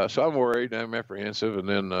 So I'm worried, I'm apprehensive. And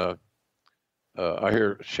then I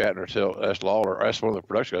hear Shatner ask Lawler, ask one of the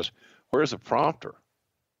production guys, "Where's the prompter?"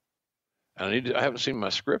 And I haven't seen my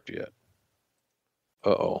script yet.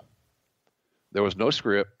 Uh-oh. There was no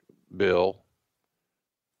script, Bill.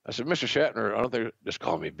 I said, "Mr. Shatner, I don't think, just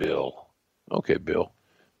call me Bill." "Okay, Bill."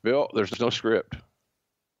 "Bill, there's no script.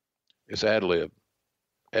 It's ad-lib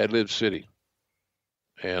city."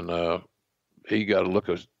 And he got a look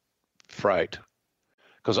of fright.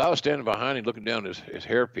 Because I was standing behind him looking down his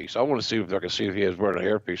hairpiece. I want to see if I could see if he was wearing a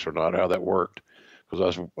hairpiece or not, how that worked.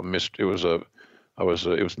 Because it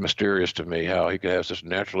was mysterious to me how he could have such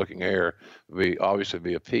natural looking hair, obviously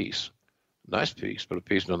be a piece. Nice piece, but a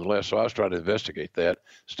piece nonetheless. So I was trying to investigate that,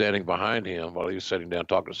 standing behind him while he was sitting down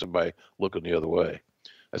talking to somebody looking the other way.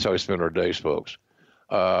 That's how we spend our days, folks.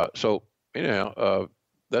 So anyhow,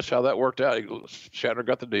 that's how that worked out. Shatner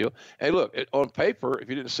got the deal. Hey, look, on paper, if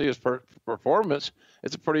you didn't see his performance,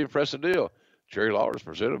 it's a pretty impressive deal. Jerry Lawler is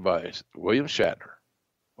presented by William Shatner.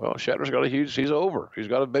 Well, Shatner's got he's over. He's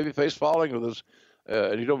got a baby face following with his,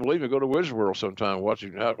 and you don't believe me, go to Wizard World sometime,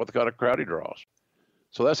 watching what the kind of crowd he draws.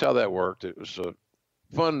 So that's how that worked. It was a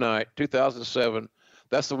fun night, 2007.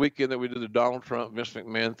 That's the weekend that we did the Donald Trump, Vince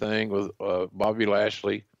McMahon thing with Bobby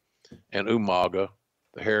Lashley and Umaga,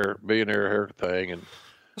 the billionaire hair thing. And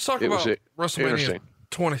let's talk about WrestleMania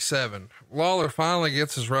 27. Lawler finally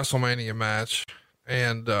gets his WrestleMania match.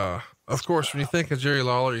 And, of course, when you think of Jerry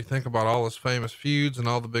Lawler, you think about all his famous feuds and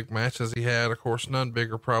all the big matches he had. Of course, none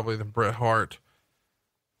bigger probably than Bret Hart.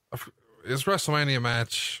 His WrestleMania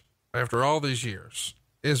match, after all these years,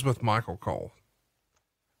 is with Michael Cole.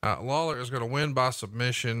 Lawler is going to win by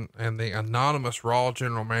submission, and the anonymous Raw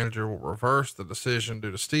general manager will reverse the decision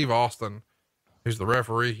due to Steve Austin, who's the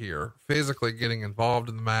referee here, physically getting involved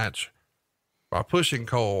in the match by pushing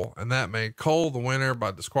Cole, and that made Cole the winner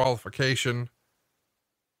by disqualification.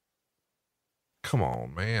 Come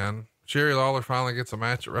on, man. Jerry Lawler finally gets a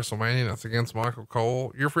match at WrestleMania that's against Michael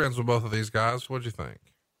Cole. You're friends with both of these guys. What'd you think?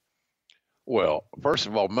 Well, first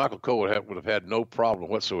of all, Michael Cole would have had no problem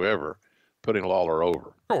whatsoever putting Lawler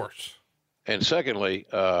over. Of course. And secondly,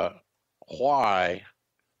 why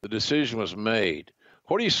the decision was made.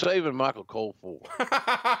 What are you saving Michael Cole for?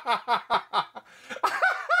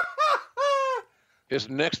 His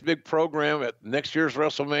next big program at next year's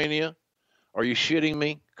WrestleMania? Are you shitting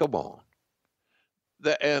me? Come on.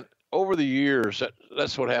 And over the years,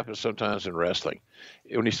 that's what happens sometimes in wrestling.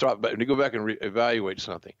 When you go back and evaluate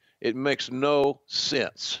something, it makes no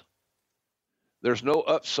sense. There's no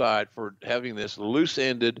upside for having this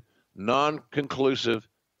loose-ended, non-conclusive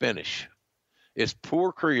finish. It's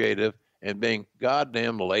poor creative and being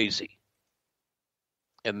goddamn lazy.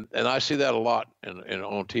 And I see that a lot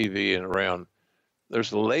on TV and around. There's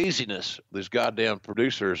the laziness of these goddamn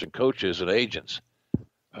producers and coaches and agents.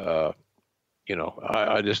 I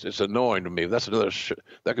just, it's annoying to me. That's another,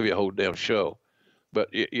 that could be a whole damn show. But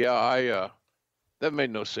yeah, that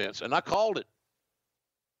made no sense. And I called it.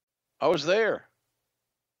 I was there.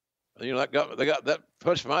 That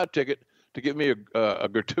punched my ticket to give me a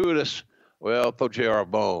gratuitous, well, throw JR a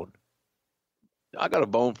bone. I got a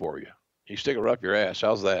bone for you. You stick it right up your ass.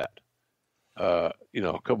 How's that?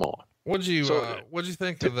 Come on. What'd you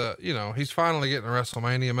think of the, he's finally getting a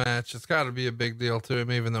WrestleMania match. It's got to be a big deal to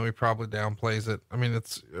him, even though he probably downplays it. I mean,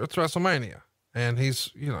 it's WrestleMania, and he's,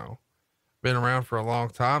 been around for a long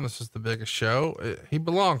time. This is the biggest show. He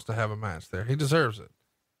belongs to have a match there. He deserves it.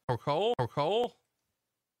 Cole.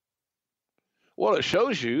 Well, it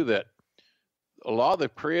shows you that a lot of the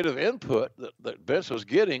creative input that Vince was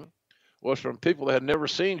getting was from people that had never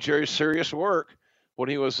seen Jerry's serious work when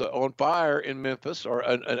he was on fire in Memphis or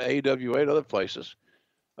an AWA and other places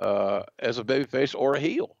as a babyface or a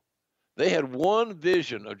heel. They had one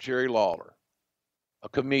vision of Jerry Lawler, a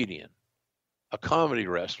comedian, a comedy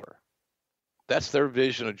wrestler. That's their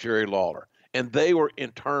vision of Jerry Lawler. And they were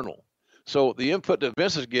internal. So the input that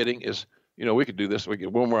Vince is getting is, we could do this. We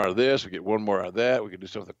get one more out of this. We get one more out of that. We could do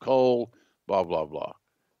something with Cole, blah, blah, blah.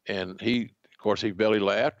 And he belly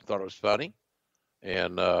laughed, thought it was funny.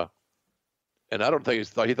 And I don't think he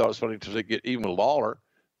thought it was funny to get even with Lawler,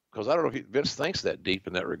 because I don't know if Vince thinks that deep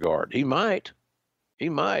in that regard. He might.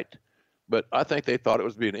 But I think they thought it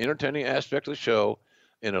was be an entertaining aspect of the show.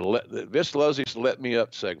 And Vince loves these let me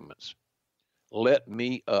up segments. Let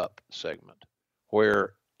me up segment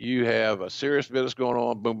where you have a serious business going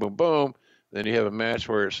on, boom, boom, boom. Then you have a match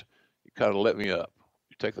where it's you kind of let me up.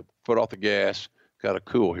 You take the foot off the gas, kind of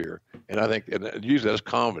cool here. And I think and usually that's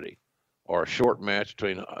comedy or a short match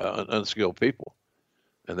between unskilled people.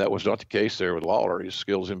 And that was not the case there with Lawler. His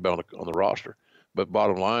skills inbound on the roster. But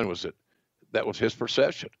bottom line was that was his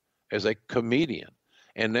perception as a comedian.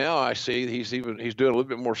 And now I see he's doing a little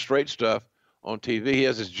bit more straight stuff on TV. He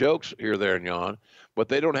has his jokes here, there, and yon, but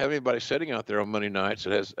they don't have anybody sitting out there on Monday nights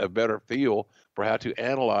that has a better feel for how to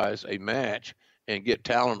analyze a match and get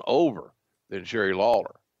talent over than Jerry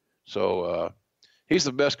Lawler. So he's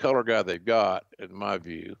the best color guy they've got, in my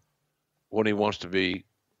view, when he wants to be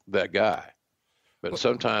that guy. But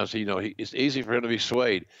sometimes, it's easy for him to be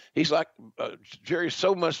swayed. He's like Jerry's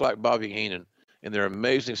so much like Bobby Heenan in their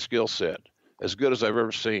amazing skill set, as good as I've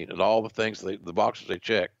ever seen, and all the things, the boxes they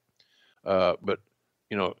check. But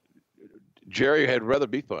Jerry had rather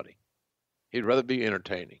be funny. He'd rather be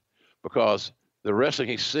entertaining, because the wrestling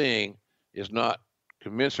he's seeing is not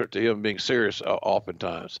commensurate to him being serious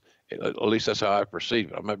oftentimes. At least that's how I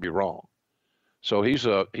perceive it. I might be wrong. So he's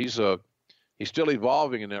still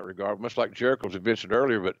evolving in that regard, much like Jericho, as we mentioned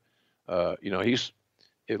earlier. But he's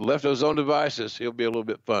left to his own devices, he'll be a little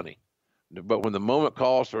bit funny. But when the moment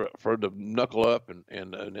calls for him to knuckle up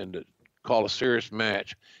and to call a serious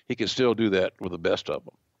match, he can still do that with the best of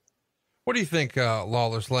them. What do you think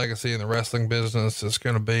Lawler's legacy in the wrestling business is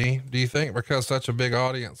going to be? Do you think because such a big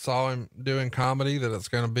audience saw him doing comedy that it's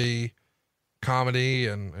going to be comedy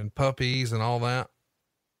and puppies and all that?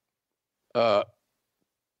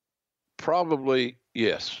 Probably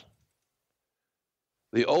yes.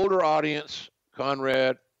 The older audience,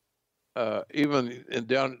 Conrad, even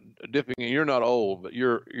down dipping, and you're not old, but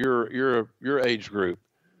your age group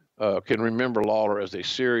can remember Lawler as a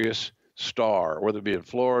serious star, whether it be in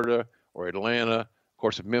Florida or Atlanta. Of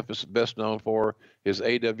course, Memphis is best known for his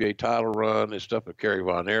AWA title run, his stuff with Kerry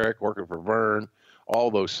Von Erich, working for Vern,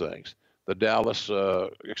 all those things. The Dallas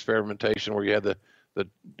experimentation, where you had the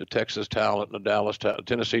Texas talent and the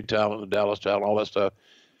Tennessee talent and the Dallas talent, all that stuff.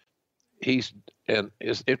 And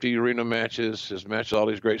his empty arena matches, his matches, all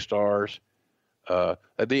these great stars.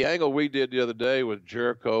 The angle we did the other day with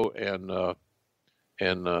Jericho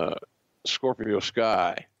and Scorpio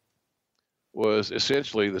Sky was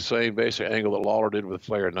essentially the same basic angle that Lawler did with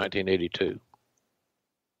Flair in 1982.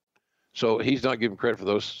 So he's not given credit for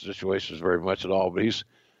those situations very much at all. But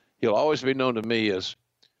he'll always be known to me as,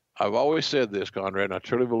 I've always said this, Conrad, and I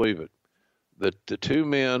truly believe it, that the two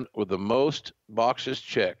men with the most boxes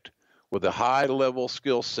checked with the high level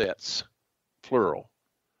skill sets, plural,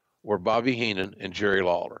 were Bobby Heenan and Jerry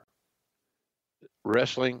Lawler.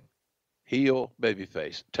 Wrestling, heel,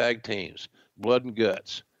 babyface, tag teams, blood and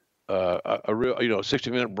guts, a real,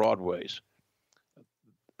 60-minute Broadways.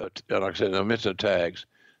 And like I said, I mentioned the tags,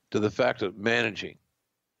 to the fact of managing.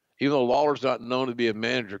 Even though Lawler's not known to be a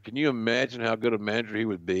manager, can you imagine how good a manager he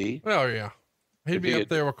would be? Oh yeah. He'd be up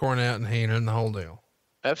there with Cornette and Heenan and the whole deal.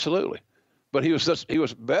 Absolutely. But he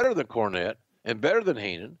was better than Cornette and better than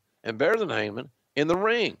Heenan and better than Heyman in the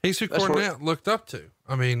ring. He's who Cornette looked up to.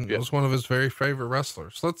 I mean, it was one of his very favorite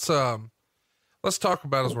wrestlers. Let's talk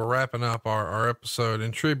about, as we're wrapping up our episode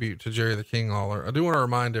in tribute to Jerry the King Lawler. I do want to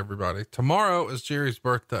remind everybody, tomorrow is Jerry's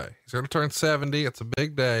birthday. He's going to turn 70. It's a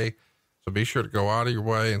big day. So be sure to go out of your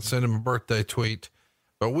way and send him a birthday tweet.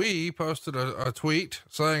 But we posted a tweet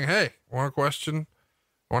saying, hey, want to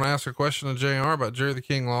ask a question to JR about Jerry the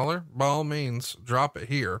King Lawler? By all means, drop it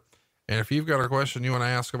here. And if you've got a question you want to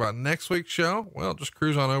ask about next week's show, well, just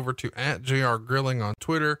cruise on over to @JRGrilling on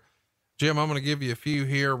Twitter. Jim, I'm going to give you a few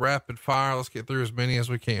here, rapid fire. Let's get through as many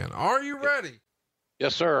as we can. Are you ready?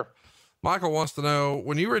 Yes, sir. Michael wants to know,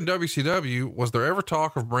 when you were in WCW, was there ever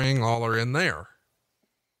talk of bringing Lawler in there?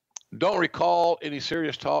 Don't recall any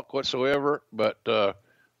serious talk whatsoever, but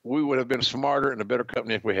we would have been smarter and a better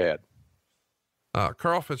company if we had.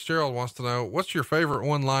 Carl Fitzgerald wants to know, what's your favorite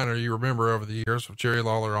one-liner you remember over the years of Jerry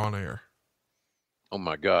Lawler on air? Oh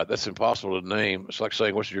my God, that's impossible to name. It's like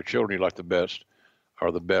saying, what's your children you like the best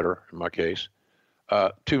or the better in my case?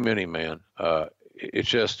 Too many, man. It's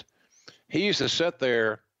just, he used to sit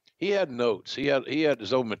there. He had notes. He had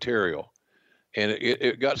his own material, and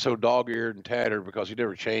it got so dog-eared and tattered because he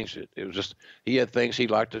never changed it. It was just, he had things he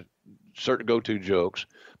liked to, certain go-to jokes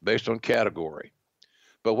based on category.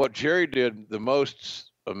 But what Jerry did the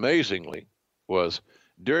most amazingly was,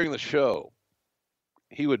 during the show,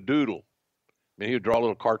 he would doodle. I mean, he would draw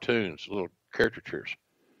little cartoons, little caricatures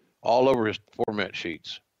all over his format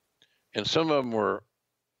sheets. And some of them were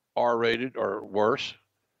R-rated or worse,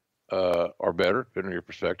 or better, depending on your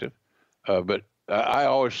perspective. But I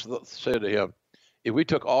always said to him, if we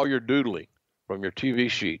took all your doodling from your TV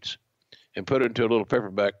sheets and put it into a little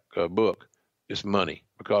paperback book, it's money,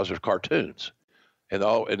 because there's cartoons. And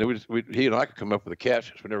he and I could come up with the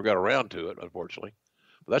captions. We never got around to it, unfortunately.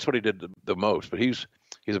 But that's what he did the most. But he's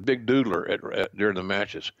a big doodler during the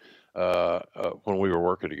matches when we were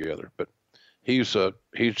working together. But he's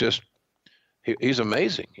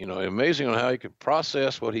amazing. Amazing on how he can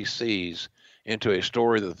process what he sees into a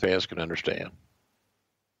story that the fans can understand.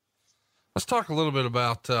 Let's talk a little bit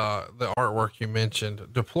about the artwork you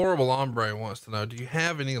mentioned. Deplorable Hombre wants to know, do you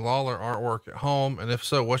have any Lawler artwork at home? And if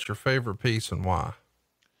so, what's your favorite piece and why?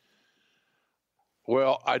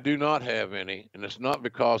 Well, I do not have any, and it's not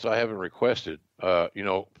because I haven't requested.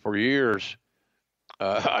 For years,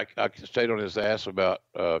 I stayed on his ass about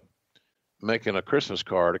making a Christmas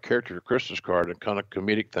card, a character Christmas card, a kind of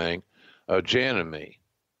comedic thing, Jan and me.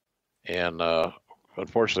 And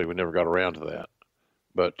unfortunately, we never got around to that.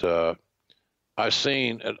 But I've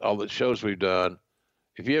seen at all the shows we've done.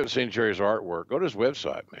 If you haven't seen Jerry's artwork, go to his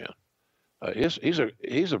website, man.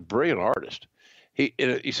 He's a brilliant artist. He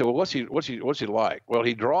said, well, what's he like? Well,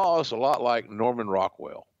 he draws a lot like Norman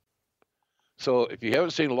Rockwell. So if you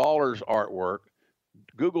haven't seen Lawler's artwork,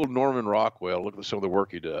 Google Norman Rockwell, look at some of the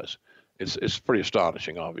work he does. It's pretty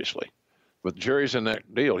astonishing, obviously. But Jerry's in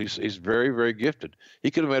that deal. He's very, very gifted.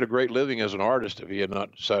 He could have made a great living as an artist if he had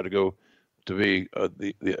not decided to go to be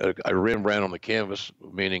a Rembrandt on the canvas,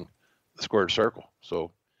 meaning the squared circle.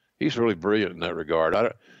 So he's really brilliant in that regard.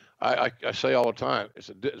 I say all the time, it's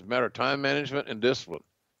a matter of time management and discipline.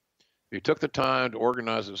 If he took the time to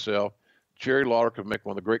organize himself, Jerry Lawler could make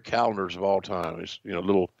one of the great calendars of all time.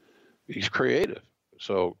 He's creative.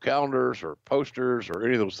 So calendars or posters or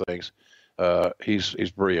any of those things,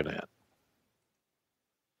 he's brilliant at.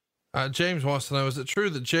 James wants to know, is it true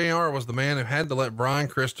that JR was the man who had to let Brian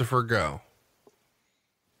Christopher go?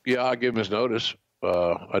 Yeah, I gave him his notice.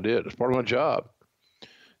 I did. It's part of my job.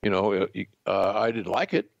 I didn't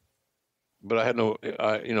like it, but I had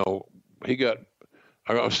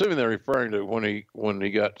I'm assuming they're referring to when he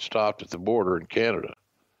got stopped at the border in Canada.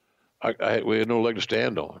 We had no leg to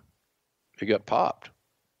stand on. He got popped,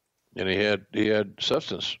 and he had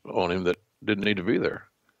substance on him that didn't need to be there.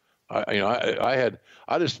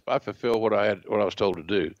 I fulfilled what I was told to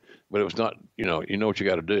do, but it was not, you know what you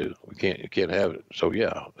got to do. You can't have it. So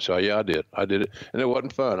yeah, I did it, and it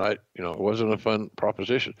wasn't fun. It wasn't a fun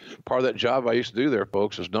proposition. Part of that job I used to do there,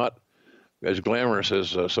 folks, is not as glamorous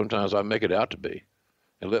as sometimes I make it out to be,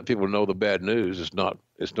 and let people know the bad news is not.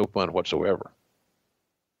 It's no fun whatsoever.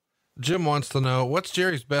 Jim wants to know, what's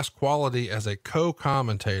Jerry's best quality as a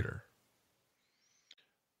co-commentator?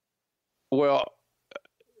 Well,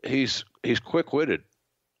 he's quick-witted,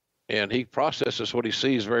 and he processes what he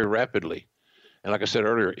sees very rapidly. And like I said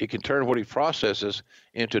earlier, he can turn what he processes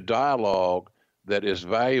into dialogue that is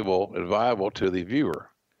valuable and viable to the viewer.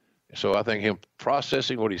 So I think him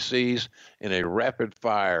processing what he sees in a rapid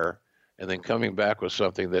fire and then coming back with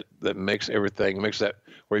something that makes where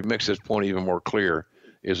he makes his point even more clear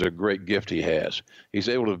is a great gift he has. He's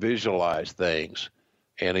able to visualize things,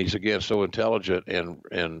 and he's, again, so intelligent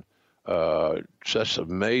and just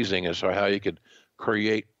amazing as to how he could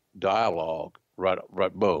create dialogue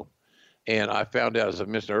right boom. And I found out, as I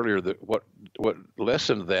mentioned earlier, that what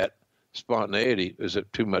lessened that spontaneity is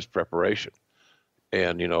that too much preparation.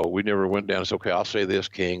 And, we never went down and said, okay, I'll say this,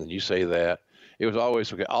 King, and you say that. It was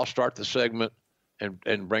always, okay, I'll start the segment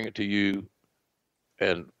and bring it to you.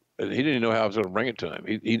 And he didn't even know how I was going to bring it to him.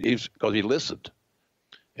 Because he listened.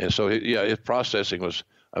 And so, his processing was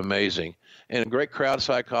amazing. And great crowd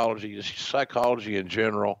psychology in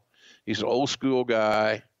general. He's an old school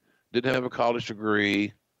guy, didn't have a college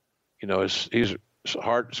degree. He's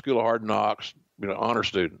School of Hard Knocks, honor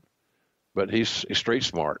student. But he's street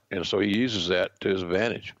smart, and so he uses that to his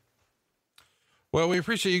advantage. Well, we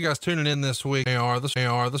appreciate you guys tuning in this week.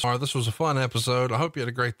 This was a fun episode. I hope you had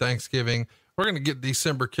a great Thanksgiving. We're going to get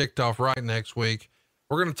December kicked off right next week.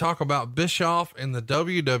 We're going to talk about Bischoff in the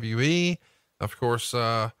WWE. Of course,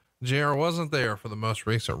 JR wasn't there for the most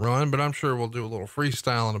recent run, but I'm sure we'll do a little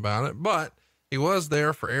freestyling about it. But he was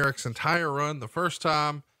there for Eric's entire run the first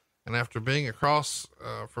time. And after being across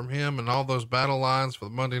from him and all those battle lines for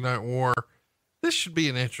the Monday Night War, this should be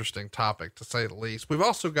an interesting topic, to say the least. We've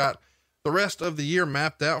also got the rest of the year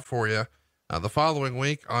mapped out for you. The following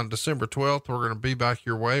week on December 12th, we're going to be back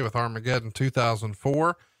your way with Armageddon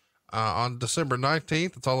 2004. On December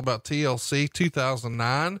 19th, it's all about TLC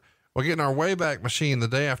 2009. We're getting our Wayback Machine the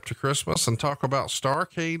day after Christmas and talk about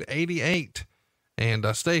Starrcade 88. And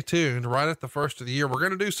stay tuned. Right at the first of the year, we're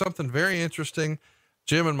going to do something very interesting.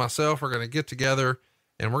 Jim and myself are going to get together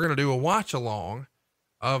and we're going to do a watch along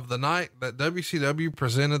of the night that WCW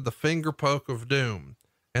presented the Finger Poke of Doom.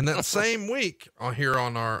 And that same week here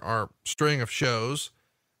on our string of shows,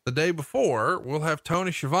 the day before, we'll have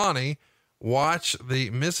Tony Schiavone watch the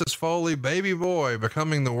Mrs. Foley baby boy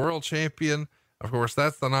becoming the world champion. Of course,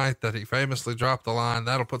 that's the night that he famously dropped the line.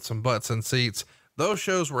 That'll put some butts in seats. Those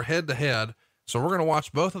shows were head to head. So we're going to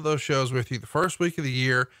watch both of those shows with you the first week of the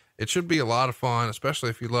year. It should be a lot of fun,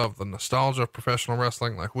 especially if you love the nostalgia of professional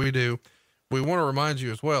wrestling like we do. We want to remind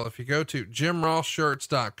you as well, if you go to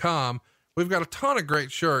JimRossShirts.com, we've got a ton of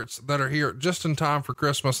great shirts that are here just in time for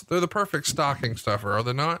Christmas. They're the perfect stocking stuffer, are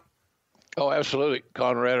they not? Oh, absolutely,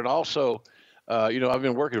 Conrad. And also, I've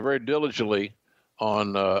been working very diligently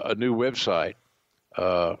on a new website,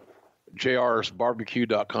 jrsbbq.com,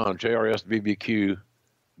 jrsbbq.com.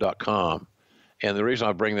 And the reason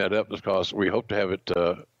I bring that up is because we hope to have it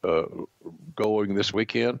going this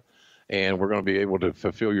weekend, and we're going to be able to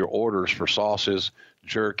fulfill your orders for sauces,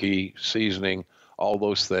 jerky, seasoning, all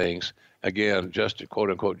those things. Again, just quote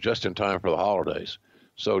unquote, just in time for the holidays.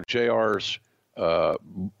 So jrsbbq.com,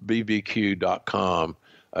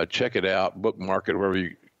 check it out, bookmark it, wherever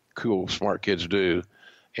you cool, smart kids do.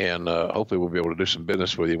 And hopefully we'll be able to do some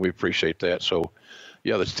business with you. We appreciate that. So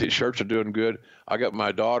yeah, the t-shirts are doing good. I got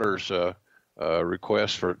my daughter's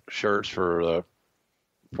request for shirts for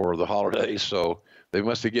the holidays, so they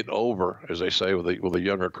must be getting over, as they say, with the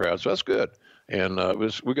younger crowd. So that's good. And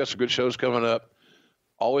we got some good shows coming up.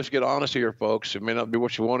 Always get honest here, folks. It may not be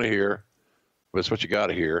what you want to hear, but it's what you got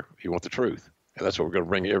to hear if you want the truth. And that's what we're going to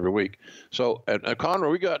bring you every week. So, and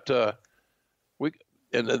Conrad, we got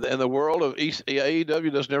in the world of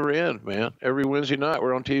AEW does never end, man. Every Wednesday night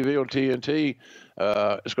we're on TV on TNT.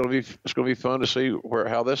 It's going to be fun to see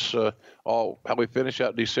how we finish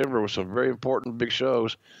out December with some very important big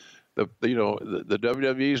shows. The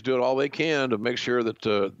WWE is doing all they can to make sure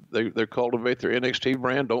that they cultivate their NXT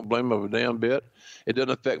brand. Don't blame them a damn bit. It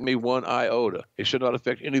doesn't affect me one iota. It should not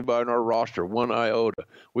affect anybody in our roster one iota.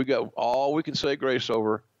 We got all we can say grace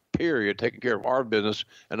over, period, taking care of our business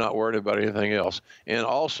and not worrying about anything else. And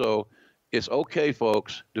also, it's okay,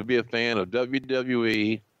 folks, to be a fan of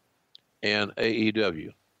WWE and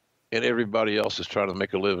AEW. And everybody else is trying to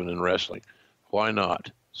make a living in wrestling. Why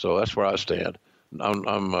not? So that's where I stand. I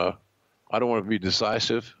don't want to be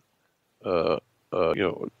decisive. What's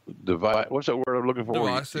that word I'm looking for?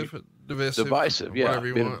 Divisive. Yeah,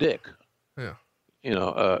 being a dick. Yeah.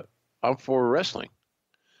 I'm for wrestling.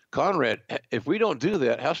 Conrad, if we don't do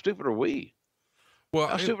that, how stupid are we? Well,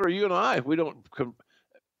 how stupid are you and I if we don't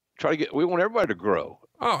we want everybody to grow.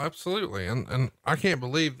 Oh, absolutely. And I can't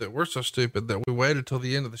believe that we're so stupid that we waited till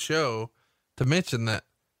the end of the show to mention that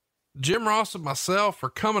Jim Ross and myself are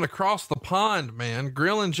coming across the pond, man.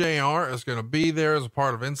 Grillin' JR is going to be there as a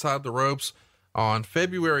part of Inside the Ropes on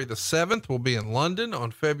February the 7th. We'll be in London.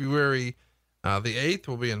 On February the 8th,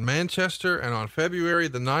 we'll be in Manchester. And on February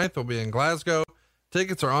the 9th, we'll be in Glasgow.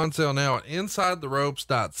 Tickets are on sale now at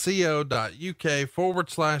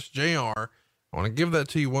insidetheropes.co.uk/JR. I want to give that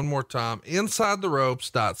to you one more time.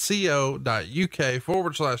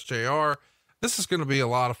 insidetheropes.co.uk/JR. This is going to be a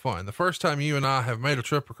lot of fun. The first time you and I have made a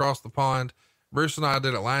trip across the pond. Bruce and I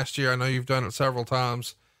did it last year. I know you've done it several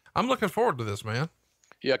times. I'm looking forward to this, man.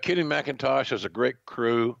 Yeah. Kenny McIntosh has a great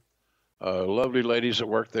crew. Lovely ladies that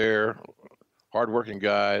work there. Hardworking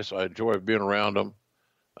guys. I enjoy being around them.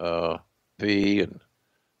 P and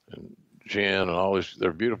Jen and all these,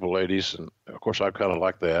 they're beautiful ladies. And of course I kind of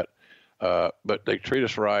like that. But they treat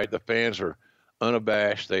us right. The fans are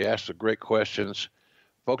unabashed. They ask the great questions.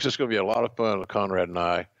 Folks, it's going to be a lot of fun with Conrad and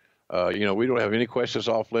I. We don't have any questions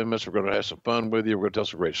off limits. We're going to have some fun with you. We're going to tell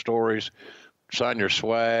some great stories, sign your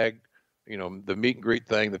swag, the meet and greet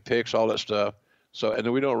thing, the picks, all that stuff. So, and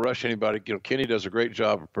then we don't rush anybody. Kenny does a great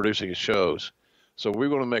job of producing his shows. So we're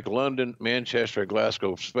going to make London, Manchester, and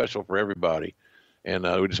Glasgow special for everybody. And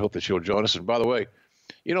we just hope that you'll join us. And by the way,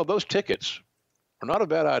 those tickets are not a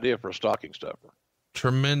bad idea for a stocking stuffer.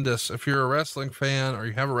 Tremendous. If you're a wrestling fan or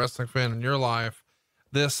you have a wrestling fan in your life,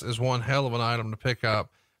 this is one hell of an item to pick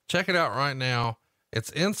up. Check it out right now.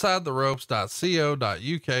 It's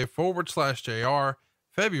insidetheropes.co.uk/JR.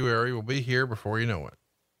 February will be here before you know it.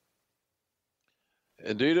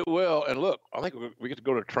 Indeed it will. And look, I think we get to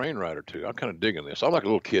go to a train ride or two. I'm kind of digging this. I'm like a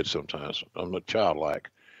little kid sometimes. I'm a childlike.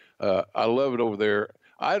 I love it over there.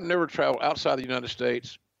 I've never traveled outside the United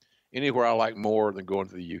States anywhere I like more than going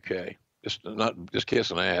to the UK. Not just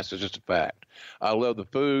kissing ass. It's just a fact. I love the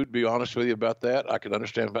food. Be honest with you about that. I can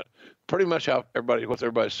understand about pretty much what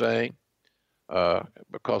everybody's saying,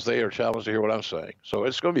 because they are challenged to hear what I'm saying. So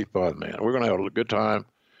it's going to be fun, man. We're going to have a good time.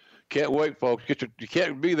 Can't wait, folks. You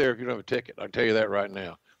can't be there if you don't have a ticket. I'll tell you that right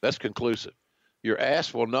now. That's conclusive. Your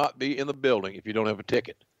ass will not be in the building if you don't have a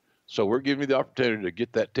ticket. So we're giving you the opportunity to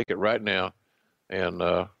get that ticket right now, and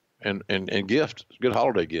gift good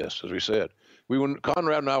holiday gifts, as we said.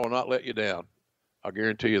 Conrad and I will not let you down. I'll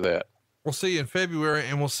guarantee you that. We'll see you in February,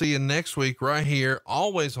 and we'll see you next week right here,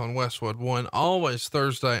 always on Westwood One, always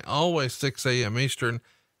Thursday, always 6 a.m. Eastern.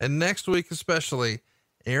 And next week, especially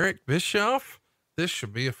Eric Bischoff. This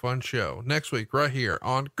should be a fun show next week, right here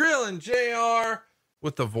on Grillin' JR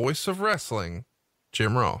with the voice of wrestling,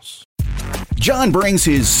 Jim Ross. John brings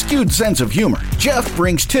his skewed sense of humor. Jeff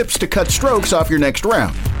brings tips to cut strokes off your next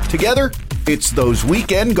round. Together, it's those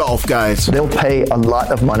weekend golf guys. They'll pay a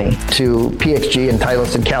lot of money to PXG and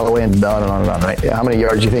Titleist and Callaway and on and on and on, right? How many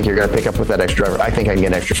yards do you think you're going to pick up with that extra driver? I think I can get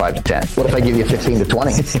an extra 5 to 10. What if I give you 15 to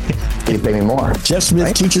 20? Can you pay me more? Jeff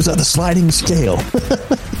Smith teaches on the sliding scale.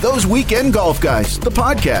 Those Weekend Golf Guys, the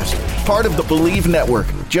podcast, part of the Believe Network.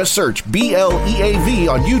 Just search BLEAV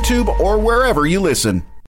on YouTube or wherever you listen.